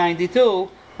 1492,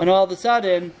 when all of a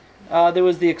sudden there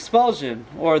was the expulsion,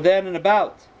 or then and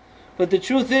about. But the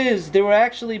truth is, there were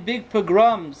actually big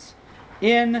pogroms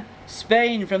in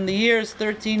Spain from the years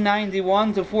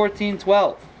 1391 to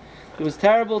 1412. It was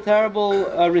terrible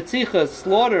ritzichas,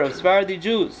 slaughter of Sephardi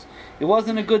Jews. It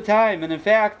wasn't a good time, and in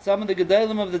fact, some of the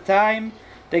gedolim of the time,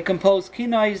 they composed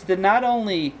kinais that not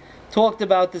only talked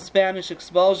about the Spanish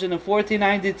expulsion of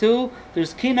 1492,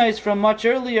 there's kinais from much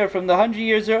earlier, from the 100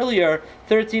 years earlier,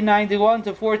 1391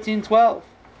 to 1412.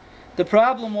 The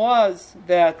problem was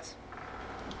that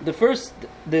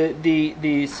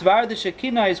the Svardish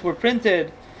kinais were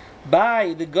printed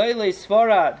by the Goylei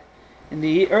Sfarad in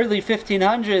the early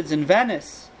 1500s in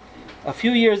Venice, a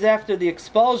few years after the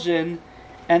expulsion,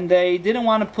 and they didn't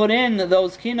want to put in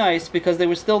those kinais because they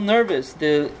were still nervous.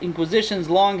 The Inquisition's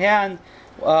long hand,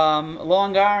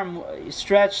 long arm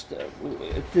stretched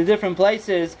to different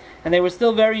places, and they were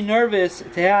still very nervous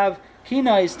to have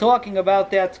kinais talking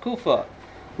about that kufa.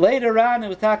 Later on,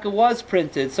 Utaka was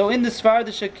printed. So in the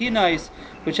Svardish kinais,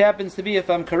 which happens to be, if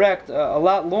I'm correct, a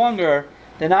lot longer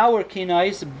than our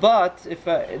kinais, but if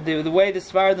the way the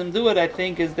Svardim do it, I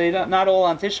think, is they not all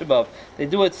on Tisha B'Av. They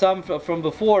do it some from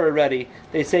before already.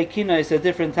 They say kinais at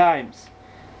different times.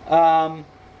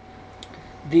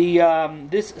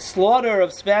 This slaughter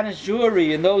of Spanish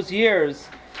Jewry in those years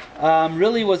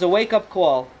really was a wake-up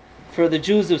call for the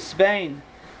Jews of Spain.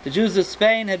 The Jews of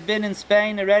Spain had been in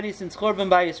Spain already since Churban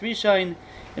Bayis Rishon.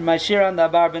 In my shir on the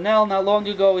Abarbanel not long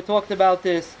ago, we talked about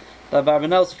this. The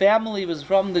Abarbanel's family was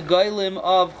from the Goylim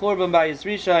of Churban Bayis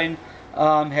Rishon,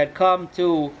 had come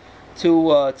to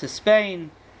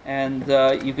Spain, and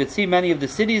you could see many of the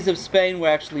cities of Spain were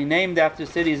actually named after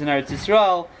cities in Eretz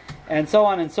Yisrael, and so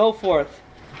on and so forth.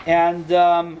 And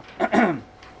Rabbi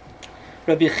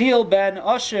Chiel ben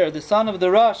Osher, the son of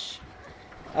the Rosh,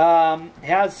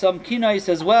 has some kinais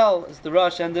as well, as the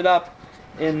Rosh ended up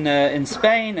in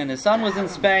Spain, and his son was in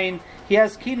Spain. He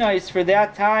has kinais for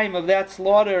that time of that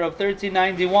slaughter of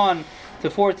 1391 to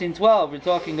 1412. We're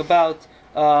talking about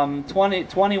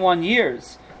 21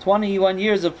 years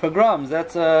of pogroms.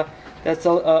 That's a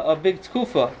big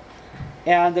tkufa.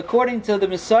 And according to the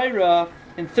Messiah,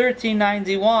 in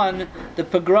 1391, the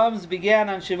pogroms began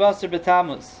on Shivasar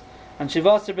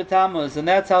B'Tammuz. And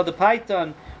that's how the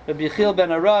Paitan, Rabbi Chiel ben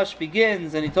Arash,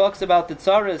 begins, and he talks about the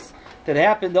tsaras that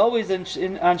happened always on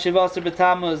Shivasar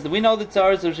B'Tammuz. We know the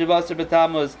tsaras of Shivasar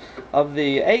B'Tammuz, of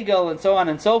the Egel, and so on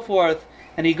and so forth.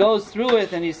 And he goes through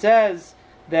it, and he says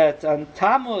that on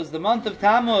Tammuz, the month of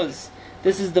Tammuz,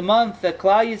 this is the month that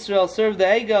Klal Yisrael served the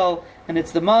Egel, and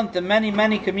it's the month that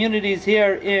many communities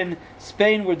here in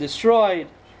Spain were destroyed.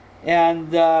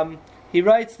 And he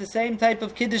writes the same type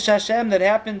of Kiddush Hashem that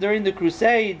happened during the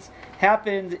Crusades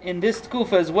happened in this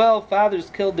tkufa as well.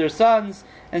 Fathers killed their sons,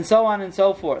 and so on and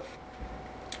so forth.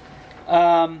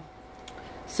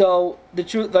 So the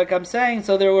truth, like I'm saying,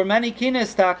 so there were many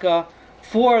kines taka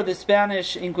for the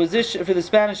Spanish Inquisition, for the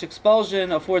Spanish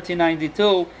expulsion of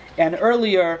 1492 and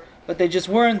earlier, but they just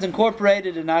weren't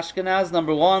incorporated in Ashkenaz,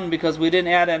 number one, because we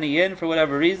didn't add any in for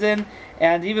whatever reason,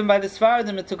 and even by the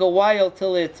Sfardim it took a while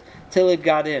till it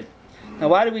got in. Now,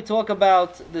 why do we talk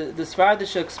about the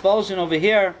Sfardish expulsion over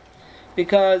here?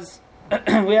 Because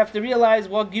we have to realize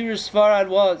what Girush Sfarad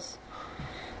was.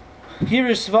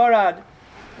 Girush Sfarad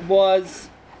was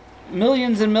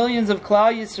millions and millions of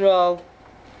Klal Yisrael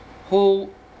who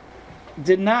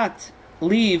did not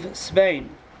leave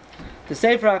Spain. The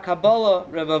Sefer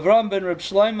HaKabbalah, Reb Avram ben Reb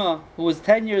Shlomo, who was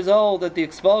 10 years old at the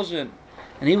expulsion,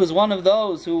 and he was one of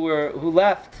those who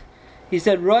left. He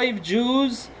said, Roiv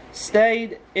Jews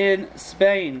stayed in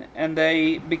Spain, and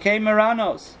they became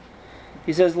Marranos.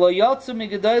 He says, Lo yotzu mi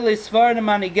gedolei Sfarad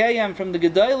manigayim, from the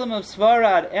gedolim of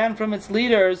Sfarad and from its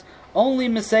leaders, only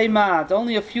Mesei Ma'at,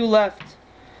 only a few left.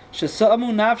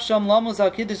 Shesamu nafsham lamos al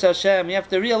kiddush Hashem. You have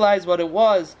to realize what it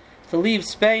was to leave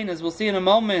Spain, as we'll see in a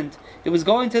moment. It was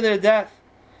going to their death.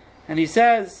 And he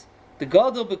says, the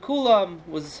Gadol Bekulam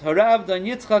was Harav Don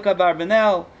Yitzchak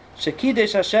Abarbanel,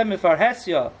 Shekidesh Hashem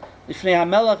Mefarhesya, Lifnei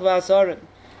HaMelech V'Asarim.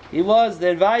 He was the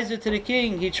advisor to the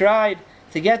king. He tried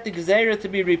to get the Gezerah to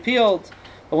be repealed,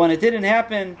 but when it didn't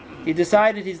happen, he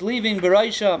decided he's leaving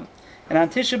Beroisham. And on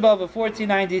Tisha B'Av of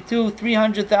 1492,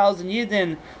 300,000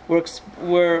 Yidden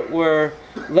were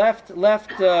left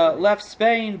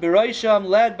Spain, Beroisham,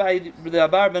 led by the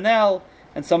Abarbanel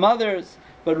and some others.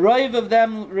 But Roiv of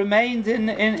them remained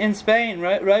in Spain.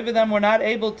 Roiv of them were not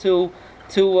able to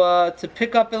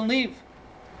pick up and leave.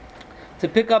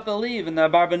 And the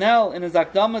Abarbanel, in his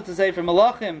Akdama to say from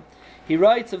Malachim, he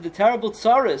writes of the terrible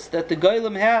tsaris that the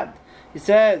Goyim had. He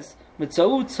says,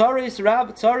 Mitzau tsaris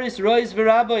rois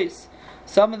v'rabois.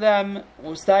 Some of them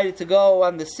decided to go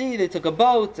on the sea. They took a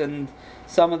boat, and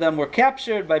some of them were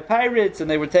captured by pirates, and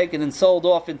they were taken and sold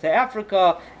off into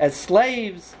Africa as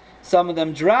slaves. Some of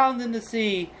them drowned in the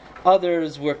sea.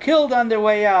 Others were killed on their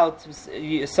way out.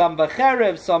 Some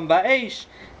b'cherev, some ba'esh,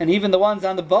 and even the ones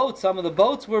on the boat. Some of the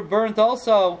boats were burnt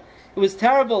also. It was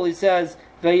terrible. He says,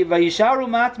 "Vayisharu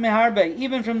mat meharbe."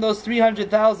 Even from those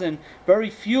 300,000,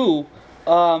 very few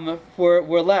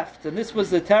were left. And this was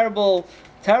the terrible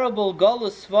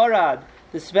Golus Svarad,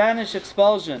 the Spanish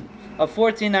expulsion of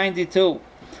 1492.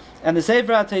 And the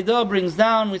Sefer HaTeidah brings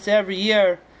down, we say every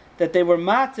year, that they were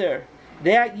mater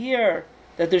that year,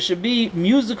 that there should be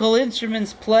musical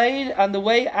instruments played on the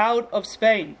way out of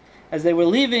Spain. As they were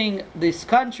leaving this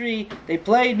country, they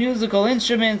played musical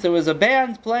instruments. There was a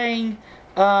band playing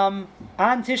on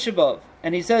Tisha B'Av.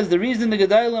 And he says the reason the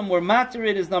Gedolim were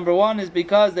materid is, number one, is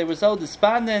because they were so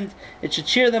despondent. It should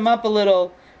cheer them up a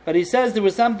little. But he says there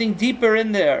was something deeper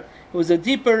in there. It was a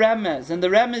deeper remez. And the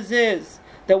remez is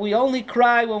that we only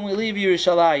cry when we leave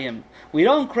Yerushalayim. We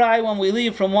don't cry when we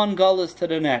leave from one Galus to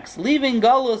the next. Leaving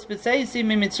Galus, B'Tzeisim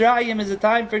Mitzrayim, is a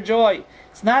time for joy.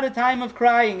 It's not a time of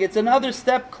crying. It's another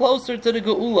step closer to the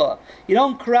Geula. You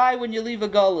don't cry when you leave a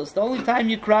Galus. The only time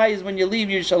you cry is when you leave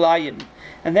Yerushalayim.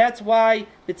 And that's why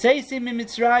B'Tzeisim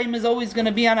Mitzrayim is always going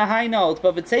to be on a high note,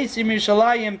 but B'Tzeisim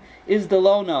Yerushalayim is the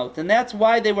low note. And that's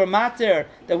why they were mater,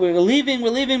 that we're leaving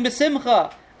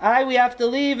B'Simcha. We have to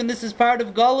leave, and this is part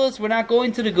of Galus. We're not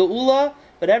going to the Geula,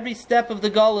 but every step of the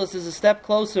Galus is a step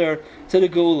closer to the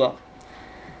Geula.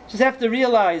 Just have to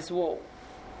realize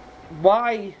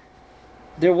why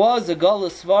there was a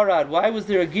Galus Svarad. Why was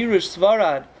there a Girush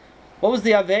Svarad? What was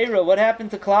the Aveira? What happened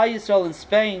to Klal Yisrael in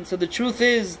Spain? So the truth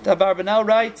is, Abarbanel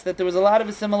writes that there was a lot of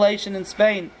assimilation in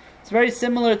Spain. It's very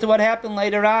similar to what happened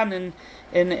later on in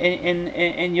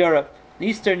Europe, in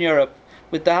Eastern Europe,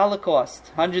 with the Holocaust,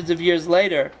 hundreds of years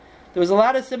later. There was a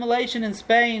lot of assimilation in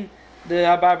Spain.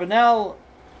 The Abarbanel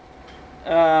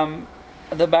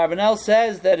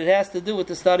says that it has to do with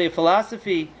the study of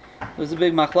philosophy. There was a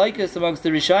big machlokes amongst the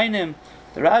Rishonim,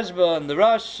 the Rashba and the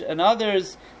Rosh and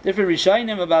others, different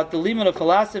Rishonim, about the limit of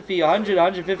philosophy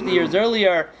 150 years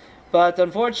earlier. But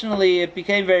unfortunately, it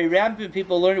became very rampant.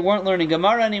 People weren't learning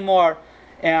Gemara anymore,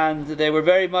 and they were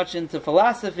very much into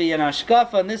philosophy and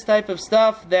Ashkafa and this type of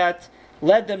stuff that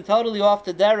led them totally off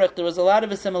the derech. There was a lot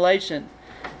of assimilation.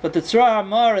 But the Tzra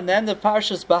Hamar, in the end of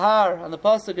Parshas Bahar, on the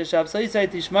pasuk Shabsai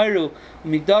Tishmeru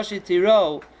Migdashi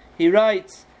Tiro, he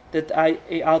writes that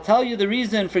I'll tell you the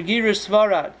reason for Girush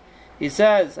Svarad. He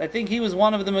says, I think he was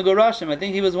one of the Megorashim. I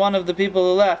think he was one of the people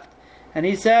who left. And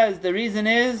he says the reason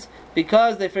is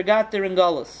because they forgot their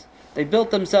Galus. They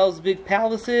built themselves big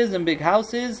palaces and big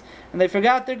houses, and they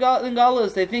forgot their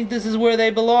Galus. They think this is where they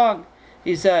belong,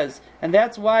 he says. And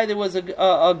that's why there was a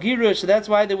Girush, that's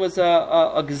why there was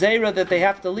a Gzeira that they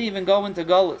have to leave and go into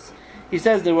Galus. He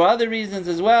says there were other reasons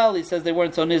as well. He says they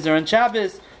weren't so Nizar and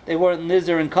Shabbos, they weren't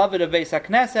Nizar and Kavod of Beis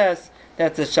HaKnesses.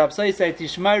 That's a Shabsai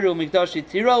Tishmeru Mikdashi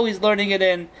Tiro he's learning it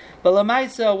in. But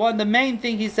Lamaisa, the main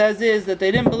thing he says is that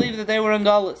they didn't believe that they were in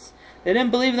Galus. They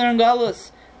didn't believe they're in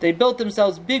Galus. They built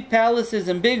themselves big palaces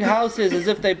and big houses as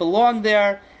if they belonged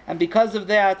there. And because of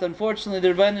that, unfortunately,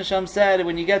 the Rebbeinu Shem said,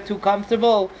 when you get too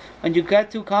comfortable,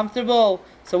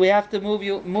 so we have to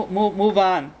move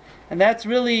on. And that's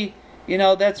really, a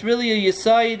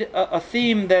Yesod, a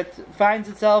theme that finds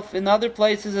itself in other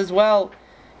places as well.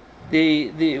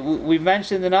 We've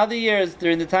mentioned in other years,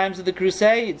 during the times of the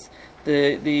Crusades,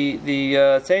 the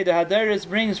Seder Hadaris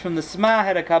brings from the Sma,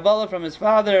 had a Kabbalah from his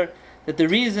father, that the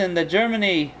reason that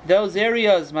Germany, those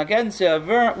areas, Magenta,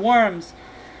 Worms,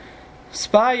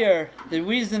 Speyer, the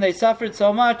reason they suffered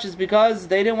so much is because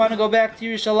they didn't want to go back to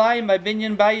Yerushalayim by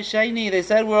Binyan Bayisheni. They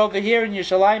said, we're over here in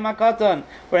Yerushalayim HaKatan.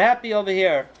 We're happy over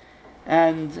here.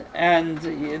 And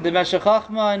the Meshech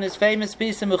Chochmah in his famous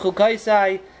piece in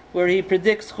Mechukaisai, where he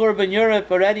predicts Churban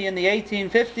Europe already in the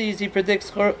 1850s, he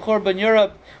predicts Churban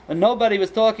Europe when nobody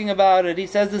was talking about it. He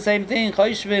says the same thing,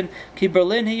 Choshvin, Ki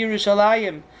Berlin hi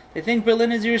Yerushalayim. They think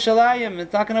Berlin is Yerushalayim.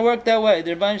 It's not going to work that way.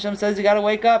 The Rebbeinu Shem says you got to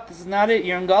wake up. This is not it.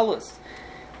 You're in Galus.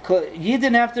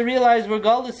 Yidden have to realize we're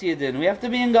Galus Yidden. We have to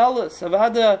be in Galus.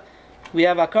 Avada, we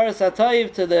have Akaras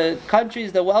HaTayv to the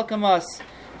countries that welcome us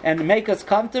and make us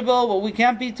comfortable, but we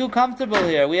can't be too comfortable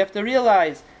here. We have to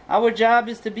realize our job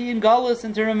is to be in Galus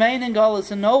and to remain in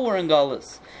Galus and know we're in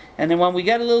Galus. And then when we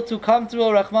get a little too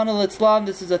comfortable, Rahman al-Islam,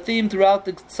 this is a theme throughout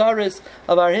the tsaris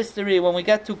of our history, when we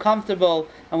get too comfortable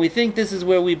and we think this is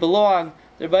where we belong,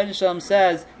 the Rebbeinu Shalom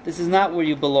says, this is not where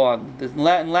you belong.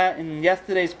 In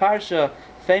yesterday's Parsha,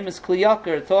 famous Kli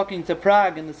Yakar, talking to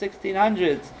Prague in the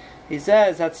 1600s, he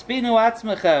says, Hatzpinu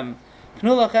atzmechem,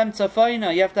 pnu lachem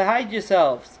tzafayna, you have to hide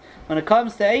yourselves. When it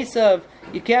comes to Esav,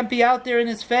 you can't be out there in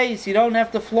his face, you don't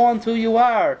have to flaunt who you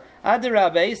are.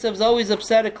 Adarab, Esav's always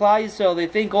upset at Klal Yisrael. They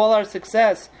think all our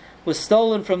success was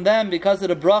stolen from them because of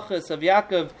the brachas of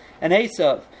Yaakov and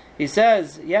Esav. He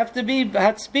says, you have to be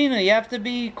hatzpina, you have to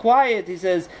be quiet. He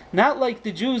says, not like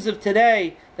the Jews of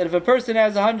today, that if a person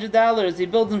has $100, he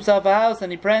builds himself a house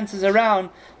and he prances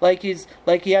around like he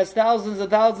has thousands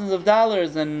of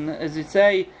dollars, and as you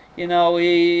say, he's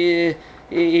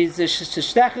a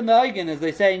shtechen eigen, as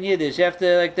they say in Yiddish. You have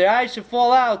to, their eyes should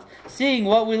fall out, seeing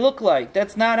what we look like.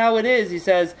 That's not how it is, he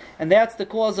says, and that's the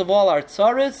cause of all our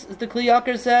tsaris, as the Kli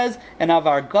Yakar says, and of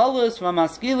our galus,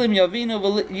 v'maskilim yavinu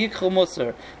v'yikchu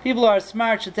musar. People who are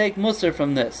smart should take musar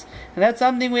from this, and that's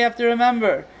something we have to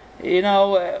remember. We're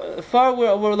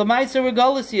the Meiser, we're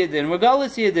Galus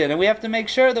Yidin, and we have to make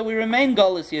sure that we remain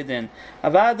Galus Yidin.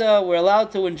 Avada, we're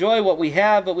allowed to enjoy what we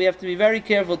have, but we have to be very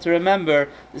careful to remember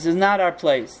this is not our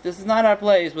place. This is not our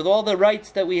place. With all the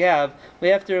rights that we have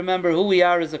to remember who we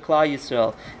are as a Klal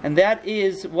Yisrael. And that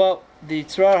is what the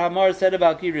Tzrar Hamar said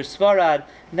about Girush Sfarad,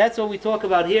 and that's what we talk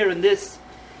about here in this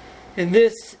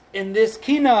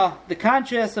kina, the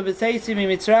contrast of Etzeisim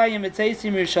Mitzrayim,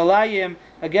 Etzeisim Yerushalayim.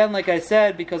 Again, like I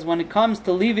said, because when it comes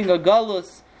to leaving a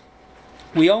galus,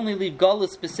 we only leave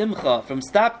galus b'simcha. From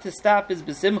stop to stop is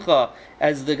b'simcha.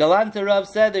 As the Galanta Rav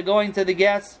said, they're going to the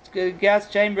gas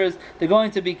chambers, they're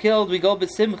going to be killed, we go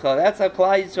b'simcha. That's how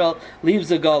Klal Yisrael leaves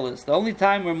a galus. The only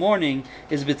time we're mourning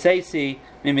is b'tzeisi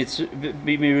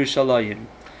b'Yerushalayim.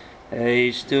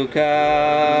 Eish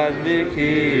tukad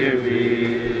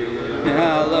b'kirbi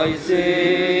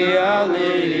Aloisi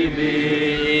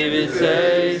alibi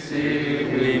v'tzeisi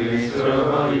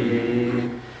b'Mitzrayim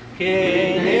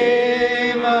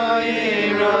K'nei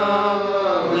ma'ira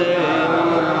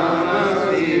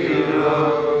le'masira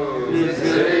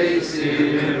v'tzeisi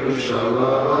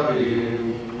b'Yerushalayim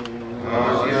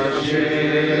Az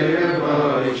Yashem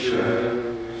Ma'ishem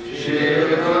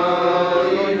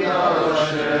Shirchayim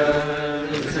Hashem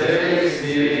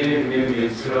v'tzeisi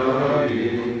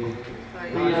b'Mitzrayim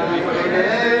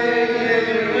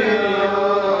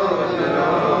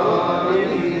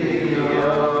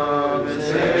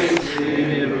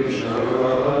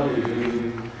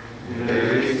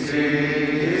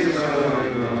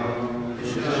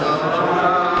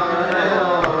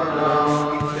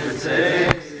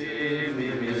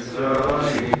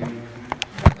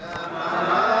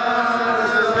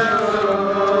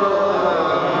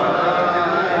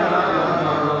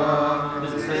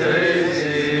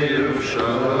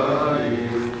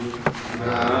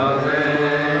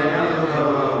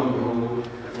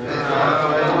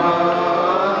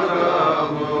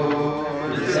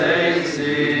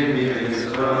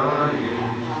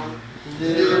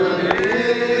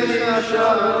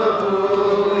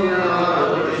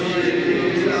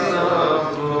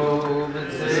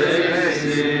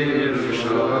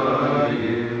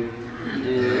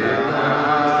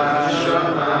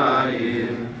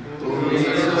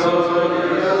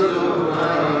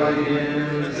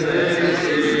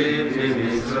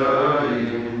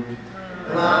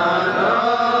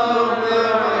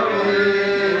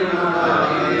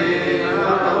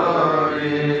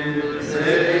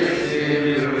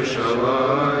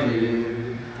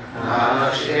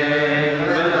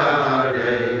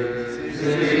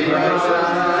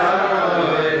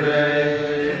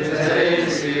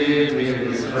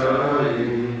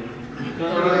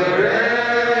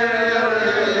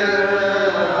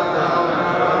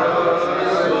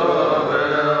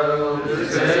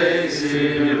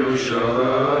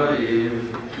Yerushalayim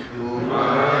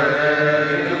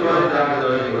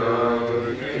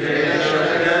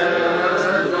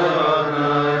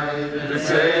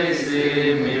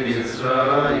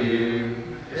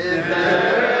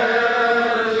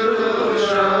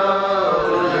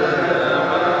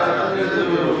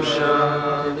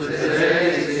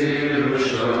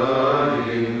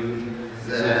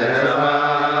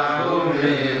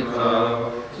Yerushalayim.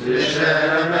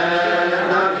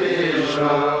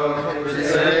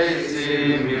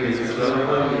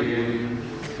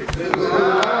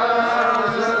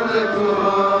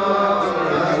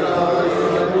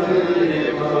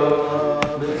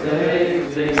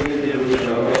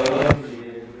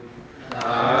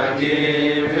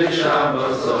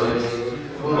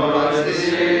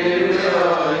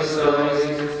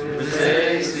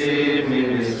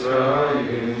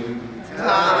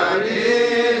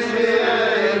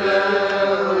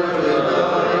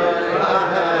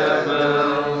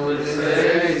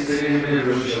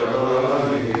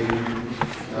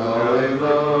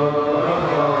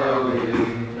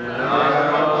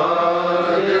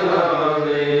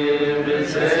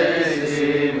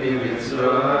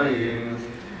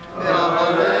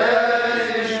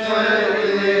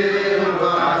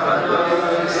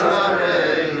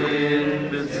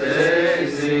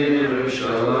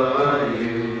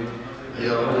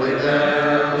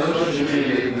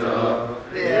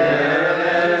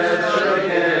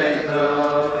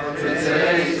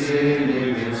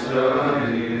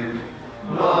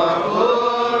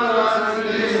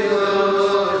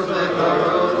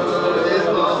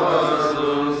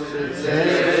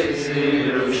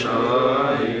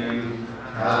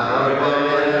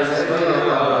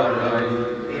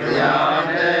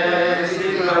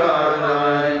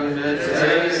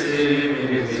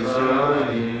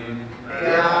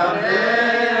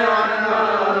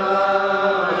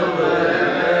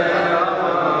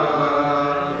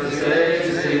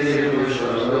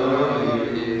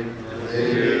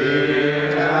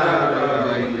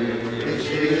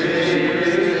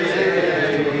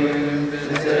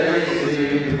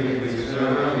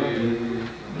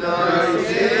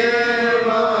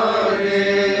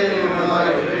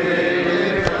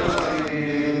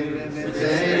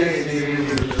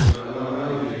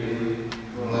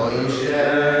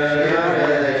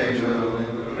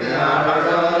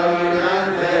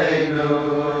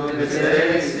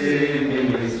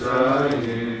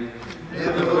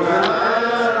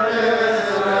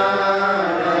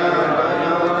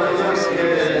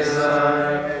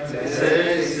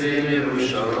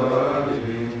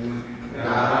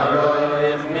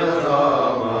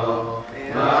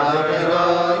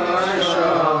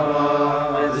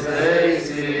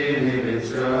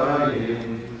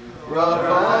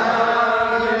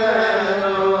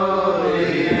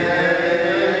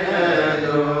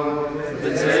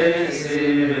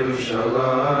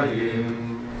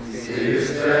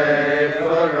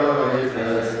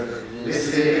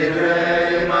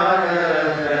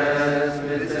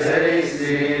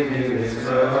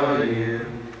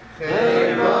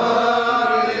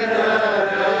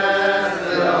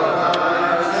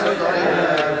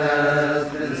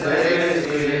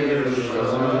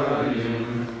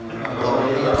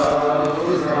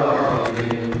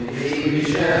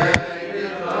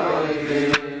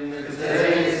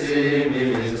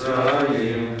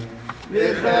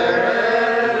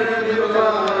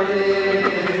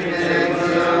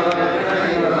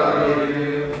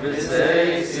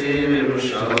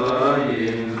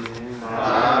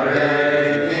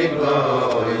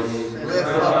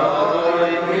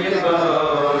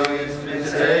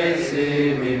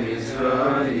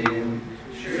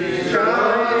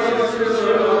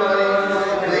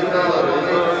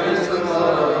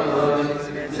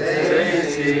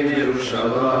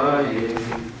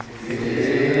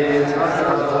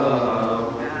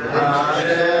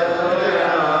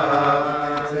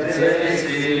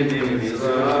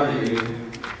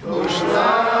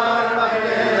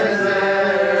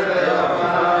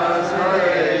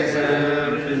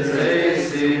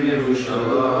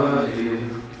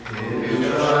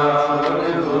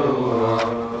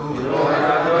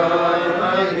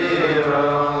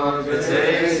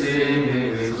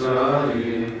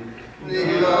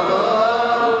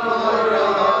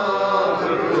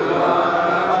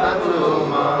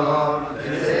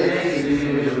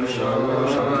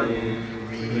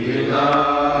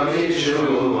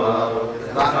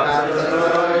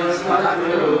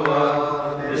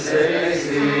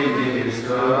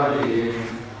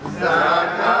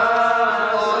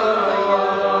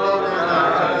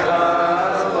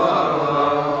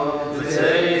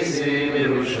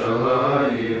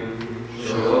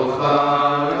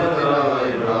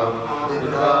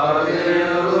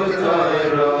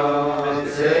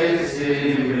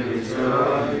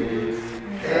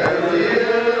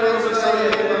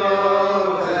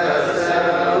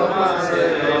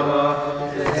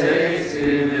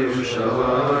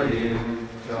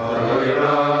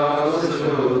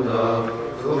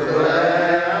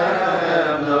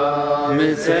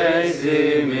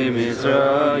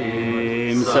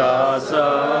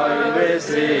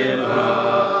 v'simcha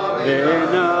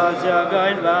v'nos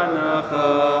yagoin v'anacha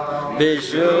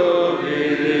b'shuv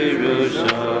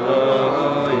Yerushalayim.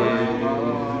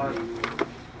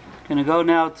 Gonna go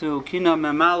now to Kina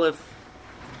Mem Aleph,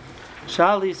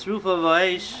 Shalis Rufa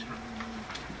V'Aish.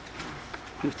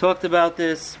 We've talked about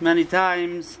this many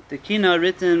times. The Kina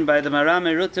written by the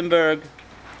Marame Rutenberg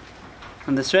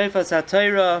and the Sreifas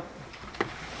HaTorah.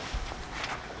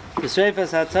 The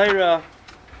Sreifas HaTorah,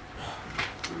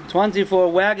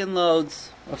 24 wagon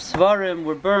loads of Svarim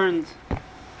were burned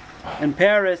in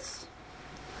Paris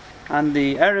on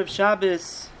the Erev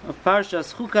Shabbos of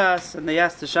Parshas Chukas, and they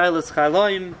asked the Shailas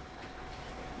Chaloim,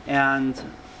 and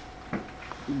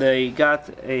they got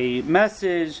a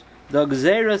message. The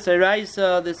Gzeira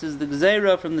Seraisa, this is the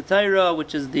Gzeira from the Torah,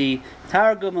 which is the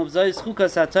Targum of Zois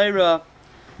Chukas HaTorah,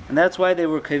 and that's why they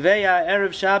were Keveya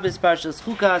Erev Shabbos Parshas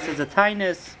Chukas as a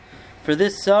tainus for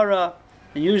this Sarah.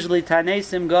 And usually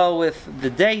Tanesim go with the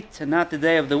date and not the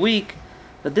day of the week,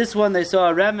 but this one they saw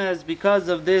a remez because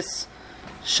of this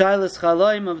Shailas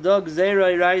Chaloim of the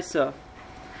Gzeira Seraisa.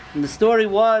 And the story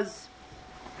was,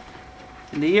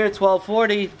 in the year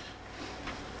 1240,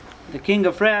 the king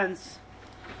of France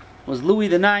was Louis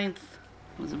IX. It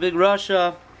was a big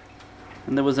Russia,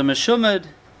 and there was a Meshumad,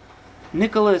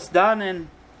 Nicholas Danin,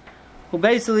 who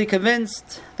basically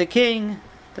convinced the king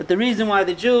that the reason why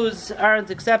the Jews aren't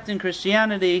accepting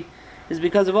Christianity is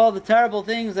because of all the terrible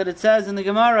things that it says in the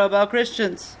Gemara about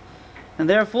Christians, and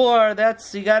therefore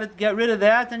you got to get rid of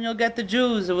that, and you'll get the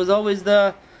Jews. That was always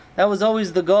the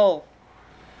goal,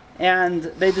 and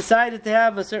they decided to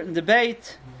have a certain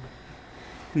debate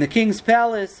in the king's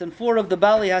palace, and 4 of the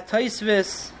Bali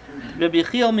HaTaisvis, Rabbi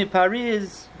Chiel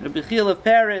Paris, Rabbi Chiel of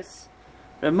Paris,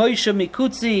 Rabbi Moshe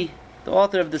Mikutzi, the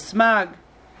author of the Smag,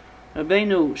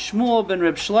 Rabbeinu Shmuel ben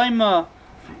Reb Shloima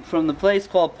from the place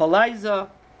called Palaiza,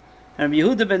 and Rabbi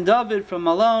Yehuda ben David from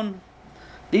Malone.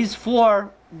 These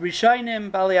 4 Rishonim,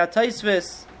 Bali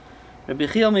HaTaisvis, Rabbi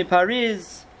Chiel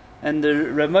Paris, and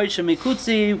the Rabbi Moshe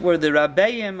Mikutzi were the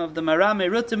Rabbeim of the Marame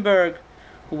Rutenberg,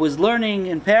 who was learning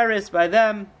in Paris by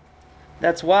them.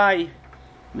 That's why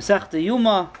Masechta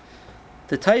Yuma,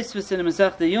 the Taisvis in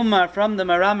Masechta Yuma from the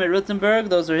Marame Rutenberg,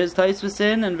 those are his Taisvis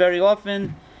in, and very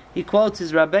often he quotes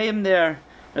his Rabbeim there,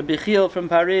 Rabbi Chiel from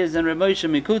Paris and Rabbi Moshe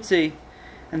Mikutzi.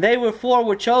 And they were 4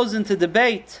 were chosen to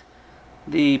debate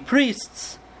the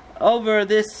priests over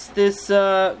this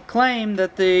claim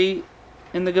that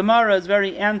in the Gemara is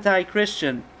very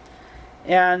anti-Christian.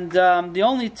 And the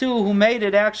only 2 who made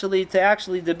it to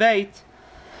actually debate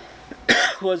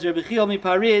was Rabbi Chiel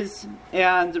Paris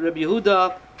and Rabbi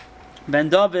Yehuda ben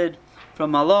David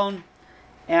from Malone.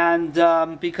 And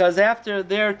because after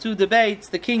their 2 debates,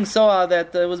 the king saw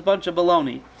that there was a bunch of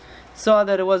baloney, saw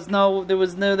that there was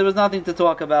nothing to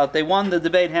talk about. They won the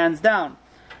debate hands down.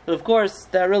 But of course,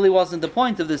 that really wasn't the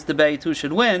point of this debate, who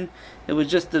should win. It was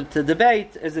just to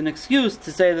debate as an excuse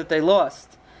to say that they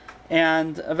lost.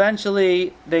 And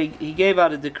eventually, he gave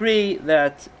out a decree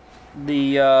that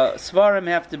the Svarim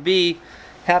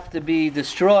have to be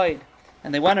destroyed.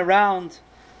 And they went around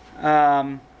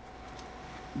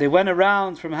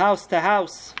from house to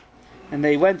house, and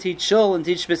they went to each shul and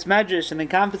to each bis medrash, and they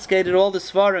confiscated all the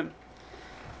Svarim.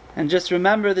 And just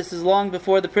remember, this is long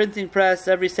before the printing press.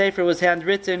 Every sefer was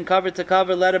handwritten, cover to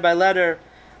cover, letter by letter.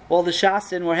 All the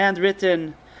shasin were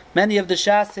handwritten. Many of the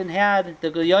shasin had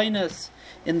the Goyonis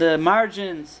in the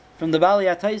margins from the Bali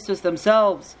HaTaisvis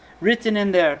themselves written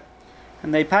in there,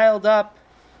 and they piled up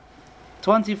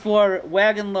 24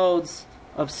 wagon loads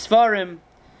of Svarim,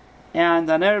 and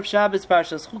on Erev Shabbos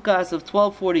Parshas Chukas of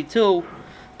 1242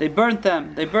 they burnt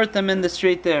them in the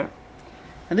street there.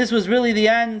 And this was really the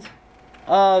end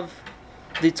of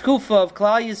the Tkufa of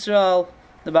Klal Yisrael,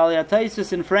 the Bali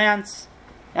HaTaisvis in France.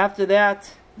 After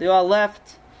that they all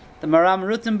left. The Maram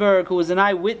Rutenberg, who was an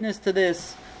eyewitness to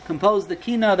this, composed the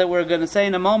Kina that we're going to say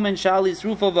in a moment, Shalis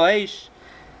Rufa V'Aish,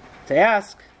 to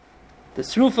ask the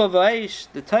Srufa V'Aish,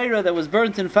 the Torah that was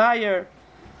burnt in fire.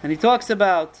 And he talks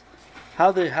about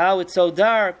how it's so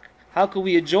dark, how could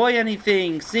we enjoy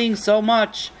anything, seeing so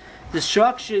much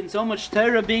destruction, so much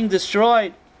Torah being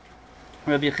destroyed.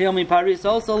 Rabbi Chiel Paris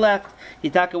also left. He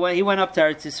went up to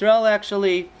Eretz Yisrael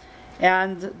actually,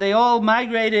 and they all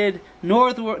migrated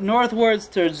northwards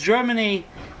towards Germany.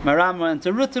 Maram went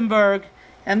to Rutenberg.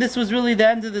 And this was really the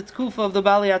end of the Tkufa of the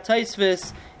Bali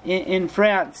HaTaisvis in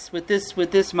France with this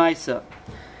Maisa.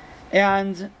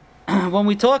 And when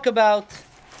we talk about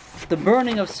the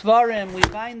burning of Svarim, we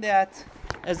find that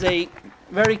as a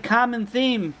very common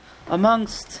theme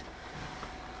amongst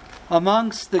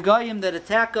the Goyim that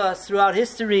attack us throughout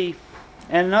history.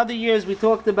 And in other years we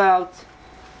talked about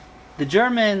the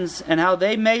Germans and how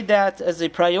they made that as a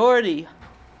priority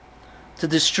to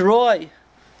destroy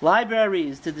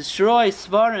libraries, to destroy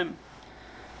Svarim.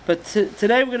 But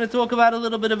today we're going to talk about a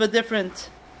little bit of a different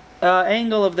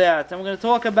angle of that. And we're going to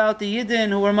talk about the Yidden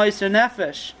who were Meiser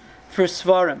Nefesh for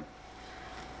Svarim.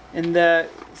 In the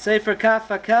Sefer Kaf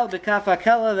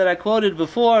HaKela that I quoted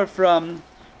before from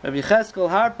Rabbi Cheskel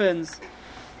Harpins,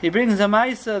 he brings a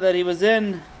Maisa that he was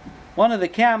in one of the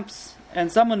camps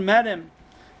and someone met him.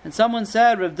 And someone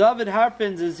said, Rav David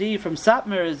Harpins, is he from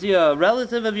Satmar? Is he a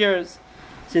relative of yours?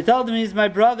 So he told him he's my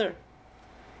brother.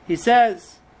 He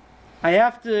says, I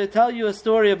have to tell you a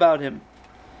story about him.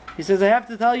 He says, I have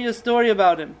to tell you a story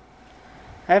about him.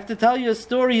 I have to tell you a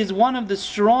story. He's one of the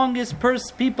strongest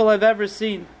people I've ever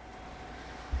seen.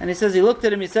 And he says, he looked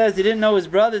at him, he says, he didn't know his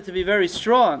brother to be very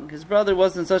strong. His brother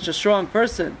wasn't such a strong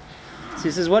person. So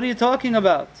he says, what are you talking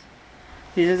about?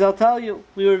 He says, I'll tell you.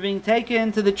 We were being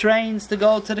taken to the trains to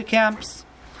go to the camps.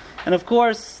 And of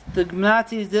course, the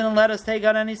Nazis didn't let us take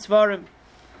out any Svarim. He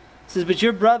says, but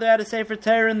your brother had a Sefer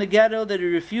Torah in the ghetto that he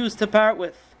refused to part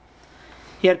with.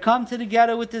 He had come to the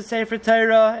ghetto with the Sefer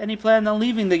Torah, and he planned on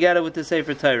leaving the ghetto with the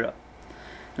Sefer Torah.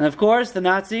 And of course, the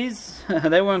Nazis,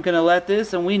 they weren't going to let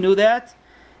this, and we knew that.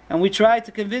 And we tried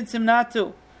to convince him not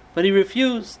to, but he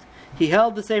refused. He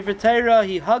held the Sefer Torah,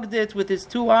 he hugged it with his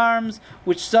two arms,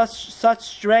 with such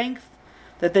strength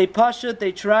that they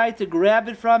tried to grab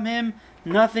it from him,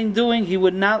 nothing doing, he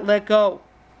would not let go.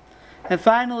 And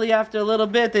finally, after a little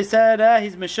bit, they said,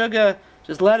 he's Meshuggah,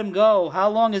 just let him go. How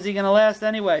long is he going to last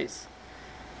anyways?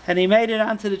 And he made it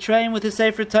onto the train with his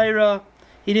Sefer Torah.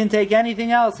 He didn't take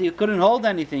anything else. He couldn't hold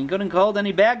anything. He couldn't hold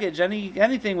any baggage,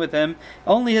 anything with him.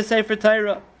 Only his Sefer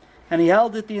Torah. And he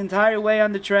held it the entire way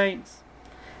on the trains.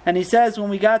 And he says,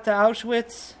 when we got to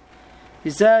Auschwitz,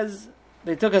 he says,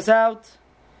 they took us out,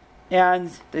 and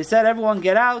they said, everyone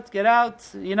get out, you're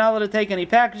not allowed to take any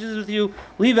packages with you,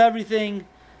 leave everything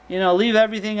on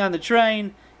the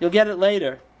train, you'll get it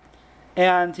later.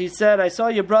 And he said, I saw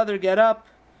your brother get up,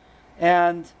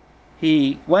 and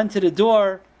he went to the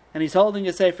door, and he's holding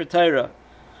a Sefer Torah,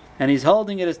 and he's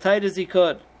holding it as tight as he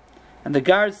could. And the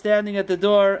guards standing at the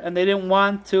door, and they didn't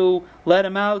want to let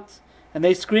him out, and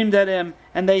they screamed at him,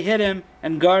 and they hit him,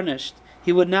 and garnished.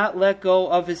 He would not let go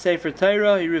of his Sefer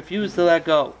Torah, he refused to let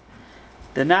go.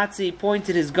 The Nazi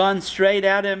pointed his gun straight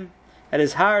at him, at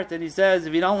his heart, and he says,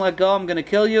 if you don't let go, I'm going to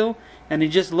kill you. And he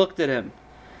just looked at him.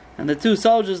 And the two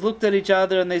soldiers looked at each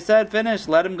other, and they said, finish,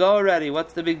 let him go already,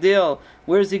 what's the big deal?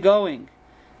 Where's he going?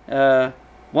 One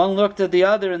looked at the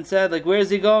other and said, where's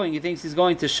he going? He thinks he's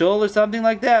going to shul or something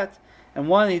like that. And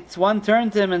one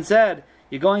turned to him and said,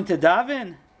 you're going to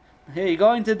daven? You're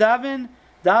going to daven?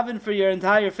 Daven for your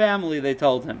entire family, they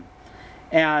told him.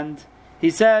 And he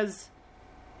says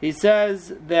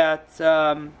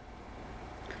that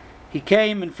he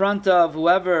came in front of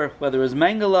whoever, whether it was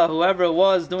Mengele, whoever it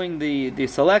was doing the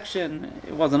selection.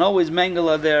 It wasn't always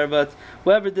Mengele there, but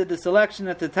whoever did the selection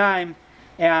at the time.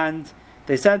 And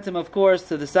they sent him, of course,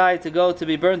 to the side to go to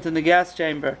be burnt in the gas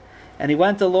chamber. And he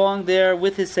went along there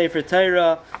with his Sefer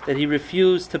Torah that he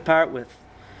refused to part with.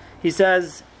 He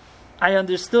says, I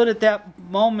understood at that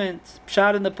moment,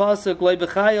 Pshat in the Pasuk, Loi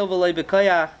b'chayo v'loi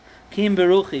b'koyach, kim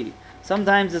beruchi.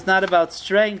 Sometimes it's not about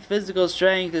strength, physical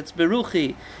strength, it's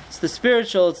beruchi. It's the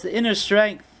spiritual, it's the inner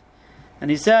strength.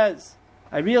 And he says,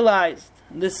 I realized,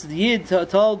 and this Yid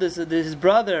told his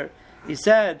brother, he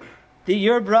said,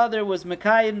 your brother was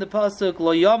Mekayim the Pasuk,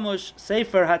 Lo Yomush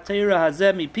Sefer HaTorah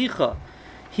Hazeh Mipicha.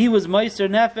 He was Meiser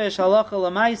Nefesh Halacha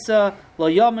Lamaisa Lo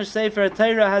Yomush Sefer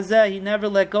HaTorah Hazeh. He never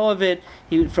let go of it.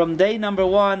 From day number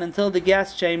 1 until the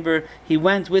gas chamber, he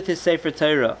went with his Sefer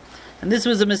Torah. And this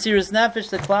was a Mesiras Nefesh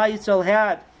that Klal Yisrael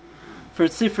had for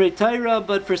Sifrei Torah,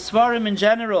 but for Svarim in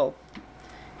general.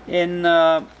 In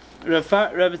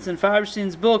Rebbetzin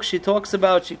Farbstein's book, she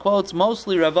quotes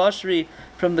mostly Rav Ashri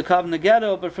from the Kavna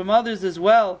Ghetto, but from others as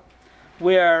well,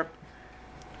 where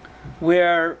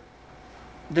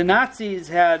the Nazis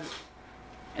had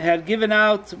given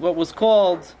out what was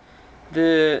called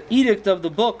the Edict of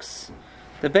the Books,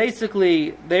 that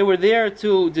basically they were there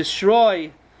to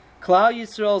destroy Klal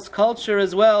Yisrael's culture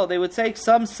as well. They would take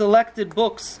some selected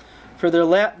books for their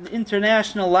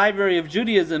international library of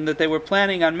Judaism that they were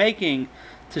planning on making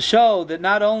to show that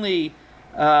not only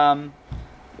it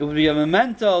would be a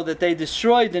memento that they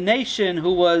destroyed the nation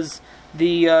who was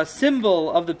the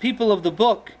symbol of the people of the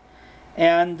book.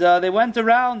 And they went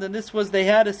around, and they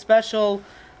had a special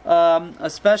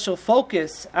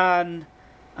focus on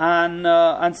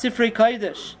Sifrei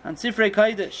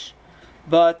Kodesh,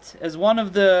 But as one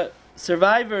of the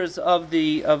survivors of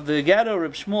the ghetto,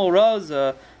 Reb Shmuel Roz,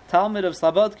 a Talmud of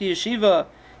Slabodki Yeshiva,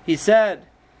 he said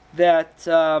that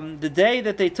the day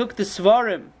that they took the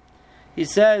Svarim, he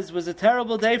says, was a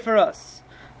terrible day for us,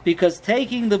 because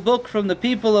taking the book from the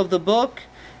people of the book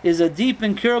is a deep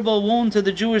incurable wound to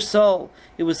the Jewish soul.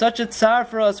 It was such a tsar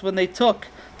for us when they took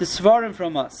the Svarim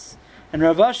from us. And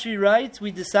Rav Ashi writes,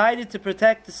 we decided to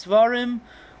protect the Svarim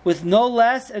with no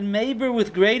less and maybe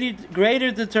with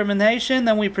greater determination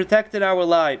than we protected our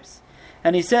lives.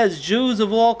 And he says, Jews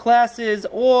of all classes,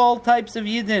 all types of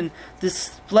Yidden,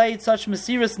 displayed such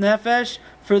Mesiras Nefesh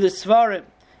for the Svarim,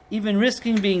 even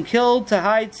risking being killed to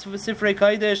hide Sifrei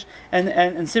Kodesh and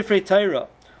Sifrei Torah.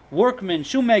 Workmen,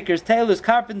 shoemakers, tailors,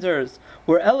 carpenters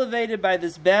were elevated by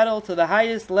this battle to the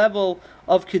highest level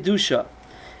of Kedusha.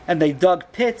 And they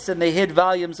dug pits and they hid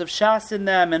volumes of Shas in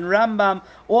them and Rambam,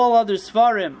 all other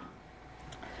Svarim.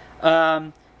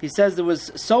 He says there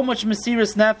was so much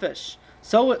Mesiras Nefesh.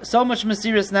 So much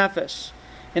Mesiras Nefesh.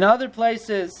 In other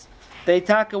places, they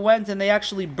went and they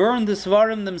actually burned the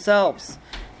Svarim themselves.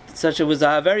 It was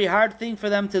a very hard thing for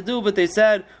them to do, but they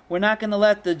said, we're not going to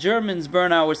let the Germans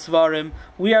burn our Svarim.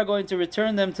 We are going to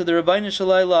return them to the Rabbeinu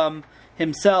Shalom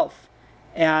himself.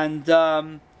 And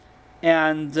that's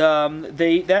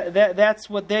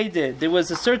what they did. There was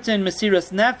a certain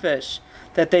Mesiras Nefesh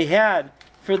that they had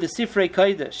for the Sifrei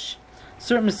Kodesh.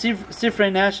 Certain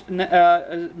Mesiras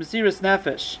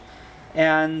Nefesh.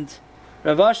 And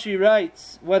Rav Ashi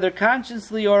writes, whether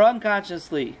consciously or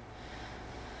unconsciously,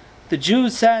 the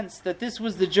Jews sensed that this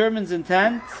was the Germans'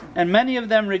 intent, and many of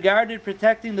them regarded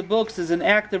protecting the books as an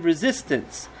act of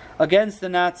resistance against the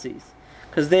Nazis,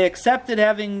 because they accepted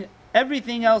having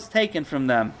everything else taken from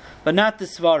them, but not the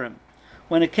Svarim.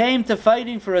 When it came to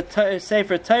fighting for a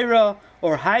Sefer Torah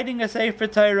or hiding a Sefer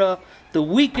Torah, the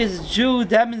weakest Jew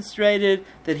demonstrated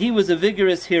that he was a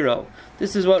vigorous hero.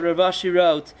 This is what Rav Ashi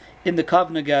wrote in the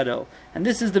Kovna Ghetto. And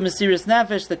this is the Mesiras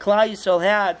Nefesh the Klal Yisrael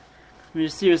had.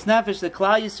 Mesiras Nefesh the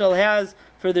Klal Yisrael has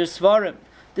for their Svarim.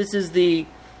 This is the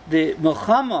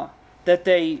Milchama that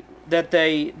the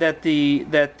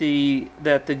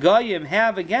Goyim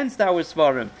have against our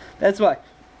Svarim. That's why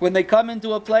when they come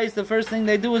into a place, the first thing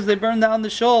they do is they burn down the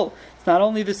shul. It's not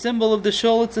only the symbol of the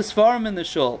shul, it's the Svarim in the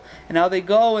shul. And how they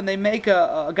go and they make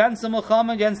a Gansa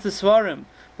Milchama against the Svarim.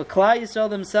 But Klal Yisrael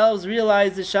themselves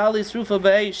realize the Shalis Rufa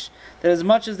B'Eish, that as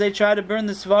much as they try to burn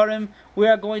the Svarim, we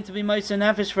are going to be Meiser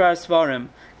Nefesh for our Svarim.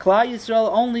 Klal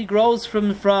Yisrael only grows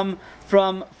from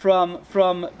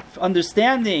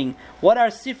understanding what our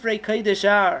Sifrei Kodesh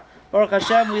are. Baruch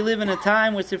Hashem, we live in a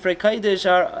time where Sifrei Kodesh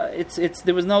are.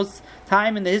 There was no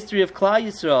time in the history of Klal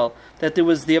Yisrael that there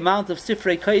was the amount of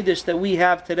Sifrei Kodesh that we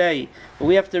have today. But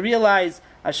we have to realize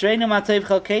Ashreinu Matayv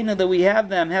Chalkeinu, that we have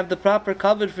the proper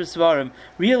covered for Svarim.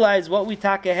 Realize what we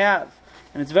taka have.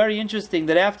 And it's very interesting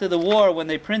that after the war, when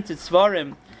they printed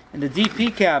Svarim in the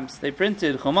DP camps, they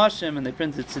printed Chumashim and they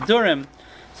printed Sidurim.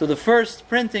 So the first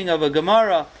printing of a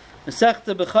Gemara,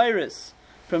 Masechta Bechayris,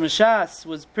 from a Shas,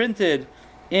 was printed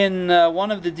in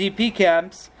one of the DP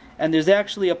camps, and there's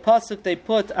actually a pasuk they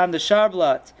put on the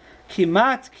Sharblat.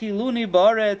 Kimat kiluni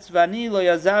ba'aretz vani lo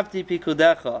yazavti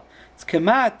pikudecha. It's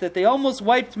kemat, that they almost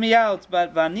wiped me out,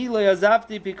 but vani lo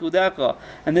yazavti pikudecha.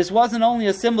 And this wasn't only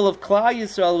a symbol of Klal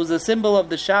Yisrael, it was a symbol of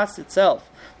the Shas itself.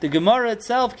 The Gemara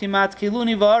itself, kimat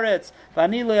kiluni ba'aretz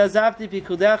vani lo yazavti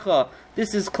pikudecha.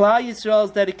 This is Klal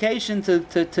Yisrael's dedication to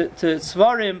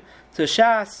Svarim, to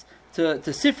Shas, to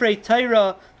Sifrei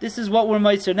Torah. This is what we're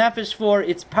Meiser Nefesh for.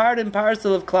 It's part and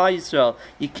parcel of Klal Yisrael.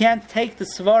 You can't take the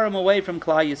Svarim away from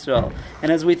Klal Yisrael.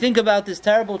 And as we think about this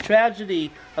terrible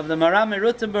tragedy of the Maram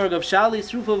Ruttenberg, of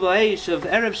Shalis Rufa B'Eish, of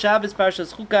Erev Shabbos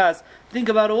Parshas Chukas, think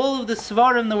about all of the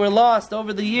Svarim that were lost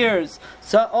over the years.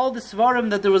 So all the Svarim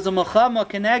that there was a Mechama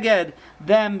Keneged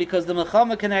them, because the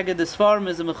Mechama Keneged the Svarim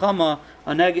is a Mechama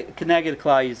Keneged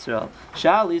Klal Yisrael.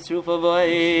 Shalis Rufa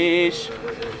B'Eish.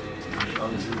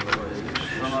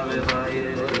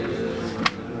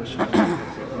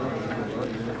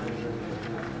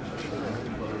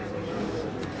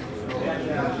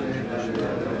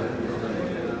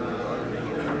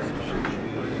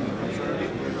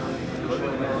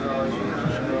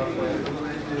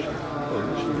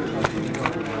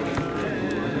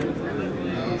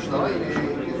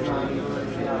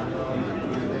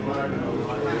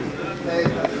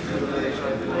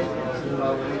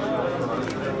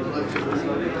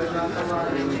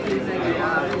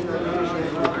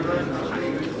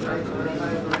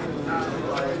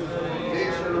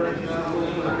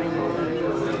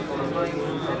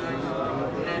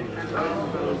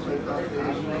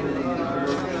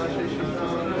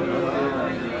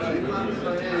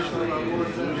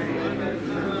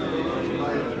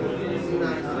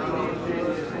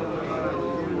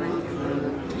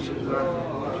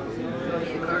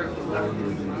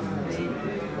 Thank you.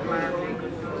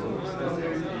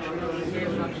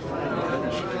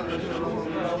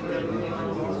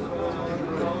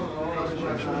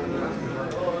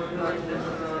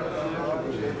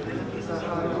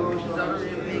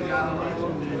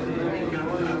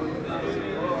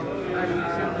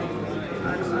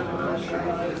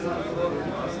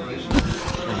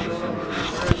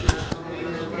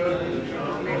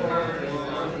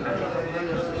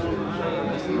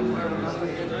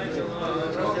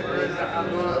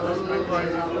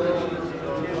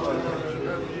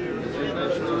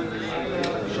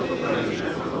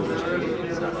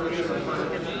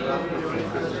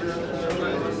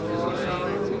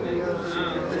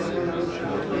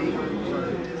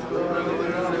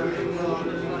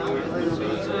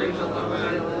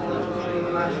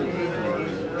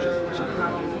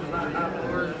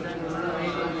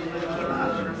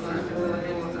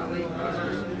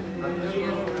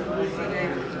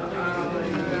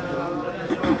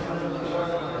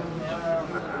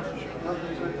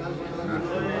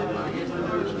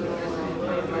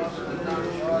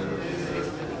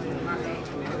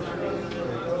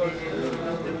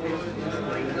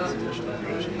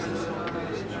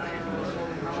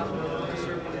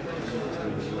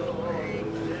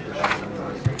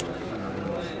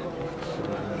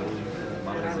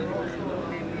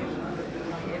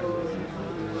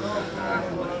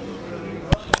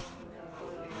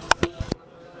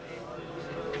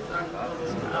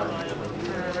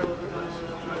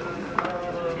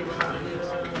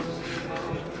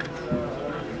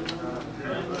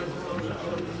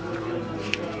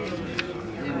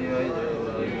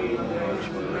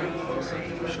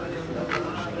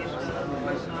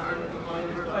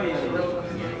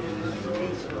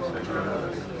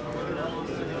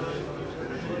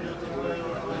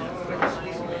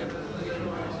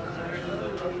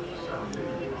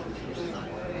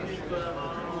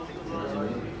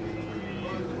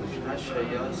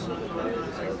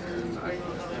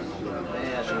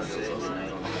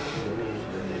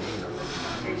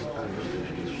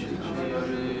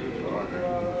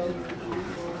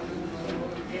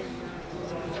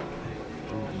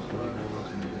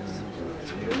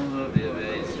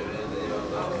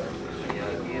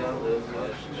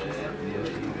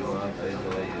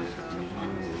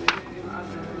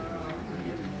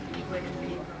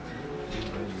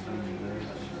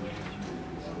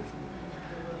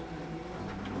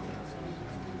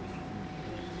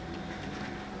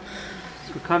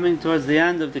 We're coming towards the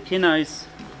end of the Kinais.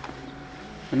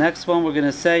 The next one we're going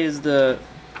to say is the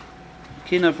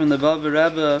Kina from the Bava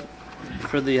Rebbe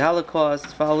for the Holocaust,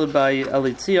 followed by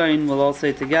Elitzion. We'll all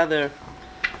say together.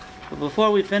 But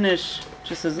before we finish,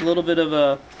 just as a little bit of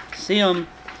a siyum,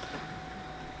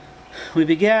 we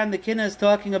began the Kinas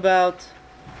talking about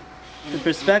the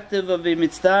perspective of the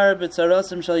Mitzvah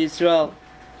B'Tzarasim Shal Yisrael.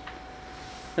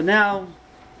 But now,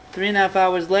 3.5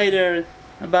 hours later,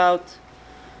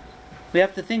 we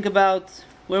have to think about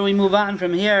where we move on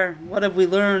from here. What have we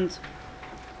learned?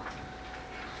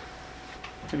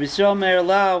 Rabbi Yisrael Meir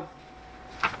Lau,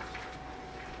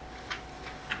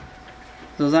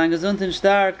 so sein Gesund und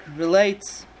Stark,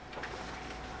 relates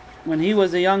when he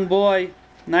was a young boy,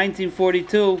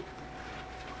 1942,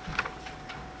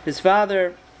 his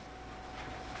father,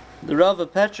 the Rav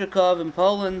of Petrikov in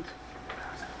Poland,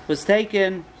 was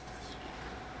taken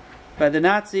by the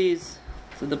Nazis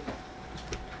to the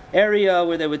area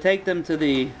where they would take them to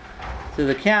the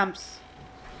camps.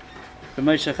 The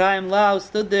Moshe Chaim Lau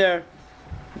stood there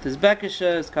with his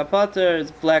bekisha, his kapater,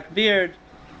 his black beard,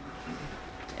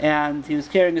 and he was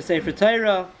carrying a Sefer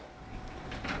Torah.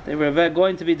 They were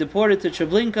going to be deported to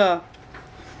Treblinka,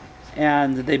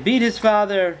 and they beat his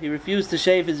father. He refused to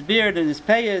shave his beard and his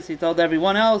payas. He told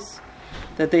everyone else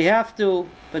that they have to,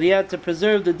 but he had to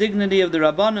preserve the dignity of the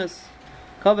Rabbanus,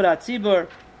 Kavod HaTzibur.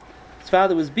 His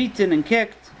father was beaten and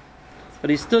kicked, but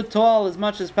he stood tall as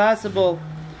much as possible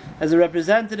as a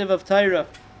representative of Torah.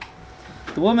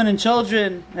 The women and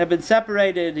children had been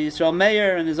separated. Yisrael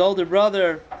Meir and his older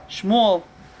brother, Shmuel,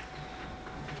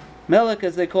 Melech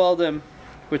as they called him,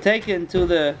 were taken to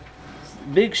the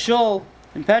big shul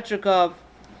in Petrikov,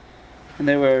 and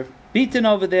they were beaten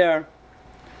over there.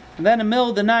 And then in the middle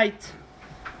of the night,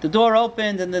 the door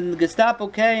opened, and then the Gestapo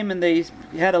came, and they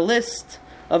had a list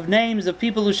of names of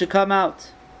people who should come out.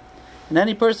 And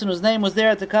any person whose name was there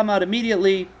had to come out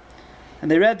immediately.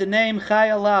 And they read the name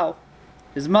Chaya Lau,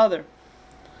 his mother.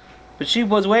 But she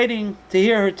was waiting to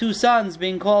hear her 2 sons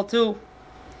being called too.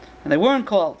 And they weren't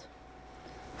called.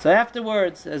 So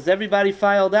afterwards, as everybody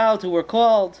filed out who were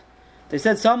called, they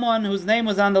said someone whose name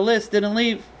was on the list didn't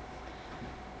leave.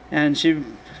 And she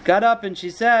got up and she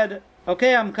said,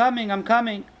 "Okay, I'm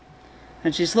coming.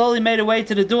 And she slowly made her way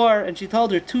to the door, and she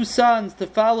told her 2 sons to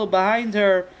follow behind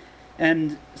her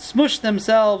and smush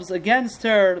themselves against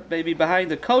her, maybe behind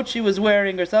the coat she was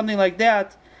wearing or something like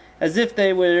that, as if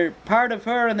they were part of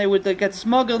her and they would get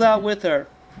smuggled out with her.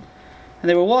 And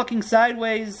they were walking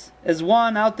sideways as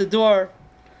one out the door,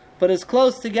 but as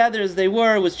close together as they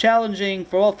were, it was challenging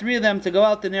for all 3 of them to go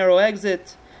out the narrow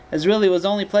exit, as really was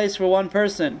only place for one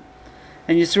person.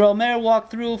 And Yisrael Meir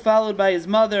walked through, followed by his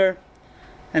mother,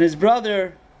 and his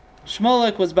brother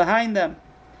Shmulek was behind them.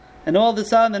 And all of a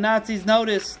sudden the Nazis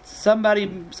noticed some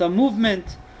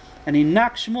movement, and he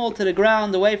knocked Shmuel to the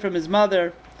ground away from his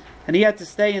mother, and he had to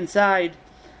stay inside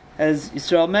as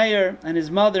Yisrael Meir and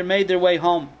his mother made their way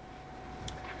home.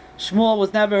 Shmuel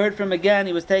was never heard from again.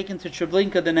 He was taken to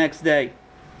Treblinka the next day.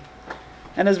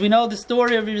 And as we know the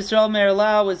story of Yisrael Meir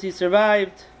Lau, as he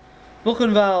survived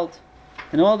Buchenwald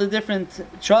and all the different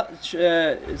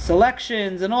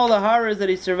selections and all the horrors that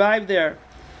he survived there.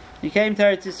 He came to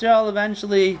Eretz Yisrael,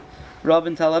 eventually Rav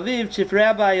in Tel Aviv, chief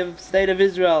rabbi of the state of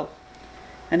Israel.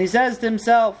 And he says to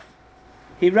himself,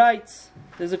 he writes,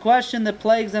 there's a question that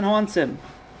plagues and haunts him.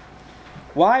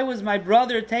 Why was my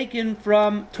brother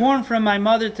torn from my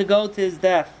mother to go to his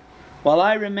death, while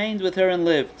I remained with her and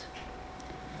lived?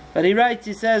 But he writes,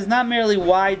 he says, not merely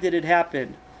why did it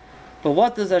happen, but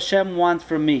what does Hashem want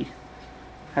from me?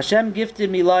 Hashem gifted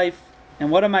me life,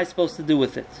 and what am I supposed to do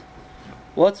with it?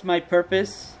 What's my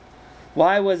purpose?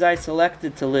 Why was I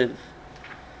selected to live?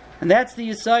 And that's the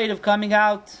yesod of coming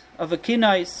out of a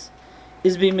kinais,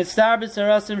 is being mitzarbet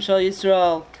harasim shel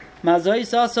Yisrael.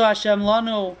 Mazois also Hashem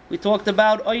lanu. We talked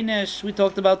about oynish, we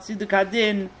talked about tziduk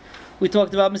hadin, we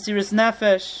talked about mesiras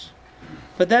nefesh.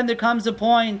 But then there comes a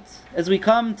point, as we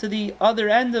come to the other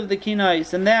end of the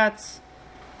kinais, and that's,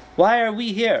 why are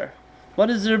we here? What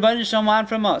does the Rebbeinu Shalom want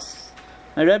from us?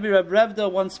 My Rebbe Reb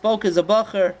Revda once spoke as a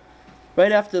bacher,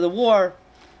 right after the war.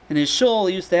 In his shul,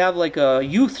 he used to have like a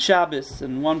youth Shabbos,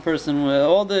 and one person,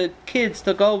 all the kids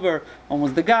took over. One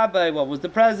was the Gabbai, one was the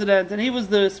president, and he was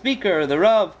the speaker, the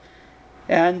Rav.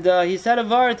 And he said a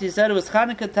vart, he said it was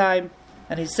Hanukkah time,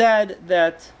 and he said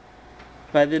that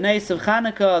by the Nes of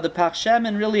Hanukkah, the Pach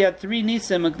Shemen really had 3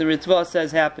 nisim, the Ritva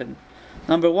says, happened.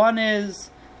 Number 1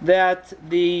 is that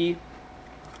the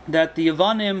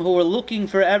Yevanim who were looking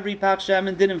for every Pach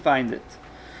Shemen didn't find it.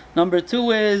 Number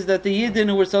 2 is that the Yidden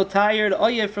who were so tired,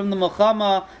 from the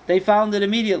Milchama, they found it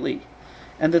immediately.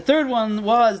 And the third one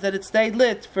was that it stayed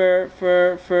lit for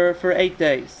 8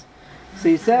 days. So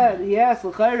he asked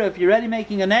L'chaira, if you're already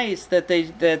making an ace that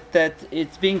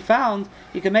it's being found,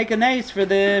 you can make an ace for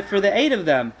the 8 of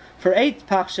them, for 8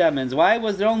 Pach Shemens. Why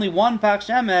was there only 1 Pach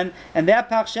Shemen, and that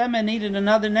Pach Shemen needed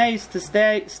another ace to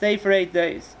stay for 8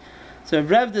 days? So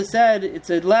Revda said it's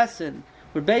a lesson.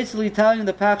 We're basically telling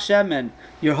the Pach Shemen,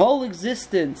 your whole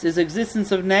existence is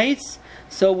existence of Nes,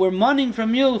 so we're munning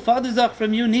from you, Faderzach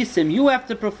from you, Nisim. You have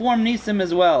to perform Nisim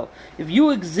as well. If you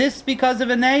exist because of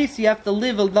a Nes, you have to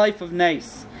live a life of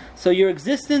Nes. So your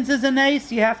existence is a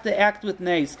Nes, you have to act with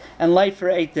Nes, and life for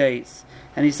 8 days.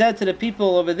 And he said to the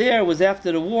people over there, it was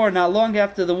after the war, not long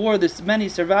after the war, there's many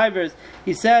survivors.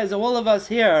 He says, all of us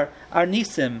here are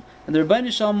Nisim, and the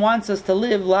Rebbeinu Shalom wants us to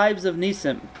live lives of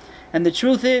Nisim. And the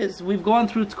truth is, we've gone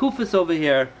through tkufas over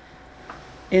here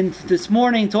in this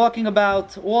morning, talking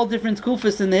about all different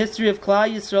tkufas in the history of Klal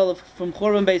Yisrael, from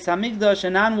Churban Beis Hamikdash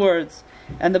and onwards.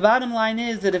 And the bottom line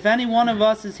is that if any one of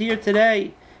us is here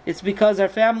today, it's because our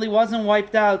family wasn't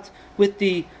wiped out with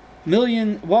the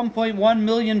 1.1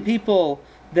 million people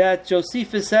that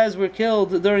Josephus says were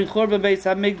killed during Churban Beis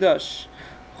Hamikdash,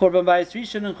 Churban Bayis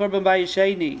Rishon and Churban Bayis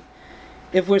Sheni.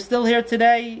 If we're still here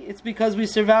today, it's because we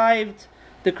survived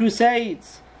the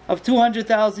Crusades of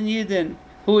 200,000 Yidden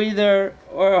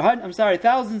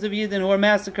thousands of Yidden who were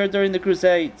massacred during the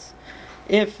Crusades.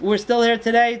 If we're still here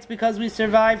today, it's because we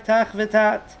survived Tach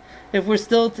V'Tat.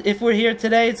 If we're here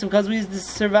today, it's because we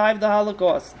survived the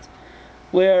Holocaust,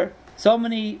 where so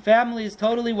many families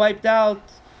totally wiped out.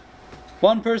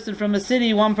 One person from a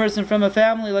city, one person from a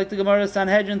family, like the Gemara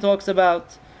Sanhedrin talks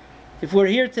about. If we're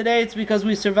here today, it's because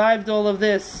we survived all of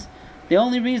this. The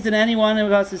only reason any one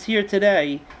of us is here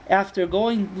today, after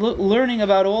learning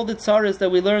about all the tzaras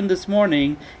that we learned this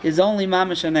morning, is only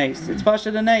mamash anes. It's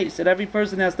pashat anes, that every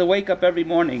person has to wake up every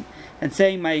morning and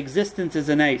saying, my existence is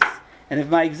an ace. And if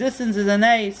my existence is an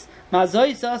ace,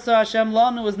 Mazois also Hashem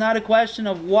lanu is not a question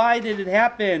of why did it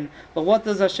happen, but what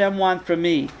does Hashem want from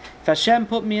me? If Hashem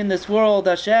put me in this world,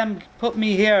 Hashem put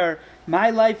me here,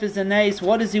 my life is an ace.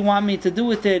 What does He want me to do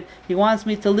with it? He wants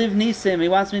me to live nisim. He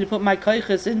wants me to put my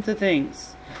koiches into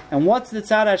things. And what's the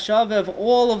tzad hashava of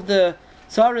all of the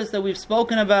tzaras that we've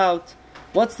spoken about?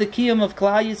 What's the kiyum of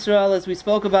Klal Yisrael, as we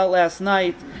spoke about last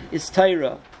night, is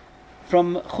Torah.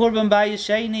 From Churban Bayis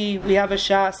Sheni, we have a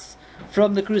Shas.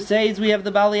 From the Crusades, we have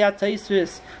the Baliyat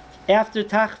Taisvis. After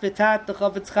Tach V'Tat, the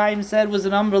Chafetz Chaim said was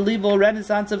an unbelievable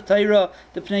renaissance of Torah.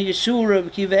 The Pnei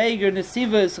Yeshua, Kiva Eger,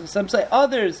 Nesivas, some say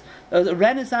others. A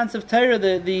renaissance of Torah.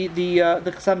 The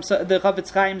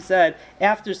Chafetz Chaim said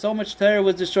after so much Torah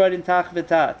was destroyed in Tach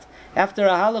V'Tat, after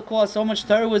a Holocaust, so much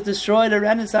Torah was destroyed. A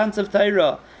renaissance of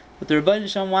Torah. What the Rebbeinu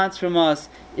Shalom wants from us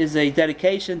is a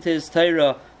dedication to His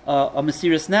Torah, a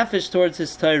Mesiras Nefesh towards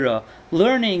his Torah,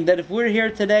 learning that if we're here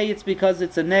today, it's because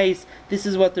it's a nes. This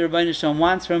is what the Rebbeinu Shalom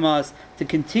wants from us, to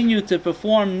continue to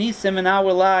perform nisim in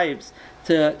our lives,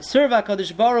 to serve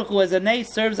HaKadosh Baruch Hu as a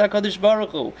nes serves HaKadosh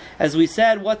Baruch Hu. As we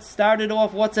said, what started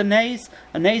off, what's a nes?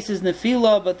 A nes is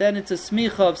nefila, but then it's a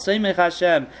smicha of Seimech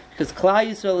Hashem, because Klal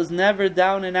Yisrael is never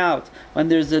down and out. When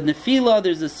there's a nefila,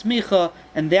 there's a smicha,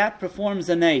 and that performs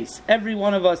a nes. Every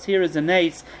one of us here is a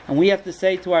nes, and we have to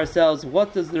say to ourselves,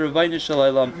 what does the Rebbeinu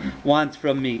Shalom want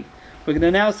from me? We're going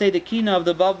to now say the kina of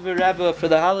the Baba Rebbe for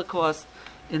the Holocaust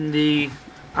in the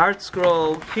Art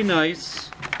Scroll Kinais.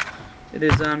 It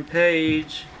is on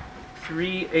page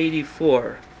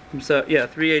 384.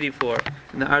 384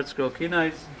 in the Art Scroll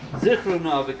Kinais.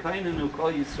 Zichruna v'kainenu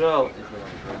kol Yisrael.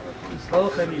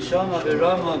 Zolchem yishama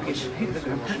v'rama kishvita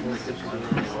v'rama.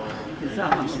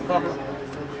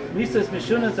 Misas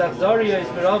mishunas achzoriyos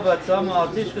v'rava atzama al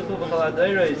tishkechu v'chal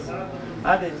adayros.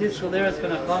 Ade tishkul liras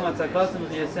v'nachlam atzakosim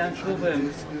v'yasem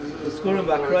shuvim. Skurim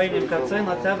bakroinim katzayin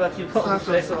latavach yivol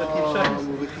v'shlecha v'kivshayim.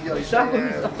 V'shavim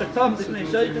z'achtartam z'knei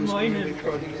shoychim mo'inim.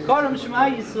 Koram shema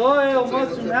Yisrael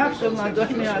motzum nafshem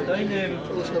l'adoyne adoynim.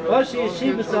 Voshi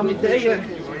yeshivus amideyim.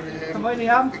 Kamoyni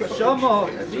am kashomo.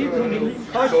 Vidu milim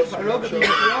kosh parog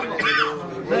v'yashomo.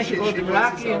 Thank you, Lord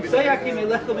Mirakim. Sayakim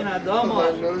elechu min adamo.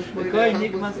 V'koyim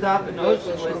nikman staf and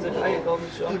ocean. V'esechayim kol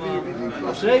mishoma.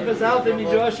 Ashrei bazalfim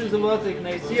midroshu zavotik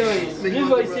neisiyois.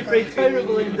 Rivo isifrei Torah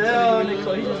v'lindeo.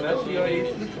 Nekoyim v'ashiois.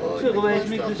 Shugvesh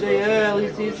mikdushe'el.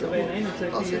 Yitzis v'enein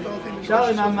etzakiyim.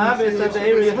 Shalim ha'maves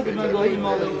ha'be'eri yodim ha'goyim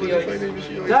olim v'yois.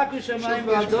 Zaku shamayim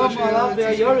v'adamo. Alav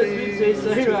v'ayoris mitzvei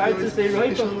sehira. Arzus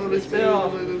eiroipam v'espeo.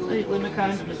 Nich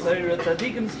limekayim v'mesoira.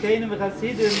 Tzadikim zkenim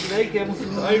v'chasidim. V'leikem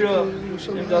v'mesoira.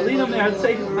 In Galina me had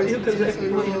said Hayuka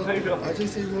Zekul Pedro. Achim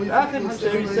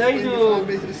Hasherisenu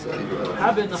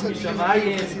Haben noch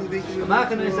Mishamayim.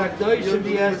 Machen es Akdoish und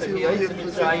Dias, Akioiz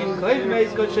Mitzrayim. Koim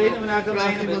Meis Koshenu und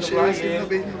Akamayim mit Shlayim.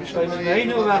 Koim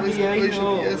Meinu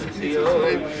Vachiyeinu.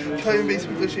 Koim Meis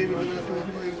Koshenu und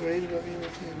Akamayim.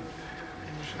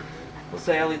 We'll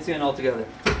say Elitzion all together.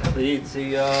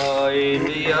 Elitzion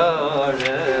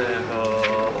Biyareho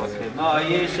Kema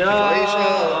Yisha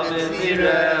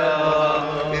Mitzireo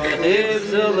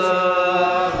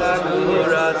Ibzullah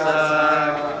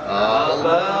Chaguratzak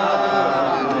Alba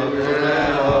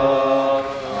Nureho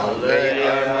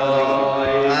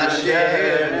Aleiroi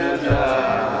Asher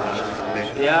Nudash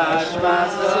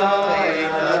Yashmasoi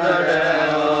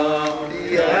Nadareo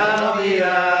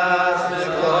Yaldias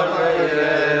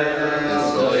Nekorveye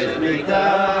Soif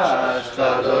Mikdash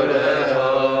Chadoreho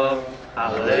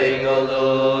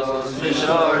Aleigolos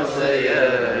Mishor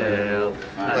Seyel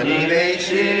Ani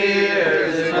Meishir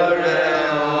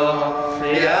Zimoreo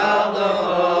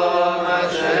Yaldom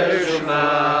Asher Shuma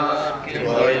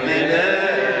Kimoy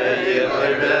Minei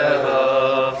Yehoreho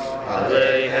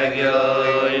Alei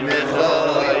Hegyoy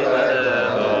Michoy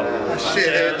Leho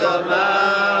Asher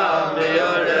Domam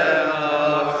Beyoreho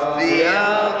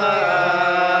V'yalmad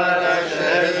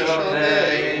Asher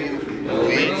Shomei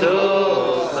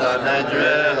Uvitul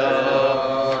Sanhedreho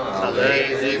Alei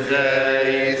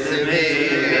Zivzei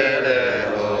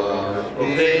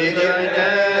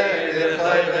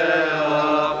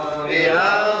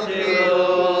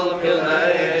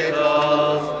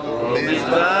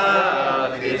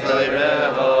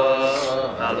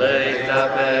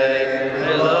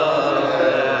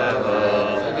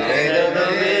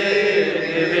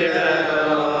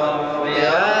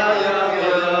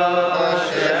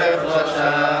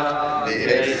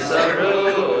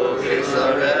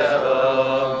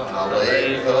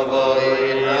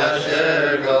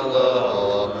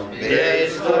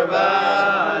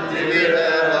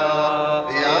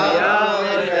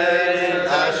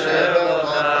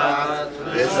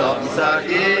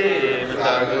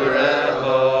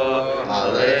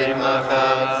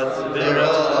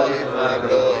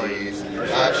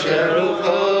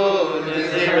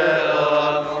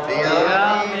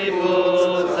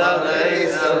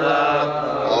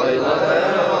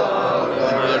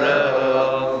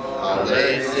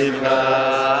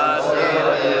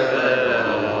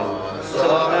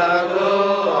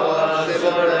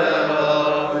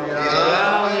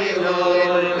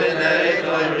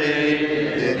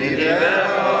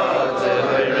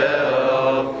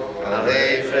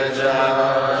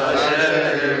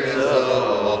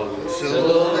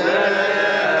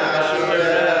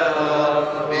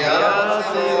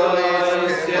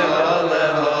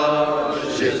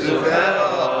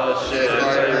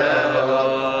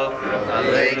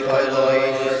Alei